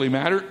doesn't really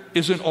matter.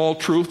 Isn't all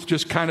truth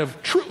just kind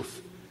of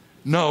truth?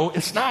 No,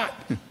 it's not.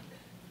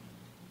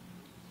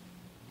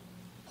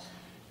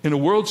 In a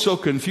world so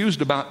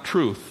confused about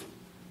truth,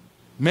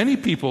 many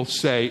people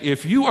say,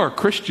 if you are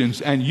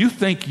Christians and you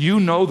think you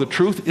know the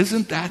truth,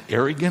 isn't that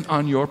arrogant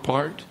on your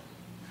part?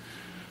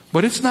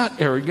 But it's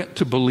not arrogant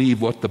to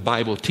believe what the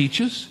Bible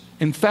teaches.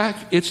 In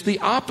fact, it's the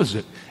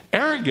opposite.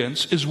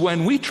 Arrogance is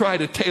when we try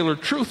to tailor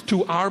truth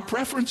to our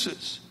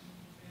preferences.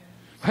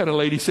 I had a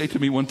lady say to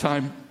me one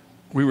time,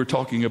 we were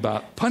talking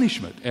about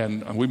punishment,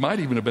 and we might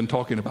even have been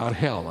talking about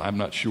hell, I'm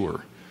not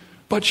sure.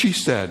 But she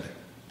said,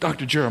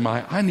 Dr.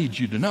 Jeremiah, I need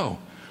you to know,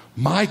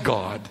 my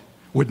God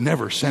would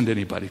never send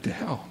anybody to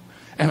hell.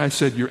 And I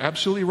said, you're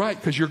absolutely right,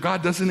 because your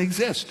God doesn't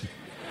exist.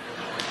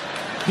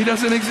 He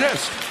doesn't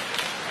exist.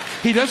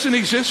 He doesn't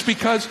exist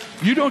because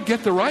you don't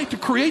get the right to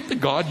create the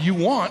God you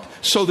want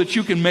so that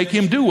you can make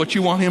him do what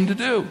you want him to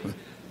do.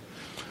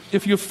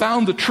 If you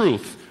found the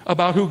truth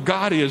about who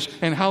God is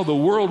and how the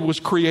world was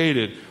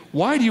created,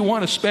 why do you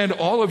want to spend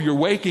all of your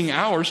waking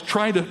hours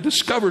trying to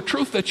discover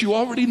truth that you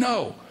already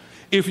know?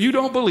 If you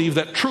don't believe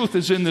that truth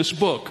is in this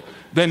book,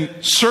 then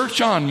search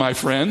on, my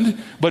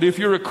friend. But if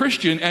you're a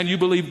Christian and you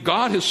believe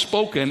God has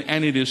spoken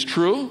and it is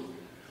true,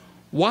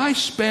 why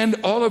spend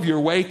all of your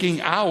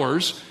waking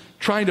hours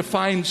trying to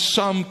find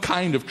some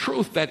kind of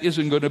truth that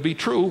isn't going to be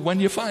true when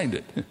you find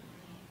it?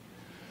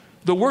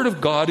 The Word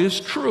of God is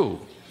true.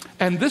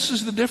 And this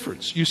is the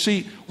difference. You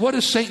see, what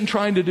is Satan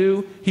trying to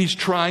do? He's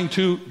trying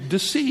to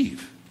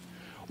deceive.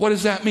 What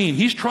does that mean?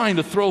 He's trying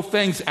to throw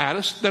things at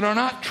us that are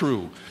not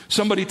true.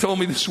 Somebody told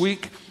me this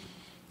week,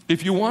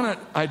 if you want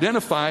to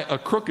identify a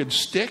crooked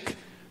stick,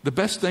 the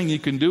best thing you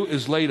can do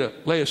is lay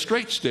a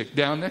straight stick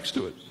down next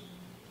to it.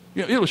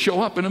 You know, it'll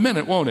show up in a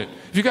minute, won't it?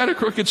 If you got a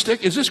crooked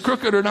stick, is this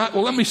crooked or not?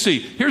 Well, let me see.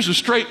 Here's a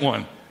straight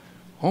one.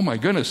 Oh my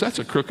goodness, that's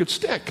a crooked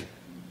stick.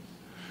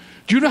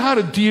 Do you know how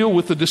to deal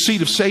with the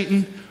deceit of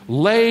Satan?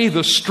 Lay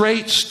the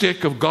straight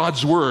stick of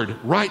God's Word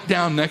right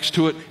down next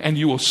to it, and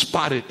you will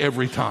spot it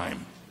every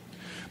time.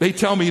 They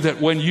tell me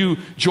that when you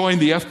join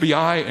the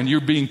FBI and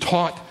you're being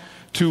taught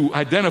to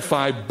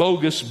identify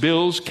bogus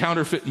bills,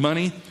 counterfeit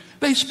money,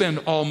 they spend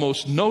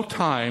almost no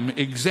time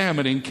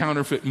examining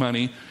counterfeit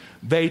money.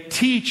 They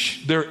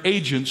teach their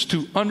agents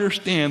to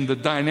understand the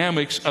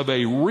dynamics of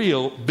a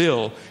real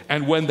bill.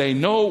 And when they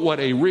know what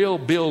a real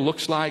bill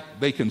looks like,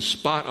 they can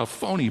spot a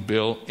phony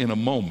bill in a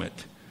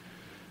moment.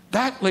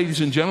 That,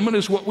 ladies and gentlemen,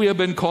 is what we have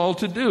been called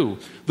to do.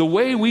 The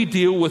way we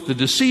deal with the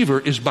deceiver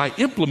is by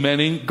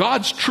implementing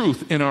God's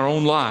truth in our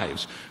own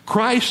lives.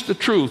 Christ, the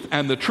truth,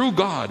 and the true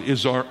God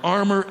is our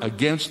armor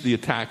against the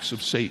attacks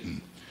of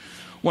Satan.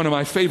 One of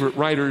my favorite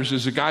writers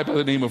is a guy by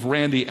the name of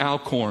Randy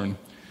Alcorn,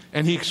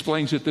 and he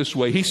explains it this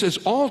way. He says,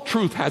 all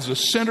truth has a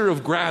center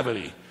of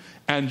gravity,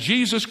 and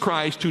Jesus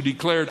Christ, who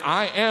declared,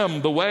 I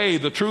am the way,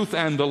 the truth,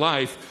 and the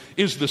life,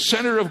 is the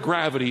center of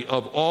gravity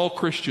of all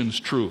Christians'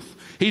 truth.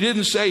 He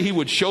didn't say he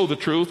would show the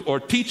truth or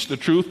teach the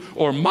truth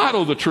or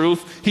model the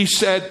truth. He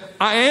said,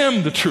 I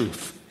am the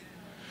truth.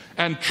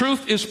 And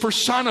truth is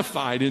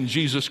personified in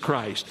Jesus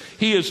Christ.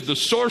 He is the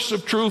source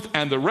of truth,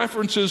 and the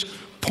references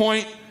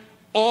point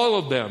all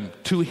of them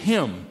to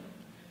him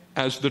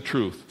as the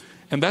truth.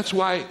 And that's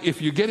why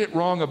if you get it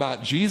wrong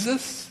about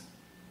Jesus,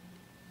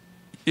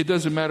 it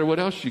doesn't matter what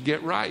else you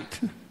get right,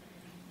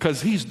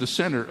 because he's the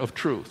center of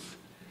truth.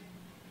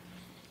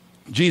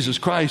 Jesus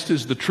Christ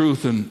is the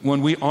truth, and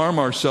when we arm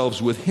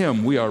ourselves with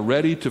him, we are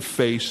ready to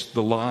face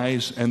the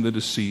lies and the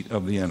deceit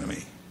of the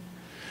enemy.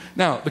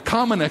 Now, the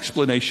common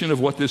explanation of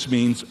what this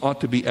means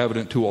ought to be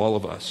evident to all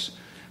of us.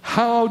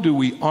 How do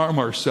we arm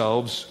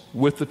ourselves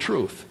with the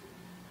truth?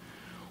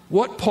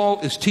 What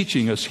Paul is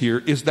teaching us here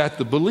is that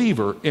the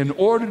believer, in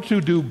order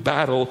to do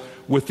battle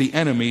with the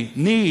enemy,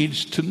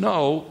 needs to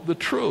know the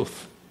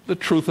truth. The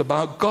truth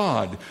about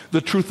God,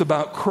 the truth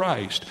about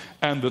Christ,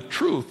 and the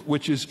truth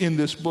which is in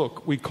this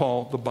book we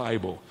call the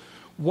Bible.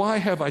 Why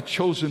have I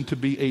chosen to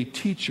be a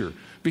teacher?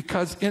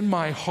 Because in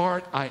my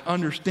heart I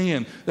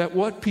understand that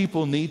what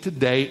people need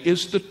today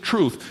is the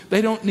truth.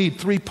 They don't need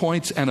 3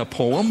 points and a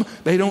poem.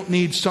 They don't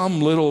need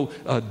some little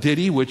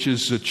ditty which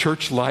is a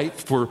church light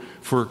for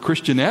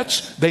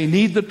Christianettes. They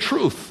need the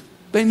truth.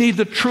 They need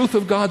the truth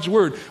of God's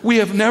Word. We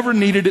have never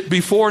needed it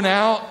before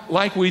now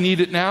like we need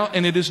it now,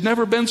 and it has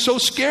never been so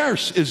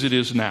scarce as it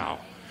is now.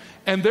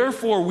 And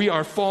therefore, we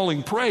are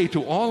falling prey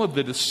to all of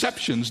the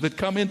deceptions that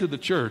come into the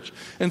church.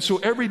 And so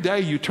every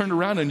day you turn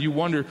around and you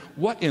wonder,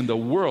 what in the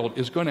world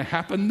is going to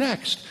happen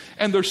next?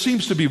 And there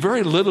seems to be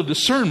very little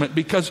discernment,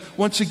 because,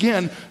 once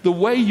again, the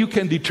way you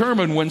can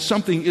determine when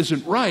something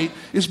isn't right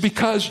is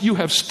because you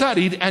have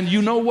studied and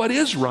you know what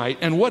is right,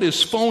 and what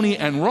is phony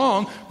and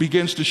wrong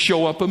begins to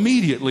show up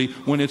immediately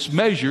when it's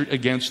measured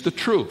against the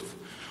truth.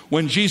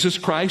 When Jesus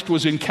Christ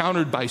was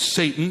encountered by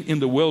Satan in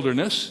the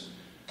wilderness,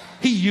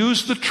 he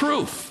used the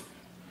truth.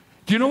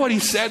 Do you know what he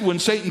said when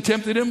Satan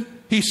tempted him?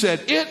 He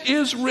said, "It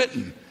is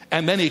written."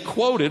 And then he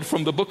quoted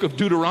from the book of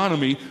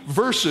Deuteronomy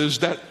verses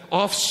that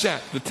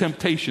offset the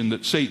temptation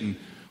that Satan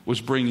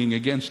was bringing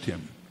against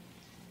him.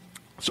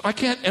 So I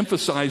can't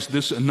emphasize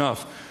this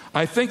enough.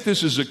 I think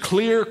this is a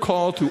clear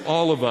call to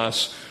all of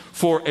us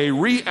for a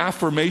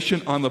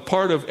reaffirmation on the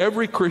part of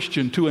every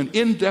Christian to an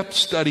in-depth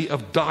study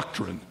of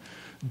doctrine.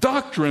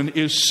 Doctrine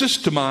is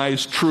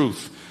systemized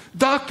truth.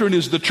 Doctrine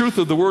is the truth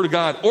of the Word of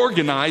God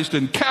organized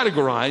and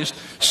categorized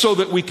so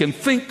that we can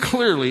think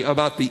clearly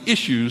about the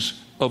issues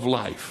of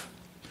life.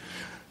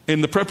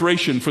 In the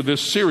preparation for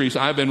this series,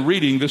 I've been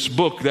reading this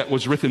book that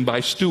was written by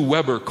Stu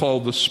Weber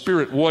called The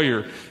Spirit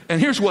Warrior. And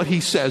here's what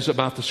he says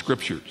about the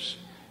Scriptures.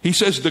 He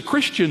says, the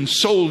Christian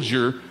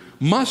soldier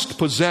must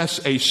possess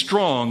a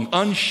strong,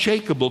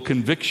 unshakable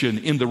conviction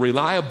in the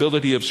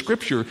reliability of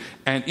Scripture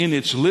and in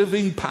its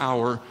living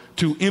power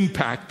to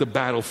impact the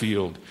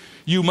battlefield.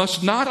 You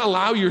must not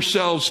allow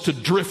yourselves to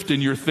drift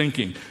in your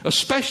thinking,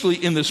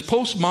 especially in this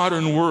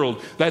postmodern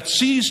world that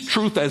sees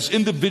truth as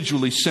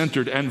individually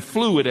centered and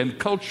fluid and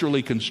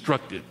culturally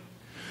constructed.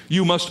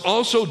 You must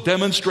also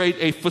demonstrate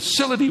a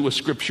facility with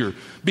Scripture,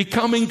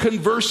 becoming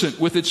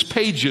conversant with its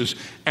pages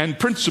and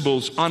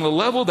principles on a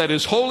level that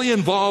is wholly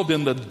involved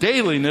in the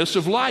dailiness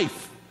of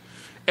life.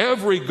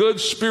 Every good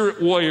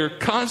spirit warrior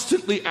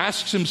constantly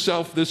asks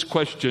himself this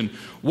question: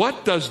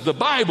 what does the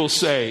Bible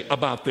say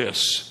about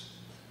this?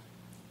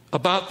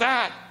 About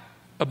that,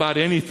 about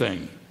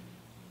anything.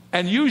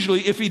 And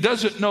usually, if he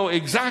doesn't know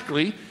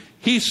exactly,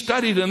 he's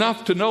studied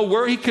enough to know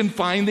where he can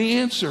find the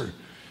answer.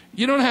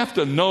 You don't have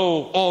to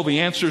know all the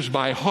answers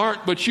by heart,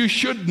 but you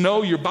should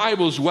know your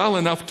Bibles well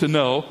enough to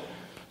know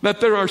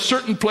that there are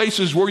certain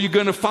places where you're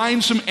going to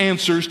find some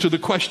answers to the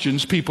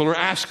questions people are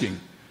asking.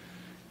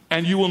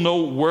 And you will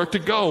know where to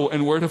go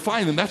and where to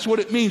find them. That's what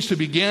it means to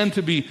begin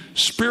to be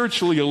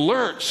spiritually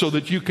alert so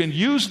that you can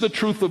use the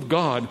truth of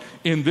God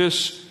in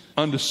this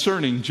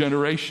undiscerning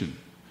generation.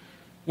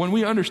 When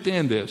we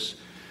understand this,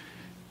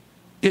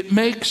 it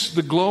makes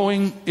the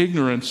glowing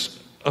ignorance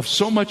of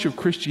so much of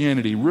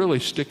Christianity really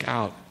stick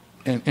out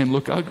and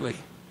look ugly.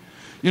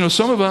 You know,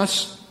 some of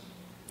us,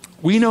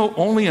 we know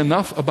only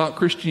enough about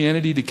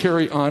Christianity to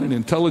carry on an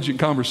intelligent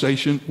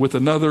conversation with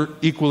another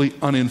equally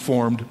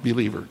uninformed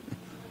believer.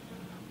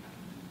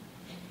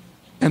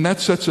 And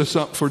that sets us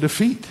up for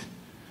defeat.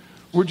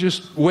 We're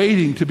just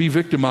waiting to be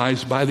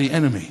victimized by the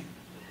enemy.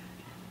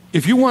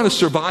 If you want to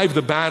survive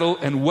the battle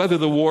and weather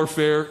the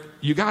warfare,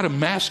 you got to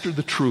master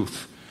the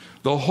truth.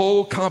 The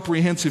whole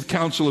comprehensive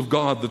counsel of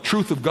God, the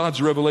truth of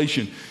God's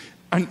revelation.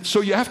 And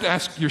so you have to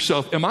ask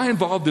yourself, am I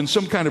involved in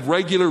some kind of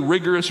regular,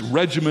 rigorous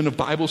regimen of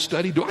Bible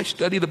study? Do I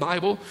study the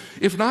Bible?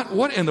 If not,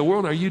 what in the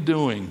world are you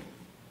doing?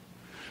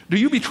 Do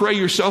you betray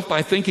yourself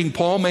by thinking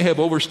Paul may have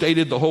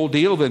overstated the whole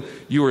deal? Then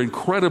you are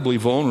incredibly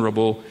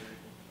vulnerable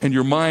and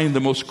your mind,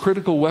 the most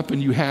critical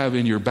weapon you have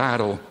in your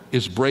battle,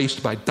 is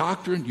braced by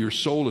doctrine, your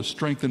soul is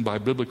strengthened by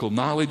biblical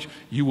knowledge,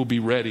 you will be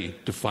ready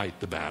to fight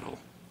the battle.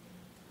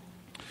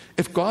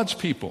 If God's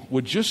people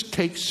would just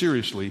take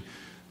seriously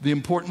the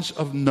importance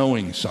of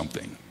knowing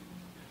something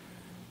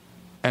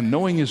and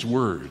knowing His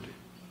Word,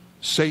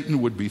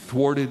 Satan would be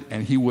thwarted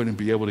and he wouldn't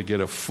be able to get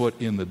a foot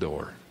in the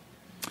door.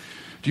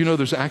 Do you know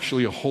there's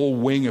actually a whole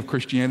wing of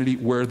Christianity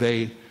where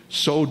they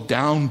so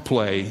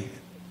downplay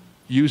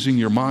using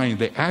your mind,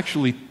 they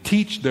actually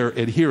teach their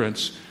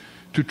adherents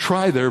to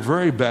try their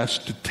very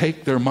best to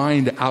take their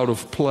mind out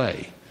of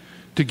play,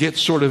 to get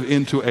sort of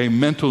into a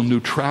mental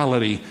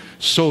neutrality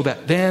so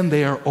that then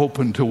they are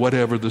open to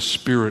whatever the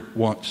Spirit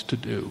wants to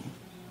do.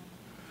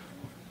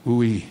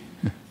 Ooh-wee.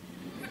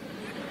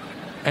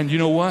 And you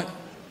know what?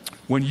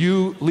 When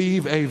you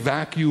leave a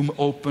vacuum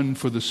open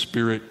for the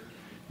Spirit,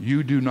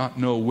 you do not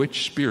know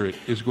which spirit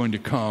is going to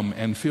come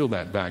and fill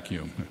that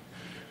vacuum.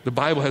 The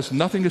Bible has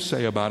nothing to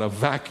say about a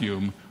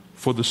vacuum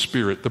for the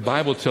Spirit. The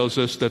Bible tells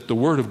us that the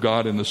Word of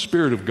God and the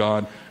Spirit of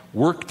God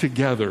work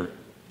together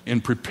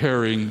in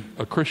preparing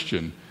a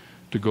Christian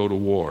to go to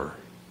war.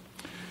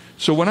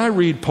 So when I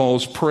read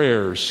Paul's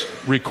prayers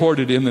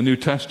recorded in the New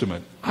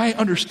Testament, I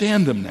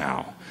understand them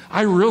now.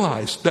 I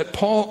realize that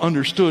Paul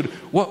understood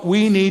what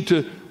we need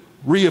to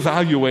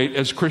reevaluate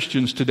as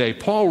Christians today.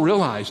 Paul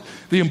realized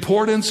the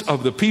importance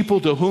of the people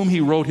to whom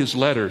he wrote his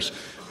letters,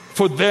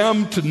 for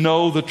them to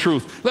know the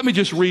truth. Let me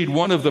just read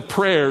one of the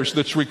prayers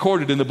that's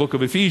recorded in the book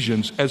of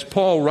Ephesians as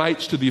Paul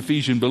writes to the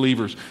Ephesian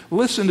believers.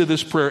 Listen to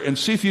this prayer and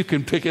see if you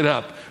can pick it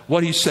up,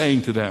 what he's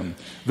saying to them.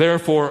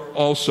 Therefore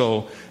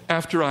also,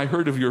 after I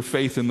heard of your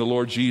faith in the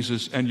Lord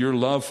Jesus and your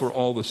love for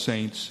all the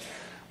saints,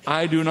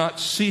 I do not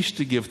cease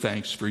to give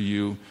thanks for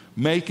you,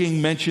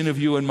 making mention of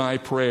you in my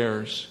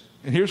prayers.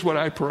 And here's what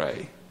I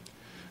pray: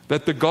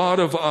 that the God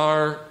of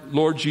our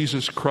Lord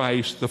Jesus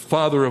Christ, the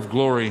Father of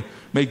glory,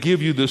 may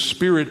give you the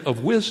spirit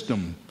of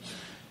wisdom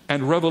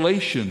and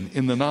revelation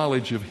in the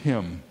knowledge of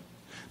Him,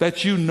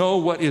 that you know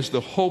what is the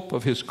hope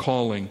of His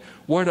calling,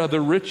 what are the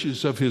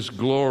riches of His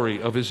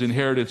glory, of His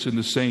inheritance in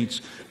the saints,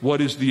 what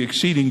is the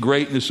exceeding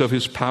greatness of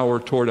His power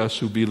toward us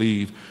who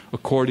believe,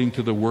 according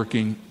to the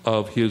working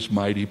of His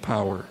mighty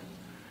power.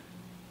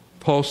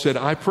 Paul said,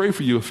 I pray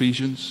for you,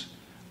 Ephesians.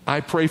 I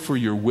pray for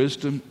your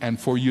wisdom and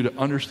for you to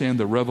understand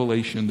the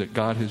revelation that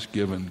God has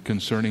given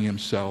concerning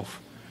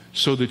Himself,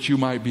 so that you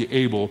might be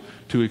able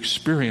to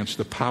experience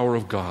the power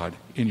of God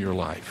in your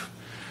life.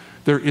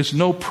 There is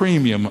no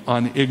premium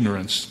on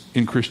ignorance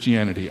in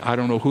Christianity. I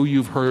don't know who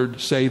you've heard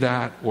say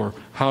that or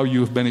how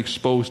you've been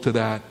exposed to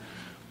that,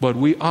 but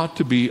we ought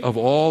to be, of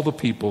all the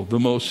people, the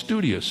most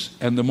studious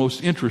and the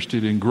most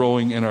interested in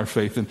growing in our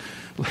faith. And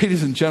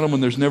ladies and gentlemen,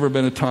 there's never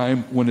been a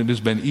time when it has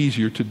been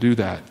easier to do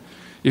that.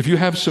 If you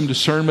have some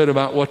discernment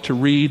about what to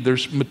read,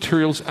 there's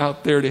materials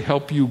out there to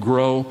help you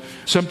grow.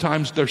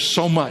 Sometimes there's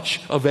so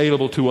much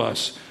available to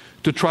us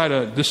to try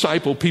to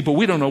disciple people.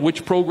 We don't know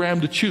which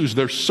program to choose.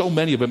 There's so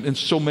many of them, and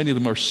so many of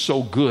them are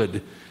so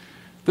good.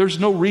 There's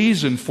no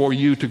reason for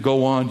you to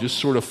go on just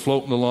sort of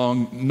floating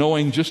along,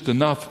 knowing just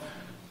enough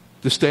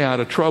to stay out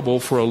of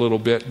trouble for a little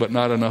bit, but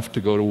not enough to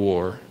go to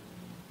war.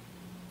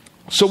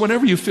 So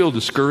whenever you feel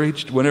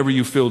discouraged, whenever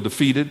you feel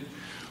defeated,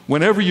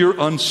 whenever you're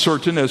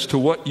uncertain as to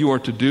what you are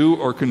to do,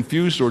 or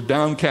confused or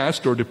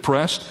downcast or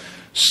depressed,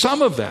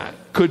 some of that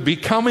could be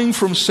coming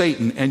from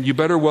Satan, and you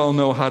better well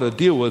know how to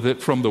deal with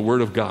it from the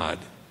Word of God.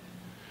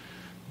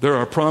 There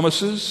are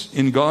promises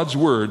in God's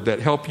Word that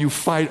help you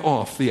fight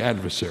off the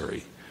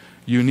adversary.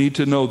 You need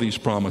to know these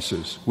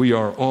promises. We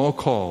are all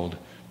called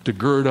to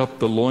gird up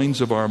the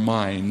loins of our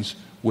minds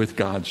with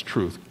God's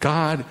truth.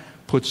 God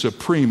puts a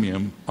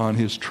premium on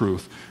His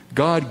truth.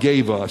 God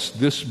gave us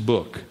this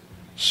book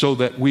so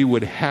that we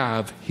would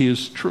have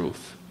His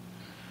truth.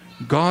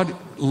 God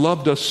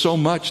loved us so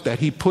much that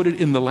He put it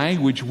in the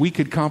language we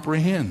could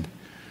comprehend.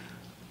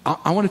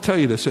 I want to tell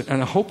you this,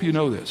 and I hope you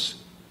know this.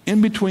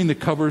 In between the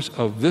covers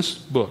of this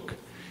book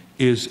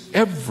is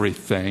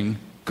everything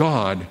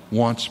God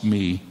wants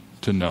me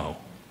to know.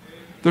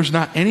 There's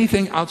not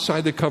anything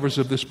outside the covers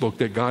of this book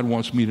that God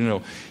wants me to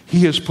know.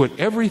 He has put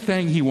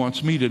everything He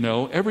wants me to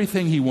know,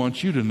 everything He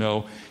wants you to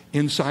know,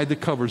 inside the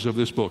covers of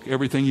this book.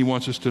 Everything He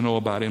wants us to know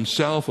about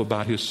Himself,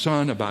 about His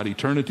Son, about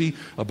eternity,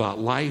 about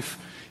life.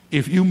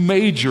 If you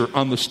major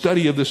on the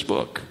study of this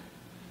book,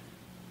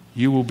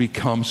 you will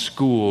become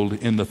schooled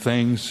in the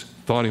things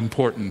thought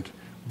important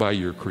by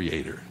your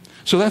Creator.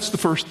 So that's the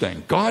first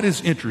thing. God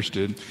is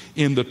interested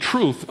in the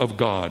truth of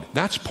God.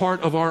 That's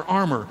part of our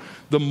armor.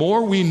 The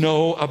more we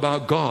know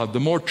about God,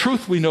 the more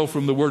truth we know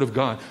from the Word of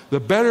God, the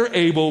better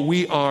able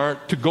we are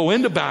to go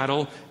into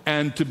battle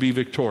and to be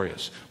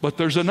victorious. But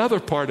there's another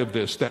part of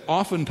this that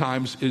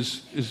oftentimes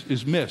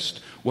is missed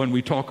when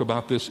we talk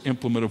about this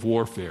implement of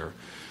warfare.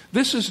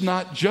 This is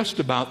not just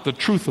about the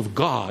truth of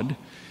God.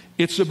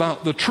 It's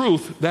about the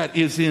truth that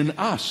is in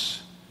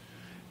us.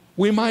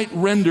 We might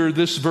render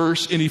this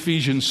verse in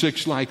Ephesians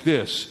 6 like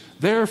this: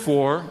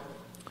 therefore,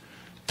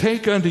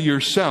 take unto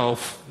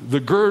yourself the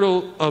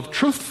girdle of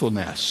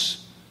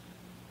truthfulness.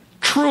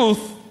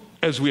 Truth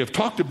as we have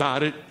talked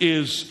about it,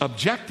 is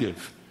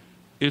objective.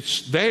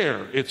 It's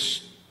there.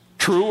 It's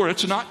true or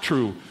it's not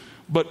true.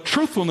 But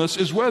truthfulness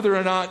is whether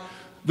or not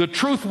the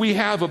truth we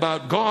have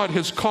about God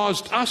has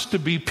caused us to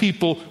be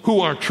people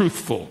who are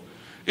truthful.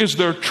 Is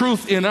there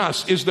truth in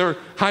us? Is there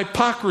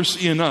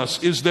hypocrisy in us?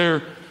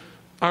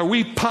 Are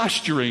we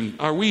posturing?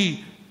 Are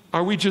we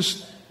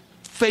just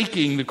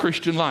faking the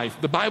Christian life?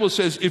 The Bible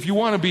says if you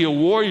want to be a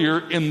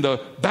warrior in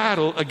the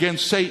battle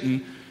against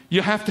Satan,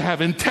 you have to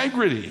have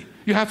integrity.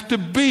 You have to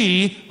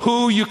be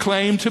who you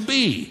claim to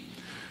be.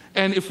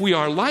 And if we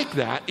are like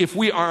that, if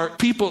we are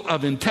people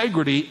of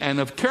integrity and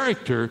of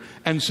character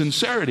and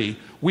sincerity,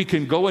 we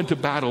can go into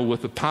battle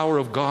with the power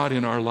of God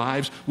in our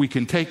lives. We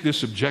can take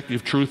this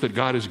objective truth that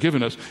God has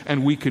given us,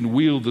 and we can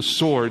wield the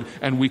sword,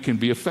 and we can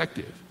be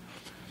effective.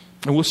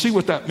 And we'll see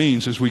what that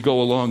means as we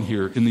go along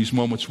here in these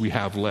moments we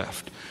have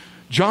left.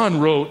 John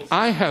wrote,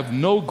 "I have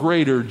no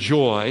greater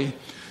joy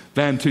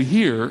than to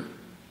hear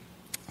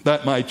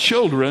that my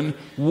children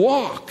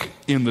walk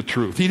in the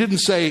truth." He didn't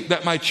say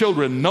that my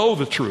children know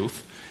the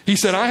truth. He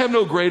said, I have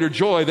no greater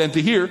joy than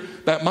to hear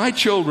that my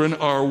children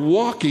are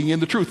walking in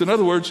the truth. In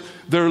other words,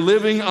 they're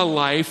living a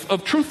life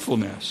of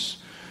truthfulness.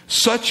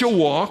 Such a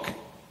walk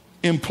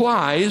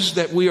implies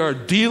that we are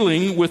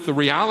dealing with the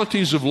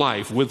realities of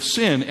life, with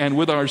sin and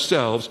with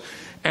ourselves,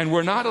 and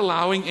we're not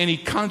allowing any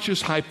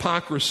conscious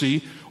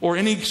hypocrisy or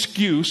any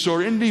excuse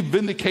or any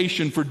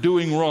vindication for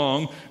doing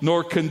wrong,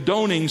 nor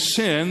condoning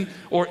sin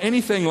or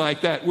anything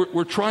like that.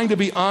 We're trying to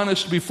be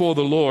honest before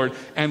the Lord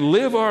and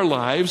live our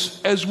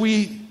lives as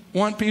we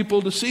want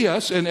people to see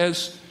us and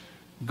as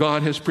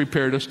God has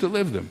prepared us to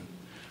live them.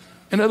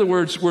 In other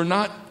words, we're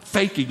not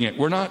faking it.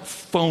 We're not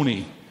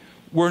phony.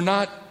 We're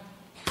not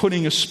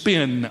putting a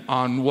spin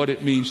on what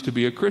it means to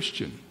be a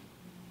Christian.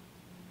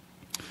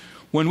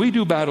 When we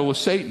do battle with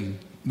Satan,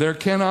 there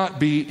cannot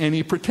be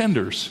any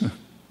pretenders.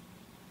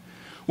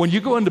 When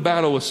you go into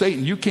battle with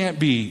Satan, you can't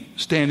be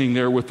standing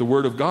there with the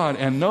Word of God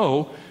and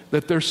know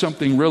that there's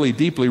something really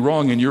deeply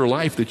wrong in your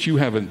life that you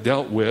haven't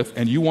dealt with,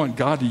 and you want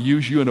God to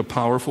use you in a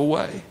powerful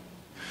way.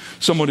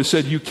 Someone has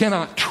said you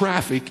cannot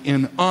traffic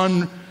in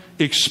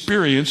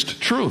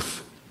unexperienced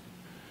truth.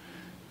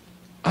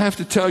 I have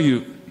to tell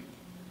you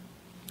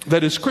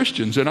that as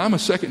Christians, and I'm a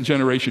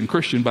second-generation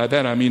Christian, by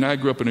that I mean I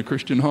grew up in a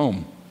Christian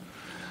home.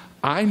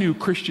 I knew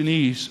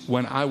Christianese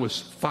when I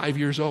was 5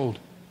 years old.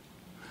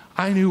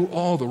 I knew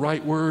all the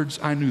right words.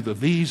 I knew the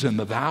these and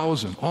the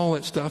thous and all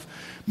that stuff.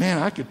 Man,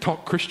 I could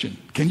talk Christian.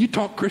 Can you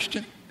talk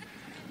Christian?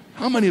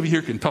 How many of you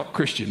here can talk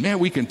Christian? Man,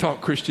 we can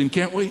talk Christian,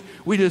 can't we?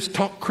 We just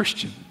talk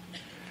Christian.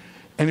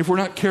 And if we're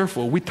not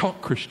careful, we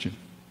talk Christian,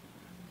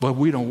 but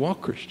we don't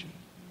walk Christian.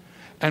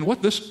 And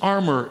what this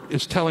armor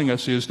is telling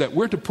us is that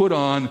we're to put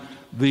on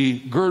the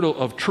girdle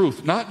of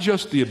truth, not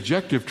just the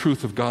objective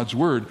truth of God's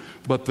Word,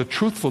 but the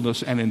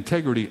truthfulness and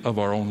integrity of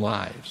our own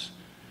lives.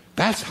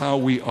 That's how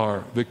we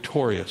are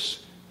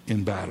victorious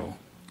in battle,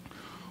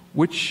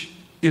 which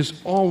is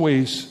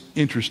always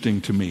interesting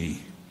to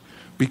me,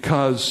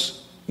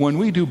 because when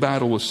we do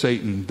battle with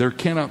Satan, there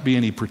cannot be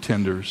any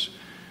pretenders.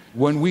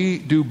 When we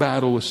do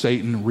battle with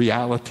Satan,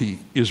 reality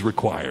is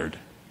required.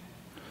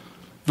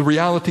 The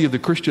reality of the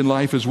Christian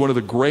life is one of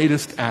the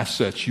greatest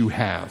assets you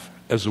have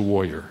as a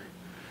warrior.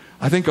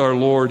 I think our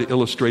Lord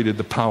illustrated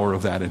the power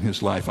of that in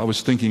his life. I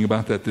was thinking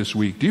about that this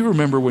week. Do you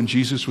remember when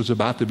Jesus was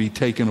about to be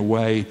taken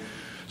away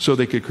so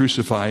they could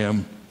crucify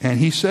him? And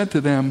he said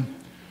to them,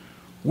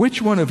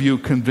 "Which one of you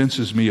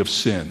convinces me of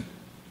sin?"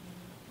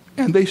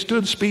 And they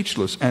stood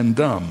speechless and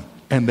dumb,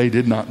 and they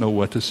did not know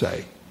what to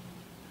say.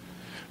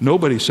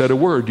 Nobody said a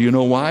word. Do you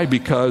know why?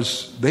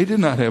 Because they did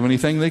not have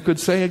anything they could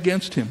say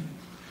against him.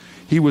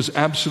 He was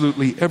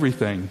absolutely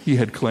everything he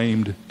had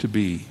claimed to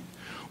be.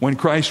 When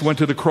Christ went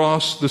to the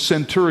cross, the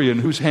centurion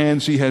whose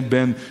hands he had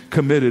been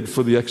committed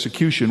for the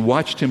execution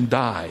watched him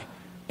die.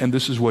 And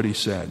this is what he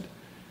said: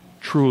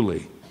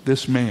 "Truly,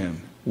 this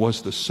man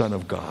was the Son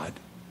of God."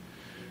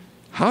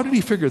 How did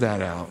he figure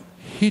that out?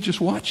 He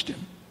just watched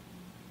him.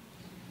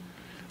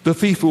 The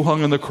thief who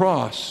hung on the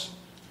cross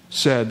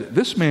said,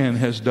 "This man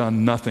has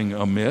done nothing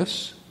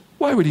amiss."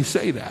 Why would he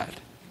say that?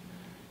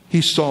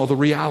 He saw the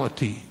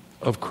reality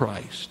of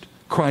Christ.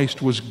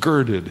 Christ was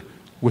girded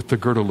with the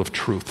girdle of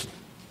truth.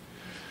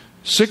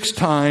 6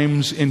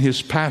 times in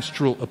his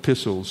pastoral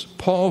epistles,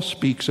 Paul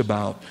speaks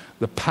about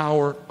the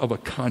power of a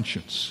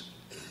conscience.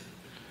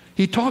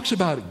 He talks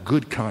about a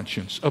good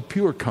conscience, a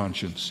pure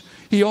conscience.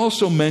 He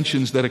also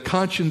mentions that a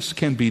conscience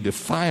can be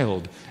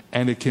defiled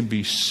and it can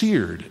be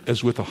seared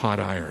as with a hot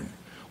iron.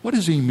 What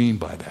does he mean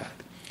by that?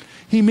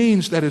 He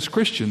means that as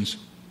Christians,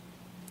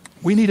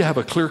 we need to have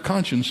a clear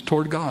conscience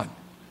toward God.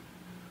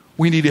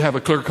 We need to have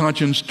a clear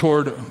conscience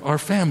toward our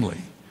family.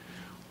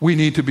 We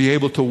need to be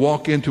able to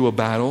walk into a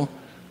battle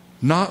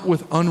not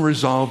with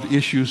unresolved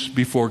issues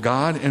before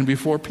God and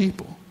before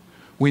people.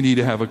 We need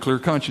to have a clear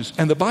conscience.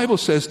 And the Bible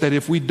says that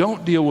if we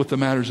don't deal with the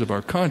matters of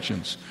our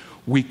conscience,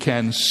 we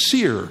can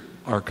sear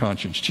our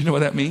conscience. Do you know what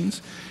that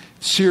means?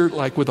 Sear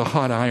like with a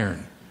hot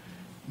iron.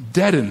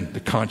 Deaden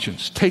the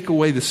conscience. Take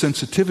away the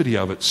sensitivity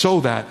of it so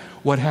that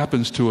what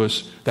happens to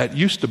us that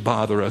used to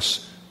bother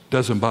us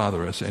doesn't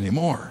bother us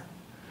anymore.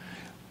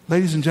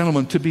 Ladies and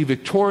gentlemen, to be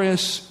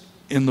victorious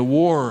in the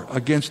war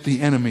against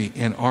the enemy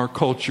in our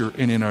culture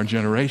and in our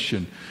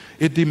generation,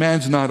 it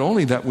demands not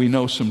only that we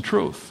know some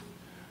truth,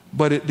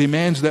 but it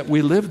demands that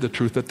we live the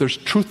truth, that there's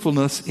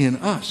truthfulness in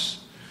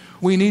us.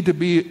 We need to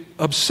be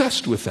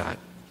obsessed with that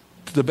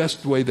to the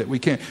best way that we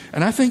can.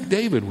 And I think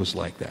David was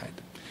like that.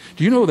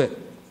 Do you know that?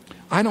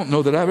 I don't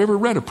know that I've ever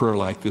read a prayer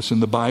like this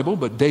in the Bible,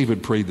 but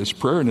David prayed this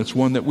prayer, and it's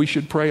one that we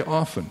should pray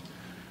often.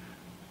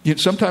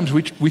 Sometimes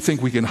we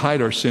think we can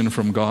hide our sin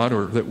from God,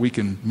 or that we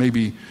can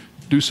maybe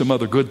do some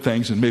other good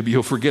things and maybe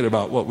He'll forget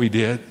about what we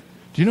did.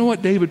 Do you know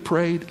what David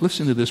prayed?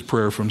 Listen to this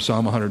prayer from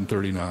Psalm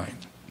 139.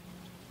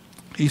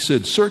 He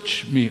said,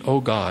 "Search me, O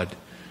God,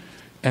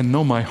 and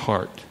know my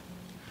heart.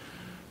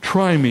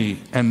 Try me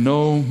and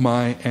know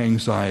my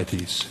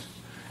anxieties.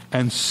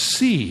 And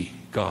see,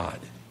 God,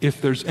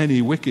 if there's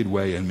any wicked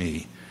way in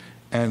me,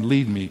 and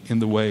lead me in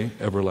the way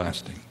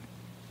everlasting."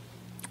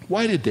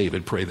 Why did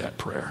David pray that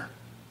prayer?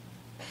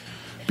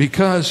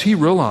 Because he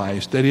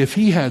realized that if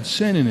he had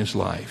sin in his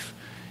life,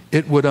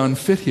 it would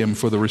unfit him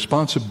for the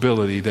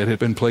responsibility that had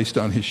been placed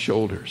on his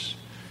shoulders.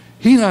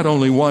 He not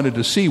only wanted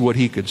to see what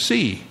he could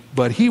see,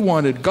 but he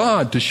wanted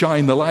God to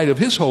shine the light of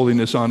His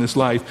holiness on his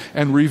life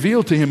and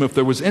reveal to him if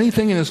there was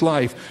anything in his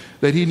life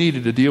that he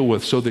needed to deal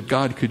with, so that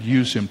God could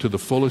use him to the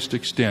fullest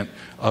extent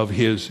of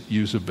his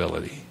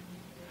usability.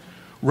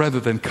 Rather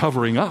than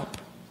covering up,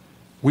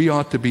 we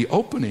ought to be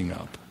opening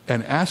up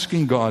and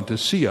asking God to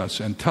see us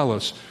and tell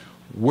us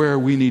where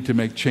we need to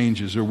make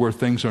changes or where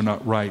things are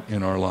not right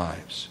in our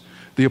lives.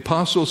 The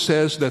apostle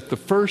says that the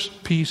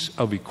first piece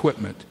of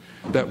equipment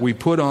that we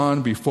put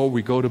on before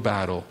we go to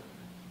battle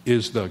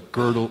is the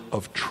girdle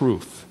of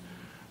truth.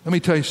 Let me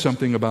tell you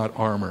something about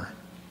armor.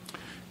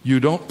 You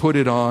don't put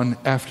it on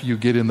after you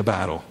get in the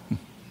battle.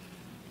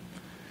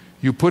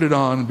 You put it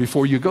on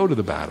before you go to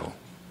the battle.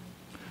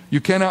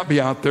 You cannot be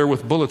out there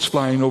with bullets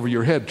flying over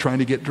your head trying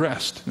to get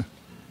dressed.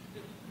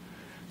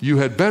 You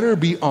had better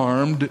be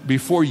armed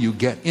before you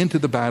get into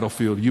the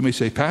battlefield. You may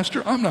say,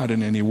 "Pastor, I'm not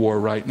in any war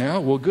right now."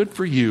 Well, good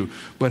for you,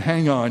 but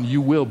hang on, you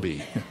will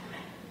be.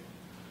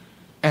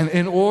 And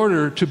in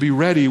order to be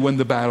ready when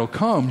the battle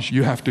comes,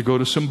 you have to go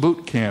to some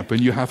boot camp,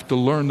 and you have to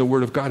learn the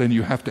Word of God, and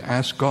you have to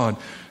ask God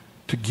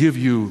to give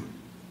you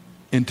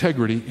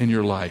integrity in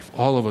your life.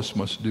 All of us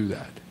must do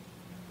that.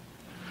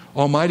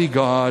 Almighty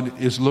God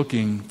is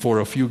looking for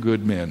a few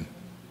good men,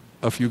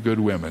 a few good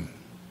women.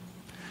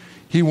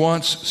 He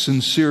wants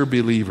sincere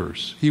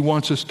believers. He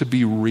wants us to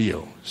be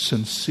real,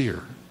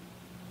 sincere.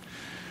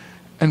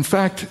 In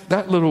fact,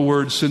 that little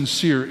word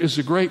sincere is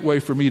a great way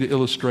for me to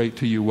illustrate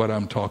to you what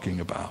I'm talking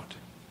about.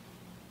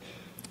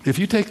 If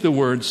you take the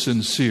word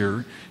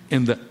sincere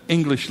in the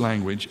English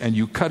language and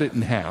you cut it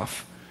in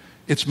half,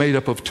 it's made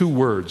up of two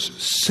words,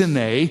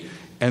 sine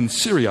and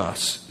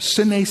serios.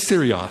 Sine,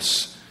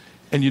 serios.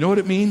 And you know what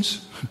it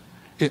means?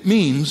 It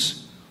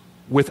means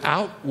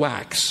without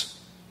wax.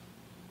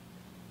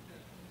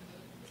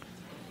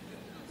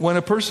 When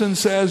a person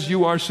says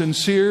you are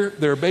sincere,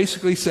 they're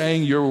basically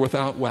saying you're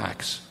without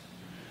wax.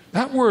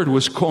 That word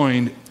was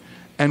coined,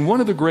 and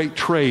one of the great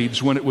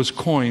trades when it was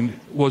coined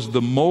was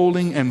the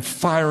molding and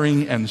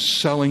firing and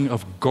selling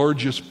of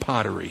gorgeous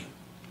pottery.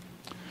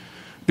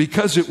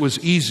 Because it was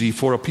easy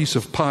for a piece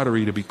of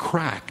pottery to be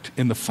cracked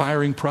in the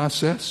firing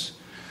process,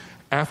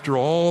 after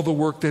all the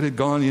work that had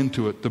gone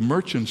into it, the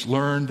merchants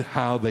learned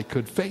how they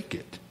could fake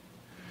it.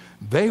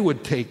 They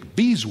would take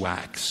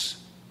beeswax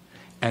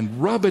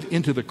and rub it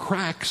into the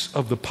cracks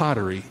of the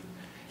pottery,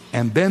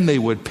 and then they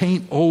would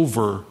paint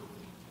over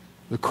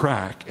the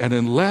crack. And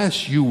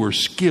unless you were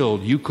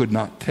skilled, you could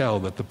not tell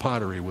that the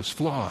pottery was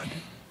flawed.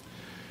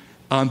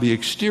 On the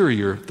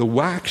exterior, the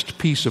waxed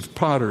piece of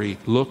pottery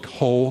looked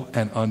whole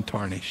and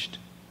untarnished.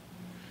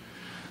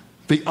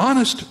 The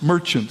honest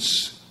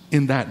merchants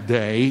in that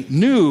day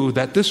knew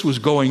that this was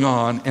going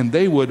on, and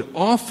they would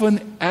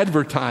often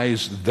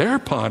advertise their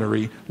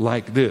pottery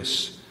like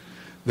this.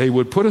 They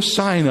would put a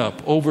sign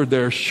up over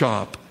their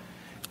shop,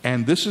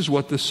 and this is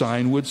what the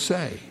sign would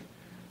say.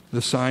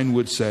 The sign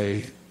would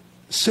say,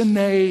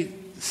 "Sine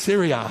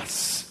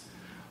serios."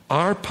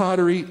 Our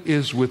pottery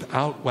is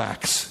without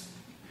wax.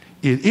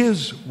 It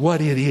is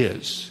what it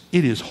is.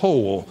 It is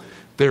whole.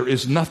 There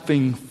is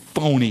nothing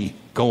phony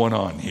going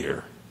on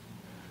here.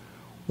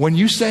 When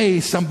you say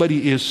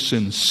somebody is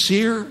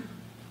sincere,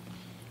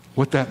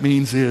 what that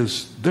means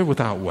is they're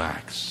without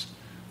wax.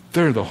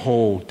 They're the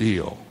whole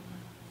deal.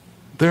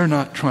 They're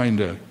not trying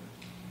to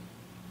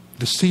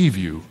deceive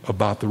you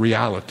about the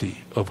reality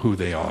of who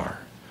they are.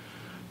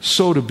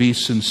 So to be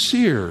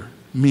sincere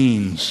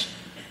means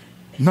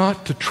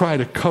not to try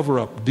to cover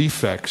up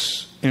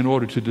defects in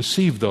order to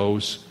deceive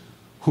those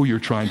who you're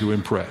trying to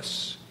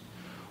impress.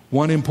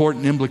 One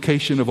important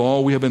implication of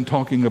all we have been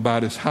talking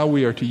about is how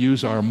we are to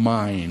use our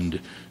mind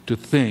to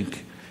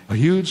think. A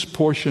huge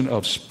portion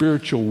of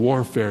spiritual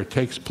warfare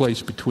takes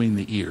place between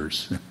the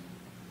ears.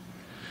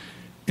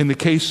 In the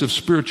case of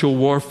spiritual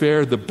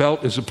warfare, the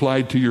belt is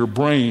applied to your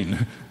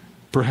brain,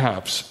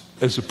 perhaps,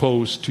 as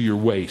opposed to your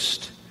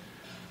waist.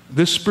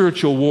 This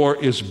spiritual war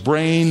is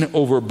brain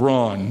over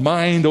brawn,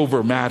 mind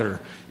over matter.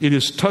 It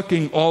is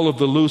tucking all of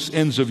the loose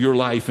ends of your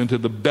life into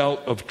the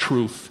belt of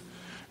truth.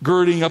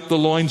 Girding up the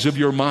loins of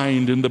your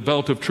mind in the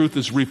belt of truth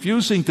is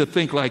refusing to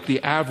think like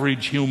the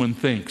average human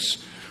thinks.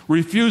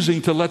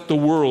 Refusing to let the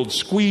world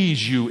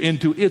squeeze you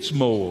into its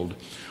mold.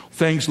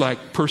 Things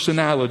like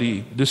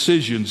personality,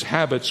 decisions,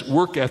 habits,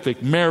 work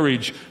ethic,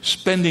 marriage,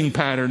 spending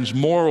patterns,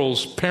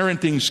 morals,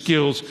 parenting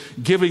skills,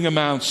 giving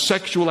amounts,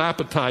 sexual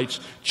appetites,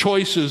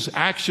 choices,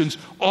 actions,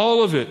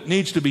 all of it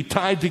needs to be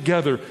tied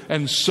together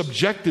and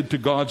subjected to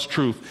God's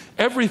truth.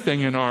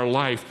 Everything in our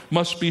life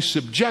must be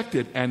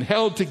subjected and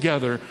held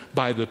together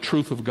by the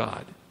truth of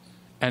God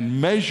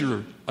and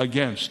measured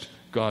against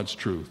God's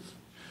truth.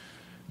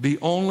 The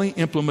only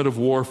implement of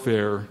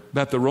warfare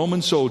that the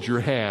Roman soldier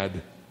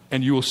had,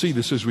 and you will see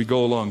this as we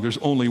go along, there's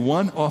only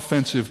one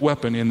offensive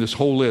weapon in this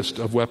whole list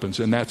of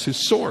weapons, and that's his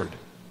sword.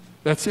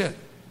 That's it.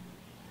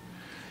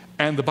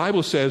 And the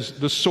Bible says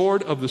the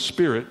sword of the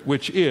Spirit,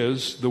 which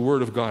is the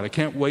Word of God. I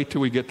can't wait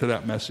till we get to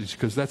that message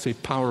because that's a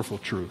powerful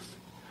truth.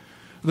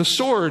 The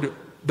sword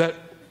that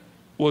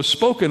was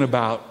spoken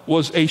about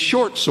was a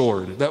short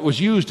sword that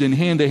was used in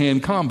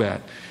hand-to-hand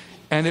combat.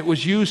 And it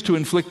was used to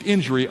inflict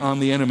injury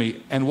on the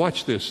enemy. And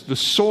watch this. The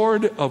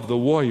sword of the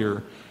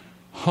warrior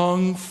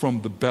hung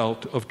from the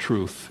belt of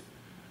truth.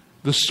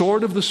 The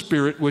sword of the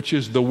Spirit, which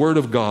is the Word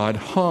of God,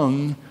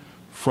 hung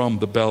from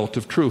the belt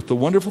of truth. The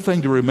wonderful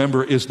thing to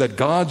remember is that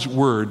God's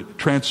Word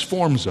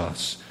transforms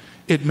us.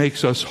 It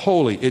makes us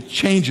holy. It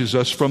changes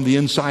us from the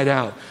inside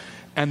out.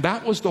 And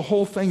that was the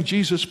whole thing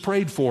Jesus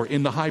prayed for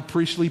in the high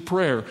priestly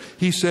prayer.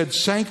 He said,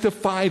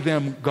 "Sanctify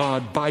them,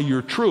 God, by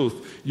your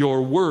truth.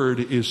 Your word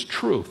is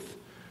truth."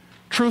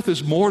 Truth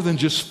is more than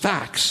just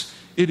facts.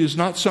 It is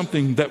not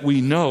something that we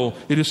know.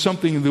 It is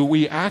something that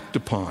we act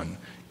upon,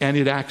 and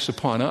it acts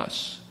upon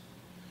us.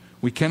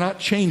 We cannot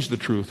change the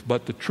truth,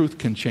 but the truth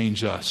can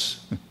change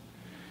us.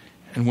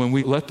 And when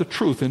we let the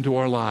truth into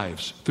our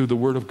lives through the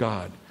Word of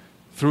God,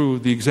 through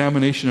the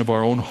examination of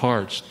our own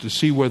hearts to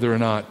see whether or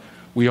not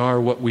we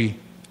are what we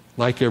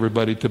like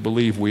everybody to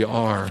believe we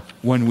are,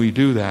 when we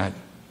do that,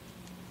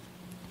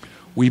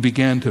 we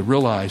begin to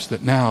realize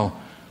that now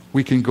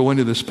we can go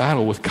into this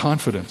battle with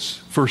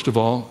confidence. First of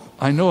all,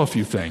 I know a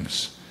few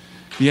things.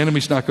 The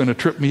enemy's not going to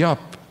trip me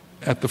up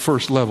at the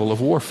first level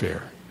of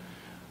warfare.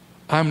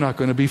 I'm not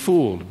going to be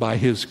fooled by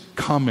his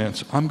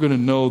comments. I'm going to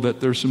know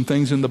that there's some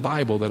things in the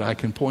Bible that I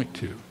can point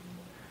to.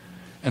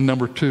 And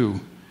number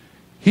two,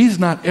 he's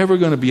not ever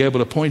going to be able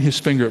to point his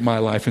finger at my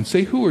life and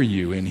say, "Who are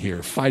you in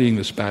here fighting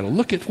this battle?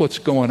 Look at what's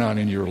going on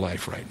in your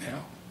life right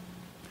now."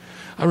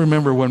 I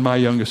remember when my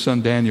youngest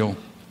son, Daniel,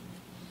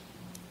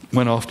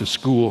 went off to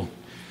school.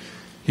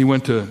 He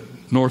went to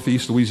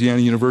Northeast Louisiana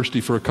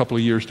University for a couple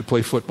of years to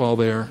play football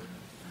there.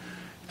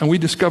 And we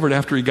discovered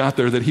after he got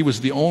there that he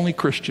was the only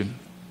Christian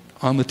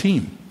on the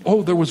team.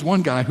 Oh, there was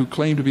one guy who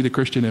claimed to be the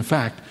Christian. In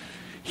fact,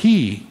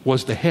 he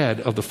was the head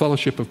of the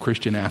Fellowship of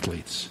Christian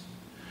Athletes.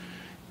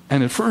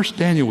 And at first,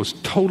 Daniel was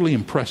totally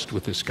impressed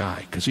with this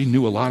guy because he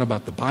knew a lot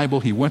about the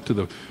Bible. He went to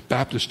the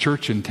Baptist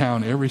church in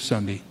town every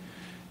Sunday.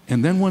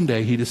 And then one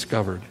day he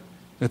discovered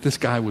that this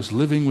guy was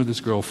living with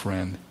his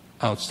girlfriend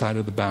outside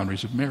of the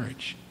boundaries of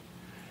marriage.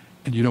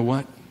 And you know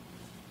what?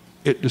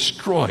 It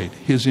destroyed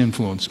his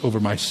influence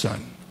over my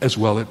son, as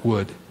well it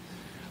would.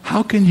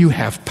 How can you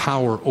have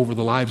power over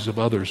the lives of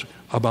others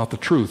about the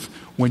truth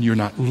when you're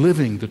not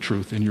living the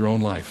truth in your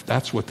own life?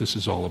 That's what this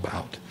is all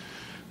about.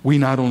 We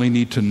not only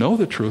need to know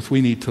the truth,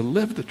 we need to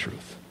live the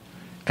truth.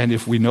 And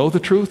if we know the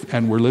truth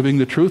and we're living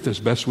the truth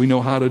as best we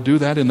know how to do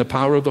that in the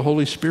power of the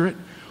Holy Spirit,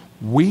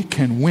 we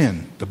can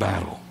win the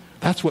battle.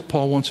 That's what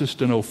Paul wants us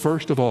to know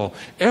first of all.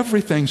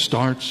 Everything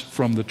starts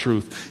from the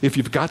truth. If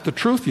you've got the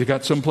truth, you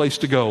got some place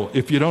to go.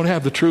 If you don't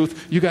have the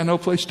truth, you got no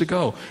place to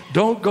go.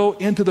 Don't go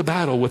into the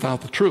battle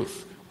without the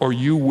truth, or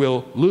you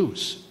will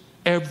lose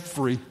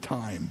every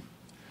time.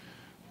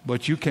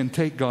 But you can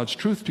take God's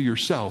truth to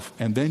yourself,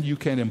 and then you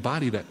can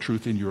embody that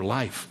truth in your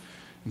life.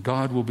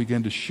 God will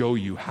begin to show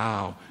you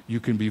how you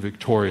can be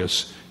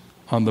victorious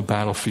on the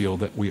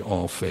battlefield that we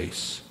all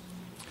face.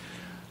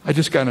 I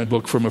just got a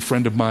book from a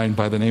friend of mine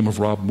by the name of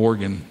Rob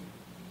Morgan.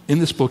 In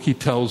this book, he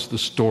tells the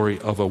story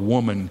of a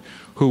woman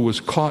who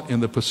was caught in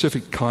the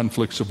Pacific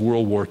conflicts of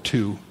World War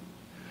II.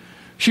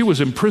 She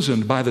was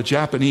imprisoned by the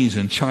Japanese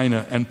in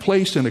China and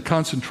placed in a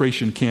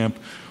concentration camp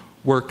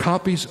where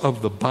copies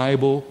of the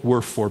Bible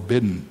were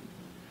forbidden,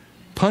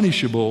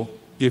 punishable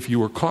if you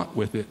were caught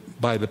with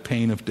it by the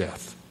pain of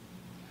death.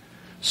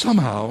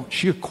 Somehow,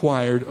 she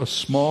acquired a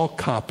small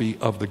copy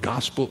of the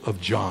Gospel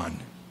of John.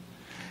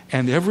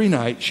 And every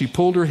night she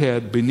pulled her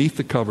head beneath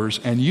the covers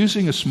and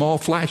using a small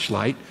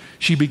flashlight,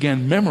 she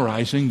began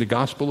memorizing the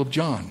Gospel of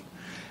John.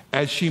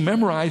 As she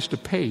memorized a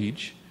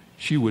page,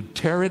 she would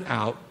tear it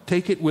out,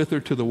 take it with her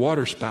to the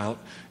water spout,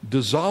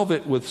 dissolve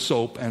it with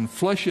soap, and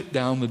flush it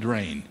down the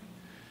drain.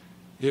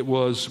 It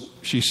was,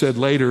 she said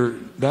later,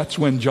 that's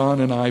when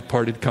John and I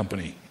parted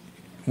company,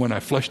 when I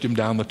flushed him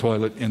down the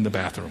toilet in the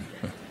bathroom.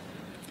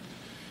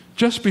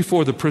 Just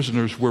before the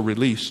prisoners were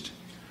released,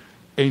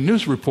 a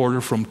news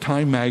reporter from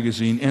Time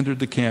magazine entered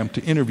the camp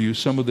to interview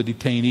some of the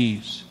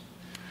detainees.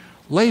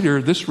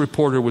 Later, this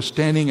reporter was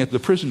standing at the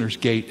prisoners'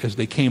 gate as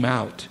they came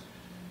out,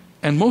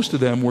 and most of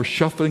them were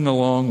shuffling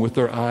along with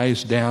their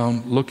eyes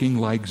down, looking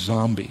like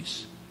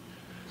zombies.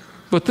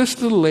 But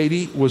this little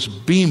lady was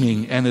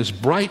beaming and as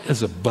bright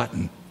as a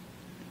button.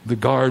 The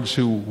guards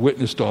who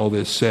witnessed all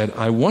this said,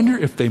 "I wonder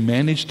if they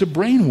managed to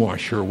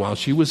brainwash her while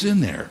she was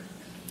in there."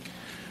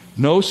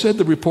 "No," said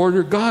the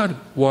reporter, "God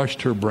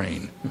washed her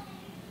brain."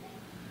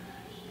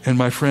 And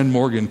my friend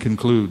Morgan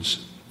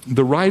concludes,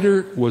 the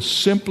writer was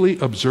simply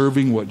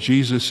observing what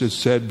Jesus had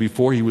said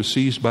before he was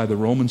seized by the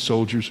Roman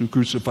soldiers who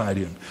crucified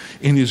him.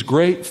 In his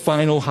great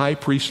final high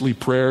priestly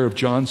prayer of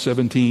John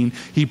 17,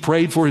 he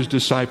prayed for his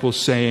disciples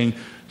saying,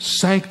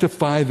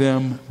 "Sanctify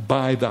them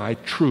by thy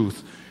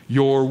truth.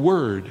 Your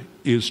word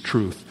is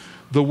truth."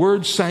 The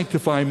word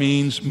sanctify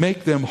means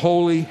make them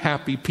holy,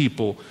 happy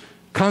people,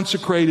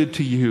 consecrated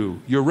to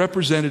you, your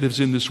representatives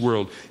in this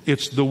world.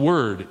 It's the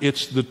word,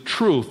 it's the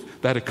truth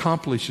that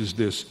accomplishes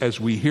this as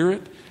we hear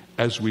it,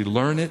 as we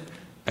learn it,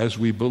 as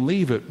we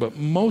believe it, but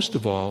most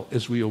of all,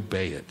 as we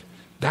obey it.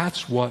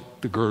 That's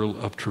what the girdle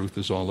of truth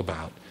is all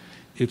about.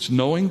 It's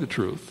knowing the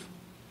truth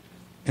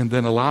and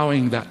then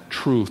allowing that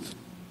truth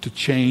to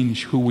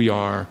change who we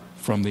are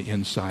from the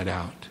inside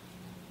out.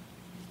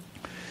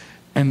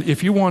 And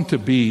if you want to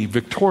be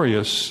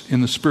victorious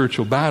in the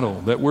spiritual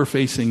battle that we're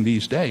facing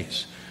these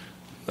days,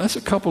 that's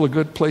a couple of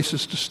good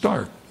places to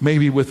start.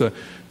 Maybe with a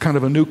kind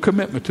of a new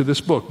commitment to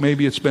this book.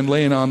 Maybe it's been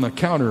laying on the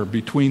counter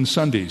between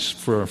Sundays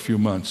for a few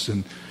months.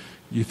 And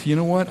you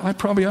know what? I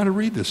probably ought to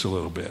read this a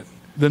little bit.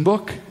 The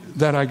book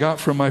that I got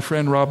from my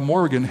friend Rob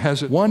Morgan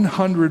has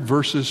 100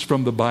 verses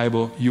from the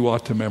Bible you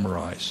ought to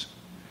memorize.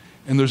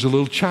 And there's a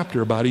little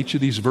chapter about each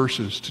of these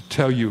verses to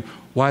tell you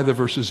why the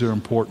verses are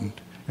important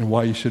and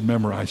why you should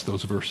memorize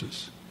those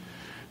verses.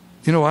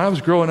 You know, when I was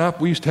growing up,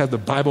 we used to have the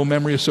Bible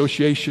Memory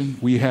Association.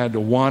 We had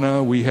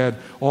Awana. We had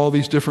all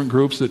these different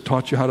groups that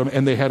taught you how to,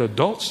 and they had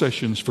adult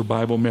sessions for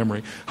Bible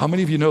memory. How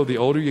many of you know the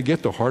older you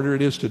get, the harder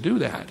it is to do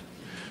that?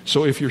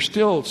 So if you're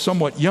still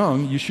somewhat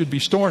young, you should be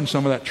storing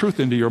some of that truth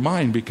into your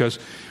mind, because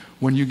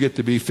when you get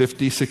to be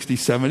 50, 60,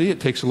 70, it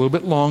takes a little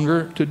bit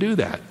longer to do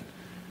that.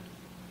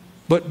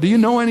 But do you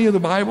know any of the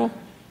Bible?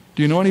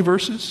 Do you know any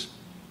verses?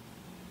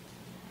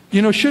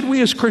 You know, should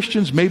we as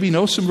Christians maybe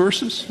know some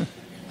verses?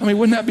 I mean,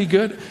 wouldn't that be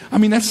good? I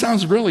mean, that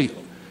sounds really,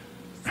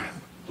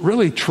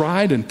 really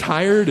tried and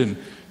tired and,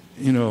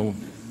 you know,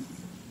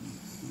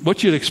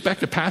 what you'd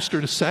expect a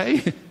pastor to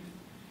say.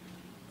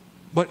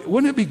 But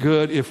wouldn't it be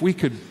good if we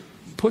could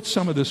put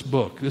some of this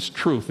book, this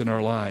truth in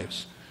our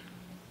lives,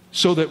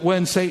 so that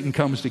when Satan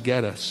comes to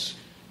get us,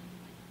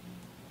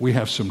 we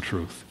have some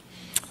truth.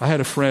 I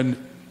had a friend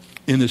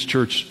in this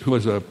church who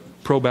was a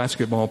pro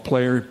basketball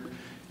player.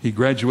 He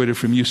graduated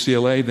from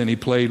UCLA, then he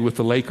played with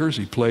the Lakers.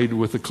 He played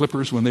with the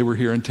Clippers when they were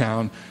here in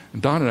town.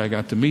 And Don and I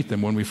got to meet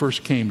them when we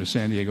first came to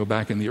San Diego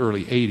back in the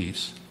early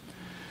 80s.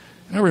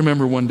 And I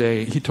remember one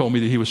day he told me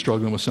that he was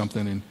struggling with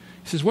something, and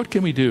he says, "What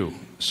can we do?"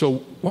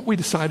 So what we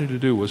decided to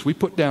do was we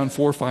put down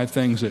 4 or 5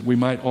 things that we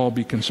might all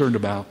be concerned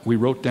about. We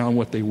wrote down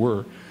what they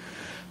were.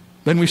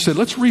 Then we said,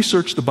 let's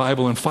research the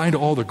Bible and find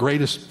all the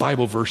greatest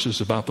Bible verses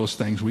about those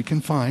things we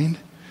can find.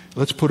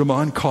 Let's put them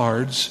on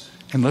cards.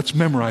 And let's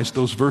memorize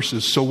those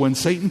verses, so when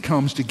Satan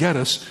comes to get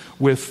us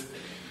with,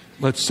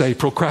 let's say,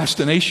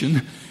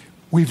 procrastination,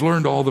 we've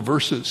learned all the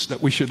verses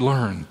that we should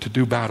learn to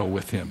do battle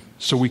with him,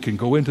 so we can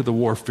go into the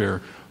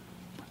warfare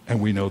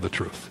and we know the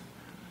truth.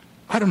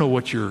 I don't know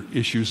what your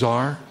issues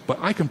are, but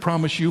I can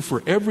promise you,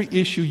 for every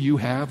issue you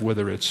have,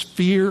 whether it's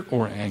fear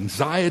or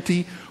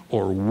anxiety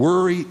or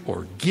worry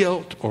or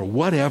guilt or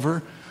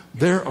whatever,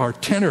 there are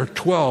 10 or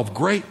 12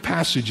 great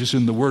passages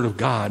in the Word of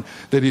God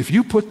that if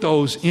you put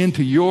those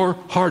into your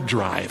hard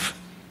drive,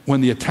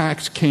 when the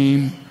attacks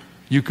came,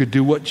 you could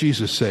do what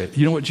Jesus said.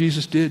 You know what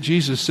Jesus did?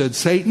 Jesus said,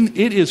 "Satan,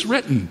 it is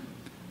written."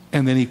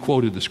 And then he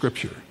quoted the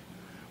scripture.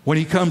 When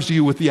he comes to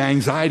you with the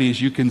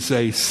anxieties, you can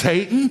say,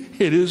 "Satan,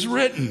 it is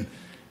written.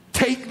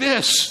 Take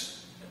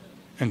this,"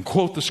 and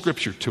quote the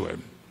scripture to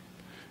him.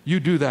 You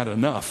do that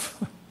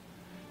enough,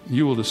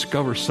 you will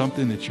discover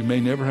something that you may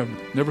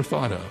never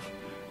thought of,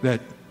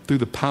 that through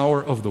the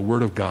power of the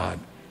Word of God,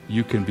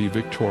 you can be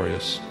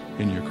victorious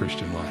in your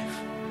Christian life.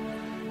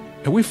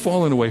 And we've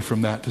fallen away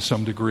from that to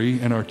some degree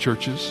in our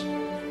churches.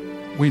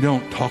 We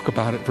don't talk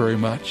about it very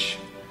much.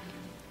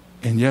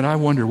 And yet I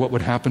wonder what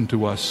would happen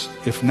to us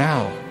if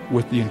now,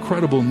 with the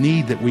incredible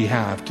need that we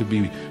have to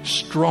be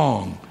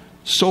strong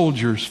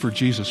soldiers for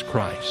Jesus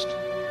Christ,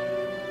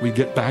 we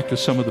get back to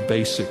some of the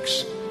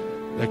basics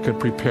that could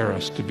prepare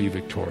us to be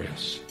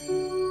victorious.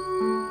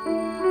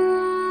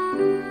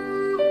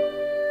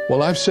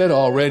 Well, I've said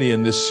already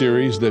in this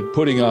series that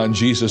putting on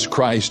Jesus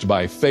Christ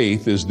by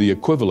faith is the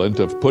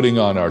equivalent of putting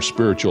on our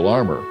spiritual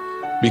armor,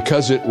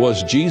 because it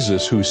was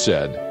Jesus who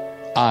said,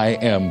 "I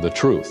am the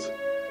truth."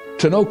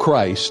 To know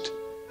Christ,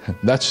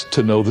 that's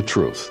to know the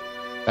truth.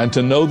 And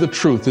to know the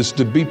truth is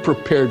to be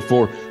prepared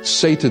for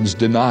Satan's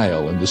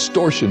denial and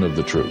distortion of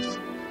the truth.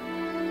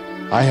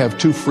 I have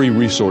 2 free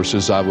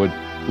resources I would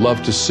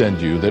love to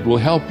send you that will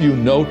help you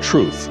know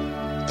truth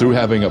through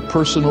having a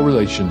personal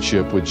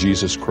relationship with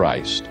Jesus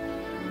Christ.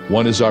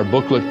 One is our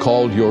booklet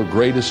called Your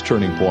Greatest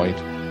Turning Point,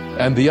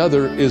 and the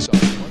other is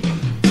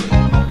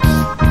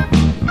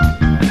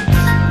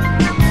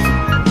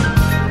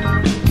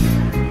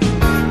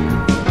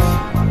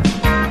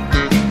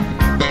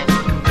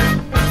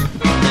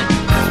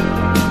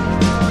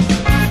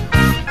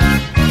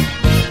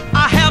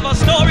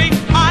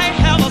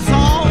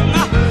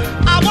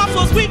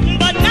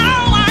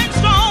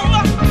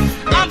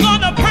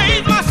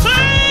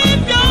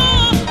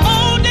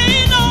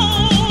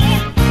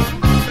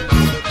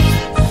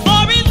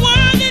For he's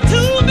worthy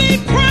to be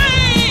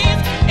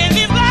praised in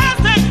these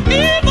last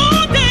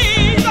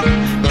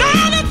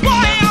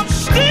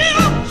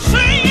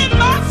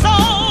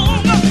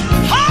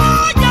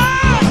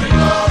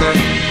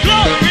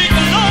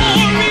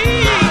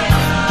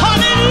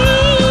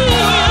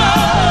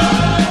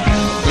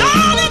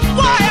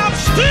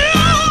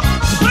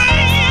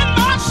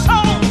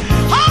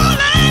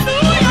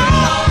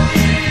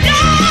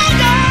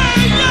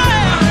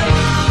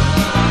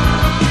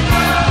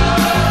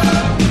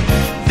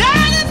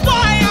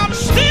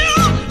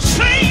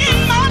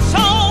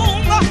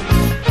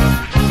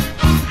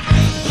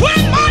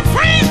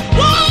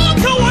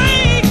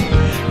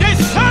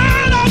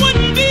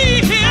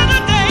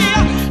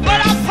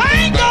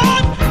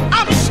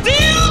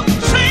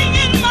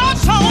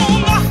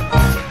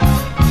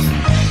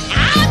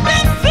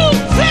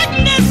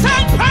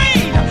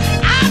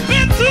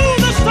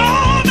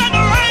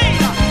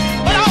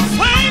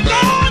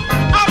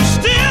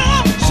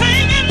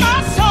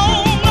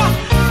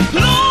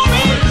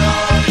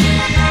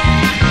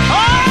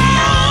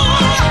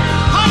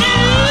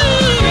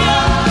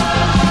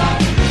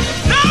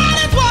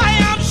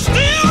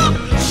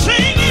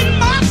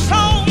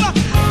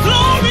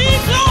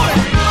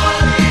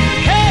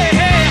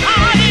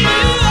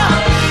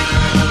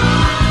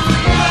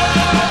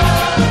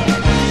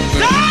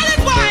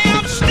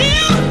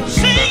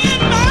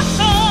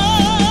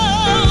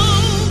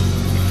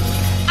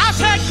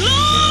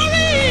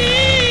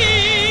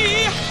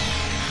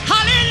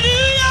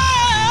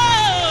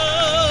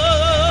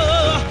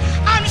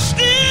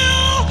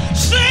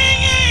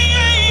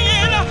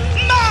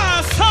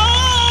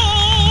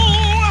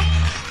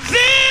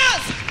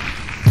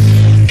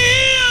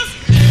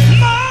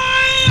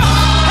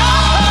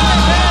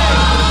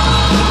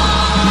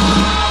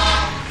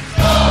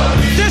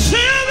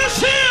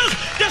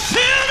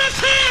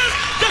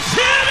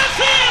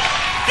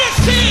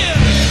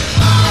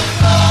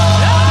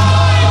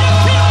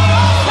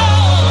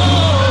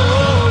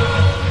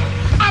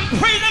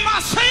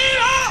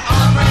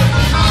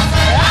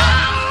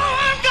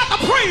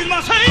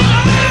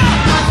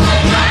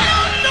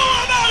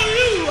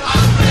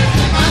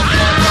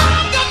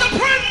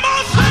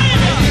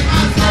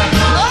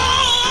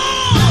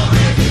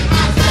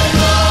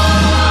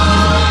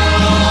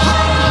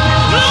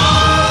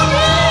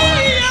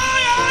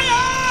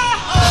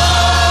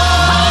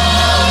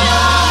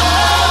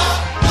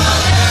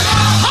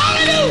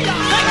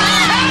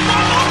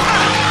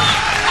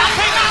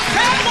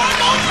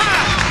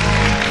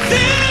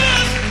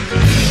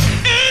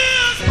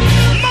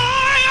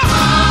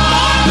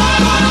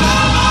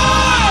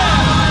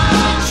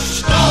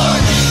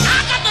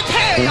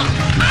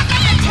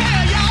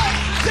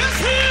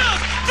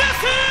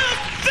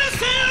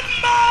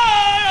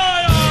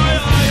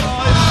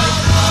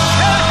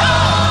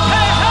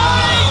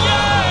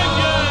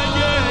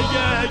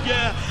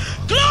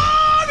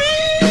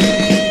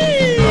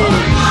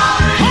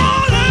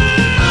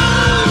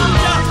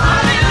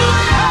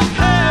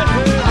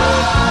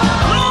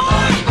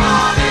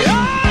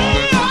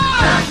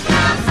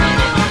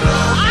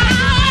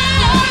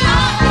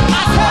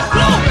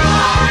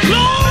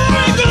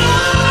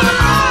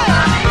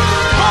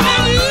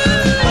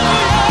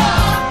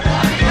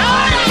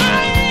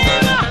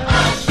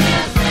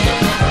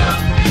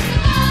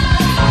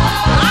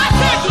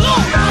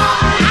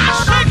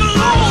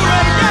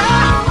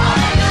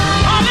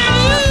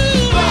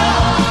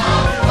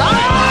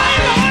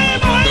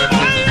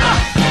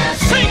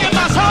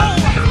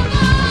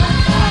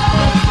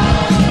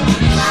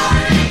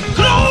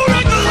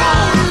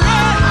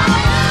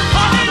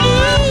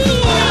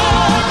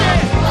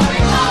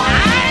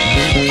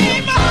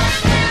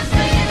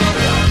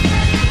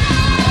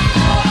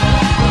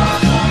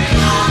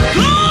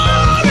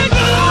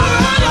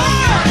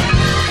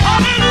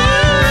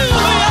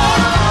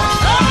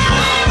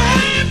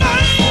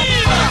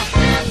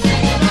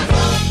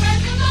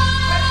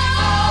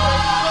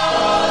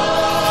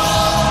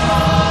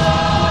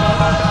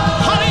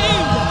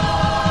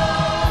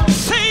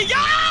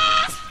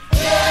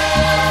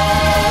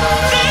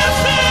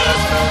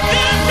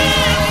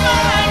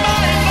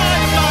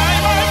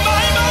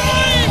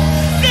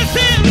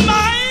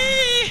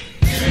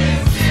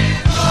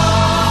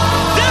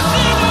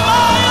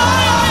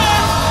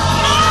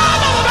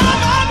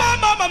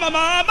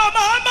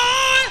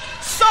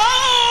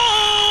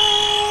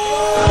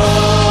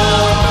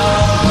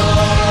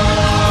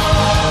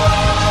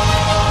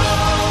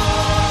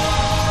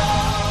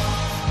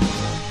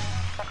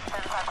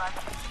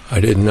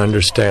didn't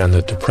understand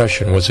that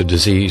depression was a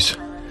disease.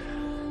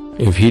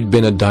 If he'd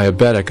been a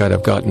diabetic, I'd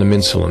have gotten him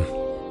insulin.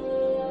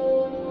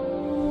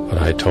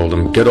 But I told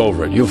him, get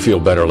over it, you'll feel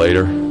better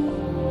later.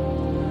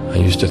 I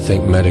used to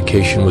think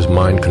medication was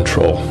mind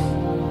control.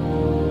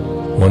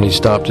 When he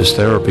stopped his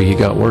therapy, he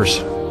got worse.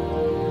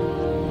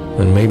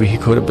 And maybe he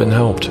could have been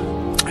helped.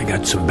 I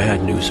got some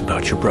bad news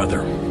about your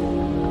brother.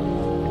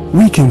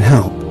 We can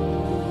help.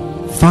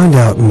 Find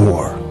out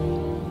more.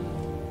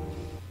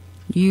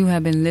 You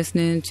have been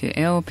listening to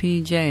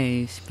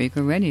L.P.J.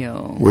 Speaker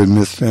Radio. With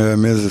Mr.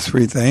 and Mrs.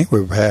 Freethink,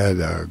 we've had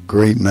a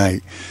great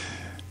night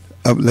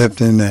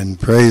uplifting and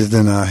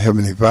praising our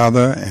Heavenly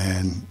Father,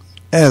 and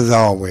as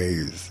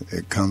always,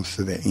 it comes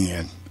to the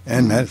end.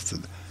 And that's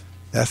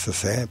the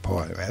sad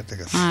part. I have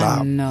to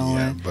stop. I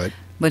know it.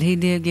 But he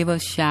did give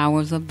us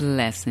showers of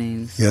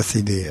blessings. Yes,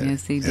 he did.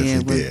 Yes, he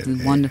did. With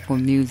the wonderful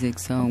music.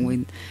 So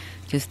we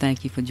just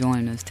thank you for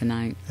joining us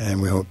tonight.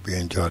 And we hope you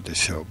enjoyed the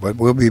show. But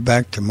we'll be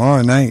back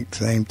tomorrow night,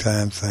 same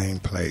time, same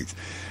place,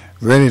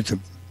 ready to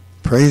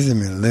praise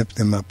him and lift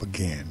him up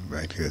again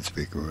right here at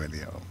Speaker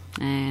Radio.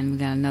 And we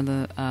got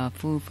another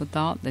food for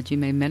thought that you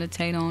may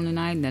meditate on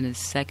tonight. That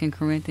is 2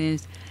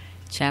 Corinthians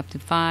chapter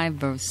 5,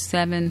 verse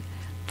 7.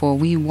 For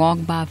we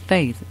walk by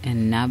faith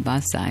and not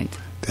by sight.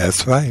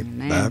 That's right.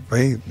 Amen. By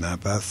faith,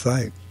 not by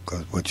sight.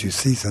 Because what you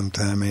see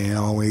sometimes ain't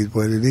always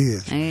what it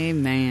is.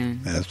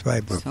 Amen. That's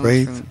right. But so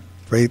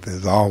faith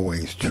is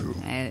always true.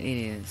 It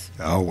is.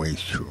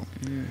 Always true.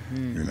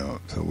 Mm-hmm. You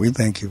know, so we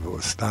thank you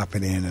for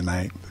stopping in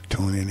tonight, for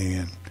tuning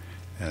in,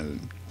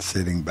 and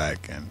sitting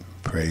back and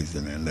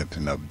praising and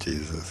lifting up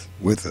Jesus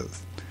with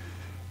us.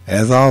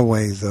 As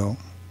always, though,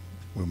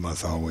 we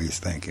must always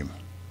thank him.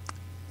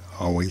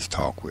 Always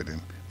talk with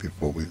him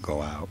before we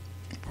go out,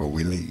 before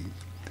we leave.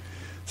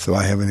 So,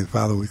 our Heavenly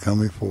Father, we come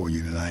before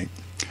you tonight,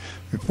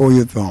 before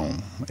your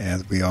throne,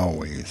 as we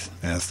always,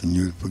 asking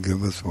you to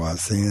forgive us for our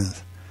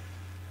sins,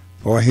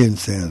 for our hidden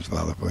sins,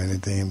 Father, for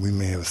anything we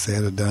may have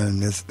said or done in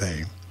this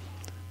day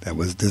that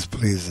was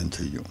displeasing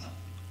to you.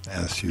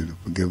 Ask you to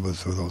forgive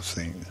us for those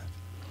things.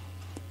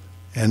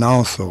 And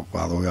also,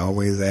 Father, we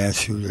always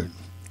ask you to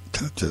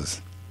touch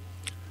us.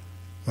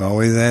 We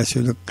always ask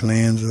you to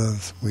cleanse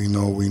us. We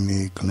know we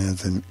need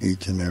cleansing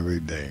each and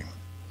every day,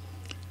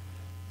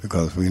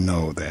 because we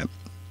know that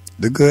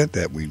the good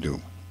that we do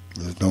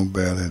is no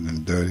better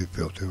than dirty,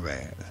 filthy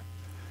rags.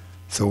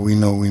 So we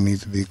know we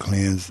need to be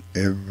cleansed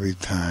every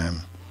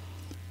time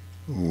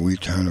we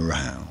turn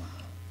around,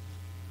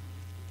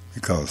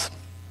 because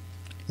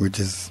we're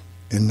just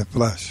in the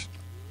flesh.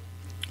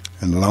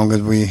 And as long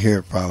as we're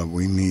here, Father,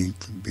 we need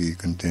to be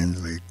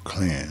continually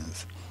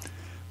cleansed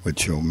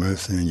with your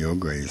mercy and your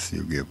grace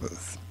you give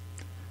us.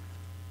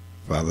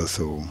 Father,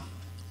 so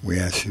we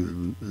ask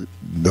you,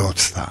 don't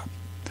stop.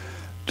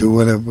 Do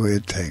whatever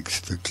it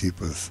takes to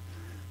keep us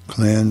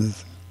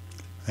cleansed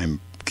and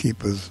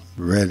keep us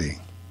ready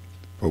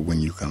for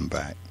when you come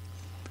back,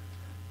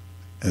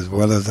 as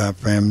well as our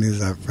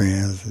families, our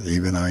friends,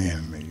 even our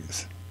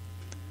enemies.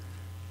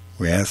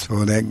 We ask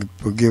for that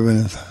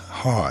forgiving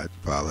heart,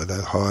 Father,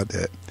 that heart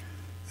that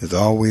is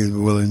always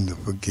willing to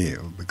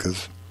forgive,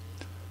 because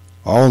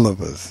all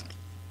of us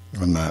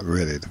are not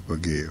ready to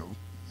forgive.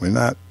 We're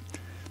not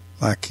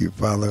like you,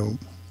 Father,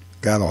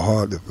 got a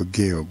heart to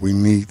forgive. We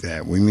need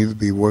that. We need to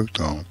be worked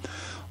on.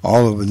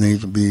 All of us need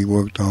to be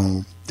worked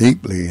on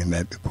deeply in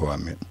that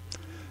department,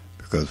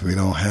 because we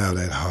don't have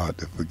that heart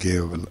to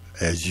forgive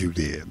as you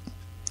did.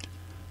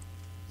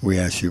 We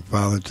ask you,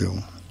 Father,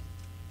 to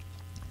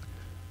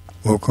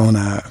work on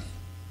our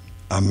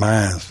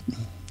minds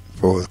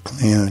for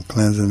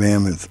cleansing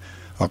them is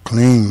a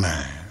clean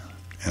mind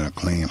and a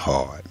clean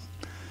heart.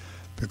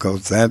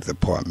 Because that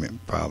department,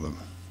 Father,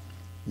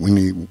 we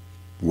need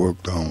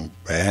worked on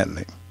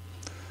badly.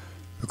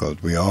 Because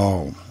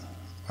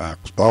our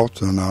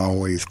thoughts are not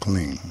always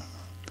clean.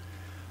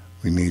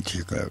 We need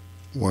you to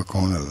work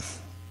on us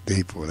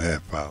deep with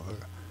that, Father.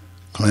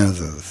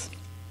 Cleanse us.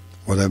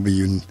 Whatever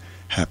you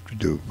have to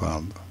do,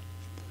 Father.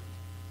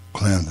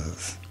 Cleanse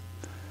us.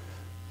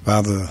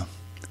 Father,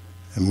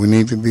 and we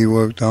need to be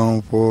worked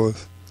on for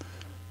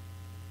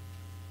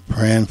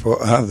praying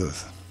for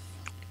others.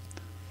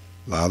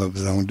 A lot of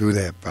us don't do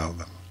that,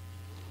 Father.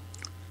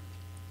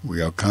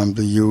 We'll come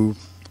to you,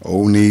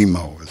 old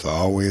Nemo. It's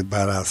always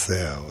about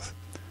ourselves.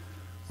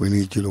 We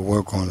need you to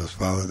work on us,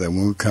 Father, that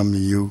when we come to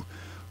you,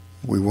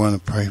 we want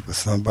to pray for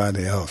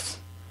somebody else.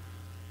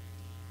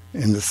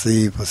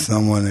 Intercede for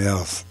someone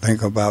else.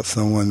 Think about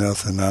someone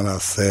else and not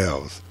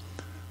ourselves.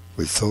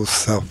 We're so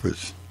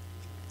selfish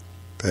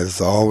that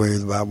it's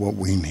always about what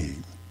we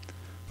need.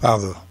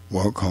 Father,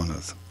 work on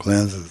us.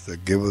 Cleanse us. To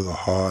give us a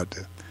heart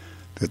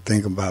to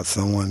think about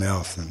someone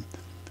else and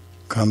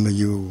come to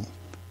you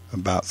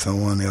about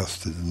someone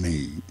else's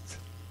needs.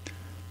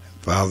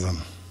 Father,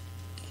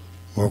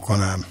 work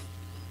on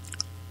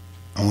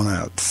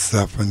our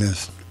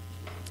selfishness,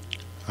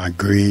 our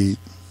greed.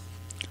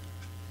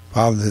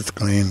 Father, just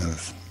clean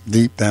us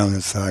deep down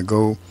inside.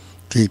 Go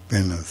deep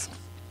in us.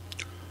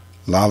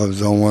 A lot of us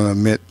don't want to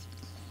admit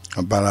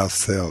about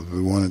ourselves.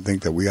 We want to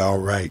think that we're all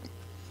right.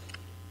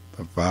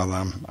 But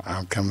Father,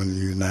 I'm coming to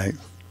you tonight,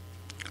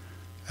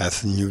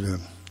 asking you to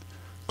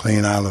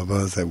clean out of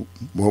us that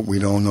what we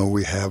don't know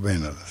we have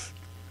in us.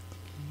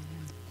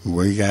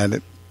 We got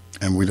it,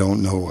 and we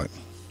don't know it.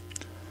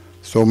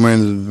 So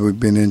many we've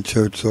been in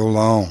church so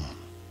long,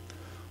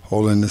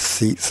 holding the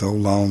seat so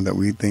long that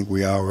we think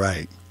we are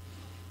right,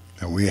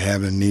 that we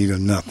have a need of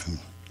nothing,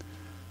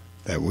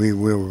 that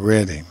we're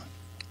ready,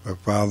 but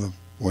Father,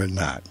 we're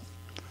not.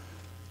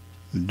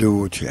 Do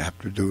what you have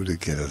to do to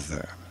get us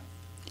there.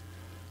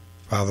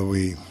 Father,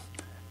 we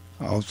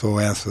also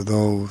ask for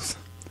those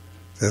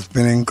that's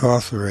been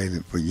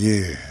incarcerated for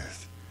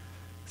years.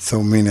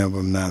 So many of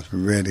them not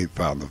ready,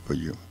 Father, for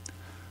you.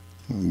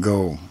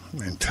 Go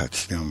and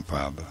touch them,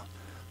 Father.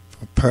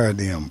 Prepare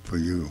them for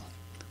you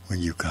when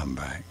you come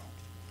back.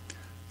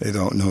 They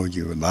don't know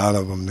you. A lot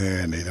of them there,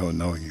 and they don't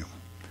know you.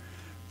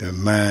 Their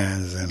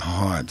minds and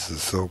hearts are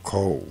so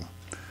cold.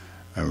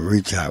 And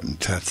reach out and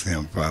touch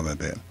them, Father,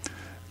 that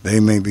they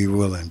may be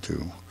willing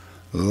to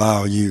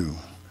allow you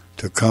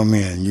to come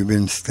in. You've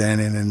been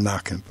standing and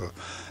knocking for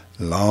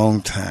a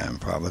long time,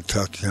 Father.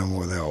 Touch them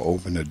where they'll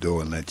open the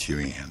door and let you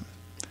in.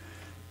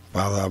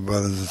 Father, our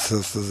brothers and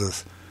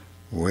sisters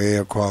are way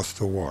across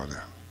the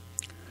water.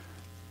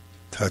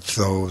 Touch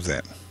those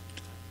that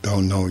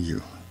don't know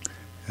you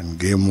and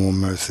give more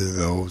mercy to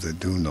those that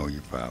do know you,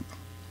 Father.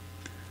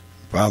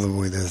 Father,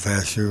 we just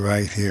ask you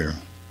right here.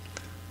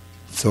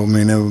 So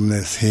many of them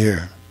that's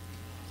here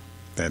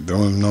that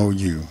don't know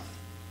you,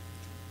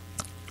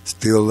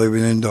 still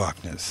living in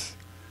darkness,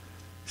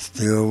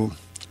 still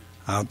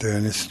out there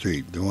in the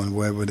street, doing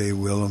whatever they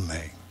will or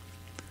may.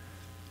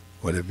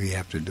 Whatever you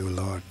have to do,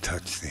 Lord,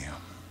 touch them.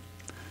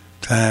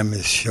 Time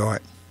is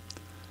short,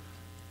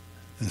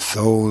 and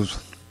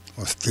souls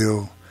are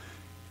still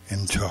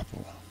in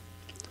trouble,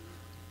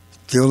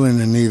 still in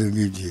the need of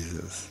you,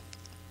 Jesus.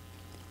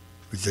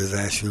 We just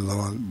ask you,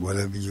 Lord,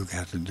 whatever you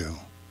got to do,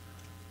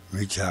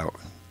 reach out,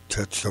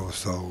 touch those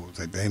souls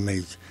that they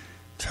may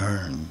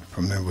turn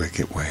from their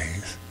wicked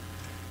ways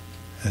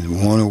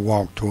and want to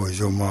walk towards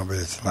your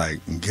marvelous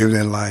light and give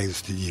their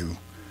lives to you.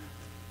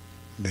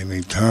 They may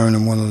turn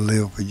and want to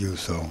live for you,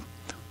 so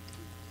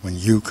when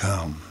you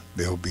come,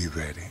 they'll be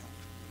ready.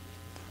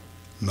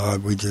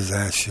 Lord, we just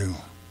ask you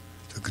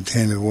to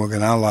continue to work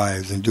in our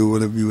lives and do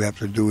whatever you have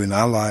to do in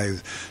our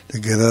lives to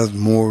get us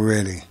more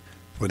ready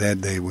for that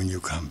day when you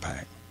come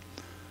back.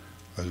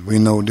 Because we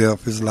know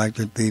death is like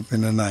the thief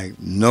in the night.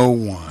 No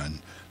one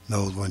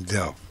knows when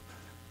death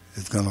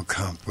is going to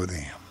come for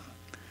them.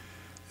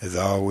 As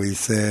I always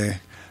say,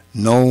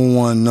 no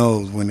one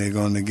knows when they're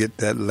going to get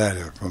that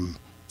letter from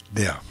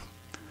death.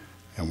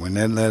 And when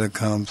that letter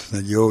comes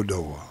to your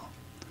door,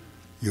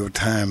 your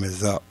time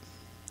is up.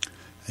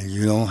 And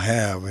you don't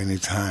have any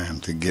time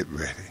to get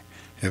ready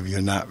if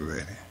you're not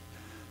ready.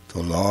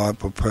 So Lord,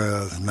 prepare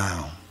us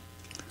now.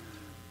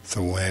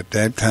 So when if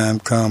that time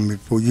comes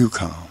before you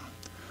come,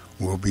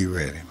 we'll be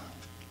ready.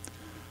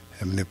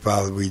 Heavenly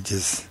Father, we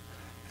just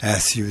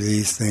ask you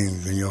these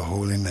things in your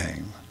holy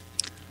name.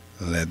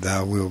 Let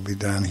thy will be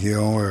done here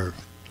on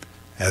earth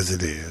as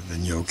it is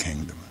in your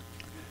kingdom.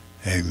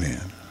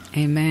 Amen.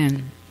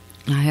 Amen.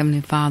 Our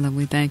Heavenly Father,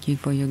 we thank you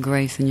for your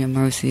grace and your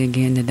mercy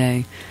again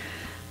today,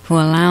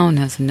 for allowing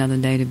us another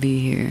day to be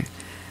here,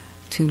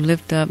 to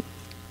lift up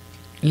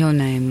your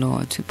name,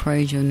 Lord, to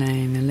praise your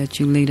name and let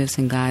you lead us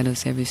and guide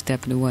us every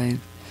step of the way.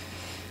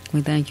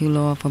 We thank you,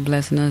 Lord, for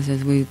blessing us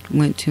as we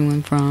went to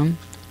and from.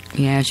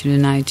 We ask you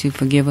tonight to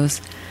forgive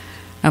us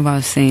of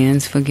our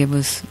sins, forgive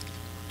us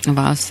of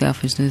our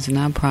selfishness and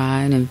our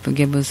pride, and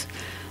forgive us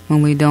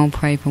when we don't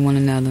pray for one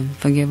another.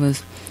 Forgive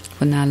us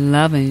for not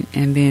loving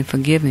and being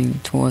forgiving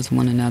towards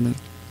one another.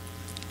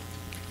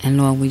 And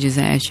Lord, we just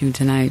ask you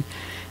tonight,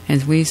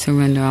 as we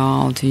surrender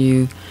all to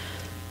you,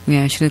 we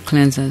ask you to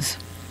cleanse us,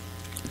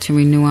 to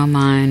renew our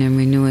mind and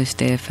renew a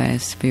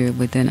steadfast spirit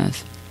within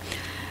us.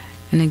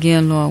 And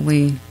again, Lord,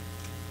 we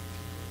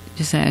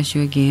just ask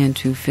you again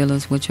to fill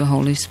us with your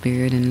Holy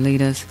Spirit and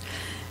lead us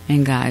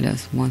and guide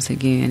us once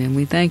again. And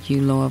we thank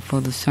you, Lord, for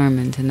the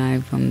sermon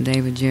tonight from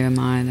David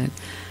Jeremiah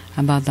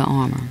about the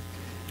armor.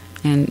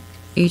 And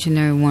each and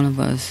every one of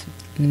us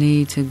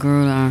need to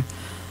gird our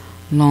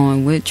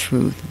loin with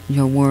truth.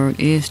 Your word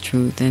is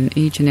truth, and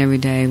each and every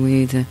day we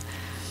need to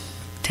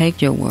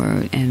take your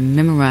word and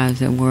memorize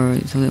that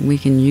word so that we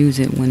can use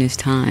it when it's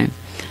time.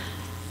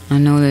 I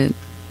know that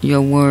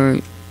your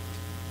word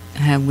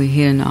have we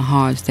hid in our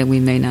hearts that we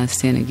may not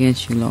sin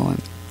against you, Lord.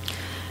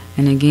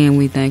 And again,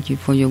 we thank you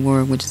for your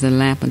word, which is a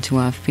lamp unto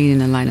our feet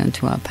and a light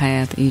unto our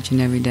path each and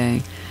every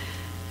day.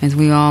 As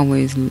we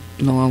always,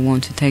 Lord,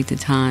 want to take the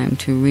time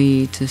to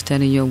read, to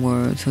study your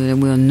word so that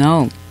we'll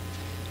know.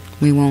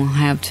 We won't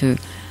have to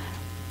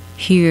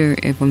hear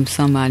it from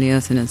somebody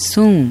else and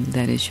assume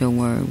that it's your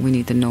word. We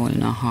need to know it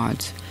in our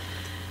hearts.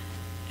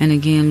 And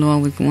again,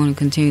 Lord, we want to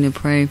continue to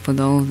pray for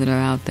those that are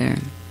out there.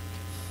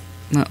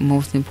 But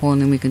most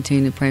importantly, we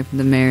continue to pray for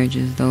the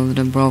marriages, those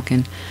that are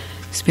broken,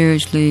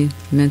 spiritually,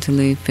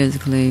 mentally,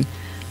 physically.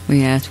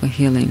 We ask for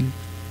healing.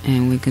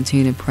 And we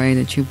continue to pray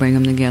that you bring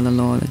them together,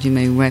 Lord, that you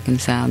may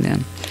reconcile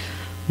them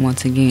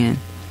once again.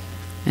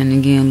 And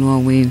again,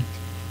 Lord, we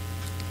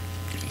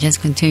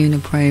just continue to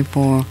pray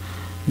for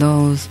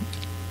those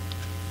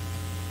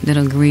that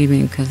are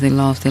grieving because they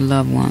lost their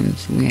loved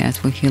ones. We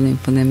ask for healing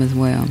for them as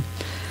well.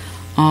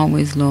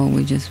 Always, Lord,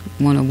 we just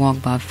want to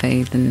walk by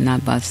faith and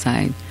not by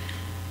sight.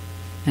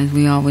 As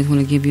we always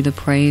want to give you the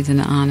praise and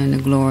the honor and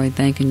the glory,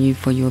 thanking you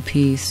for your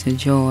peace, your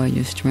joy,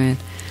 your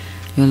strength,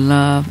 your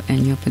love,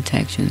 and your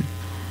protection.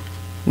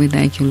 We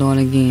thank you, Lord,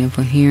 again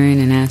for hearing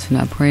and answering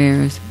our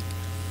prayers.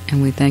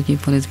 And we thank you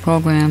for this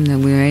program that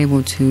we're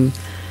able to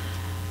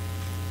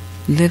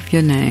lift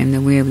your name,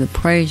 that we're able to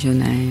praise your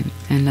name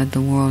and let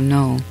the world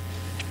know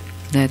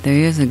that there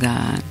is a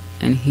God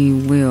and he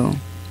will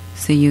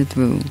see you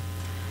through.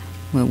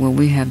 But what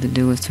we have to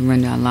do is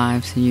surrender our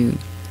lives to you.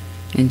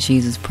 In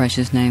Jesus'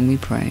 precious name we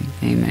pray.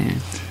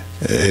 Amen.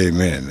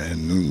 Amen.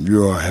 And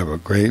you all have a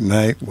great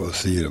night. We'll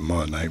see you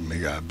tomorrow night. May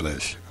God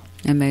bless you.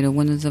 And may the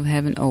windows of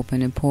heaven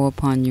open and pour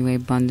upon you a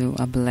bundle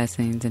of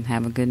blessings. And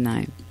have a good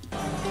night.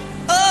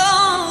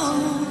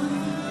 Oh,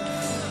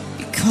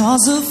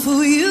 because of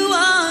who you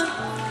are,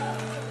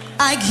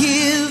 I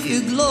give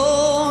you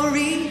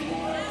glory.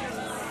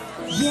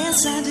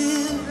 Yes, I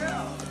do.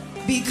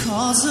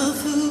 Because of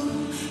who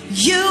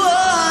you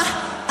are,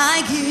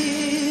 I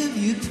give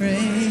you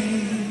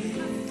praise.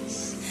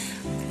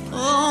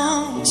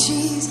 Oh,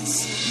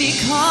 Jesus,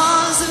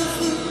 because of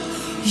who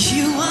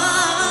you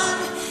are,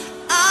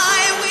 I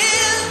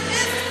will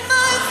lift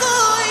my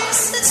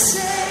voice and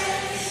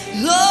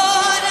say,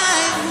 Lord,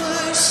 I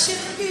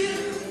worship you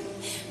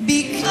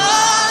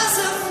because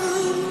of who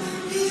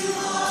you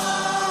are.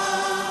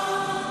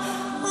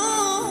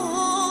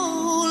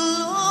 Oh,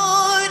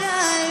 Lord,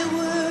 I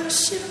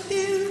worship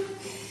you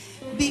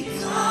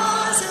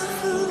because of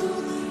who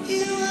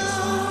you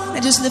are.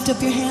 Now just lift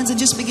up your hands and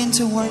just begin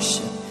to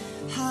worship.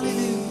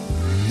 Hallelujah.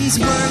 He's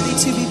worthy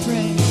to be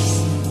praised.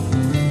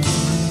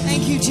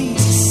 Thank you,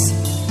 Jesus.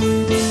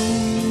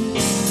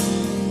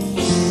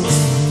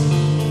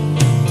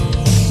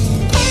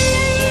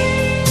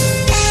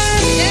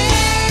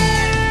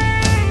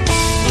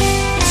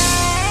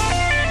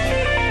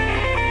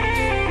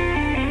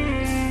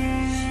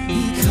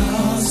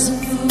 Because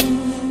of who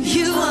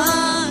you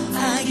are,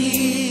 I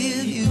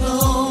give you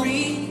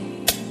glory.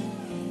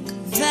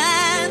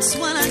 That's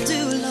what I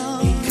do,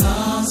 Lord.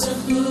 Because of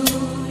who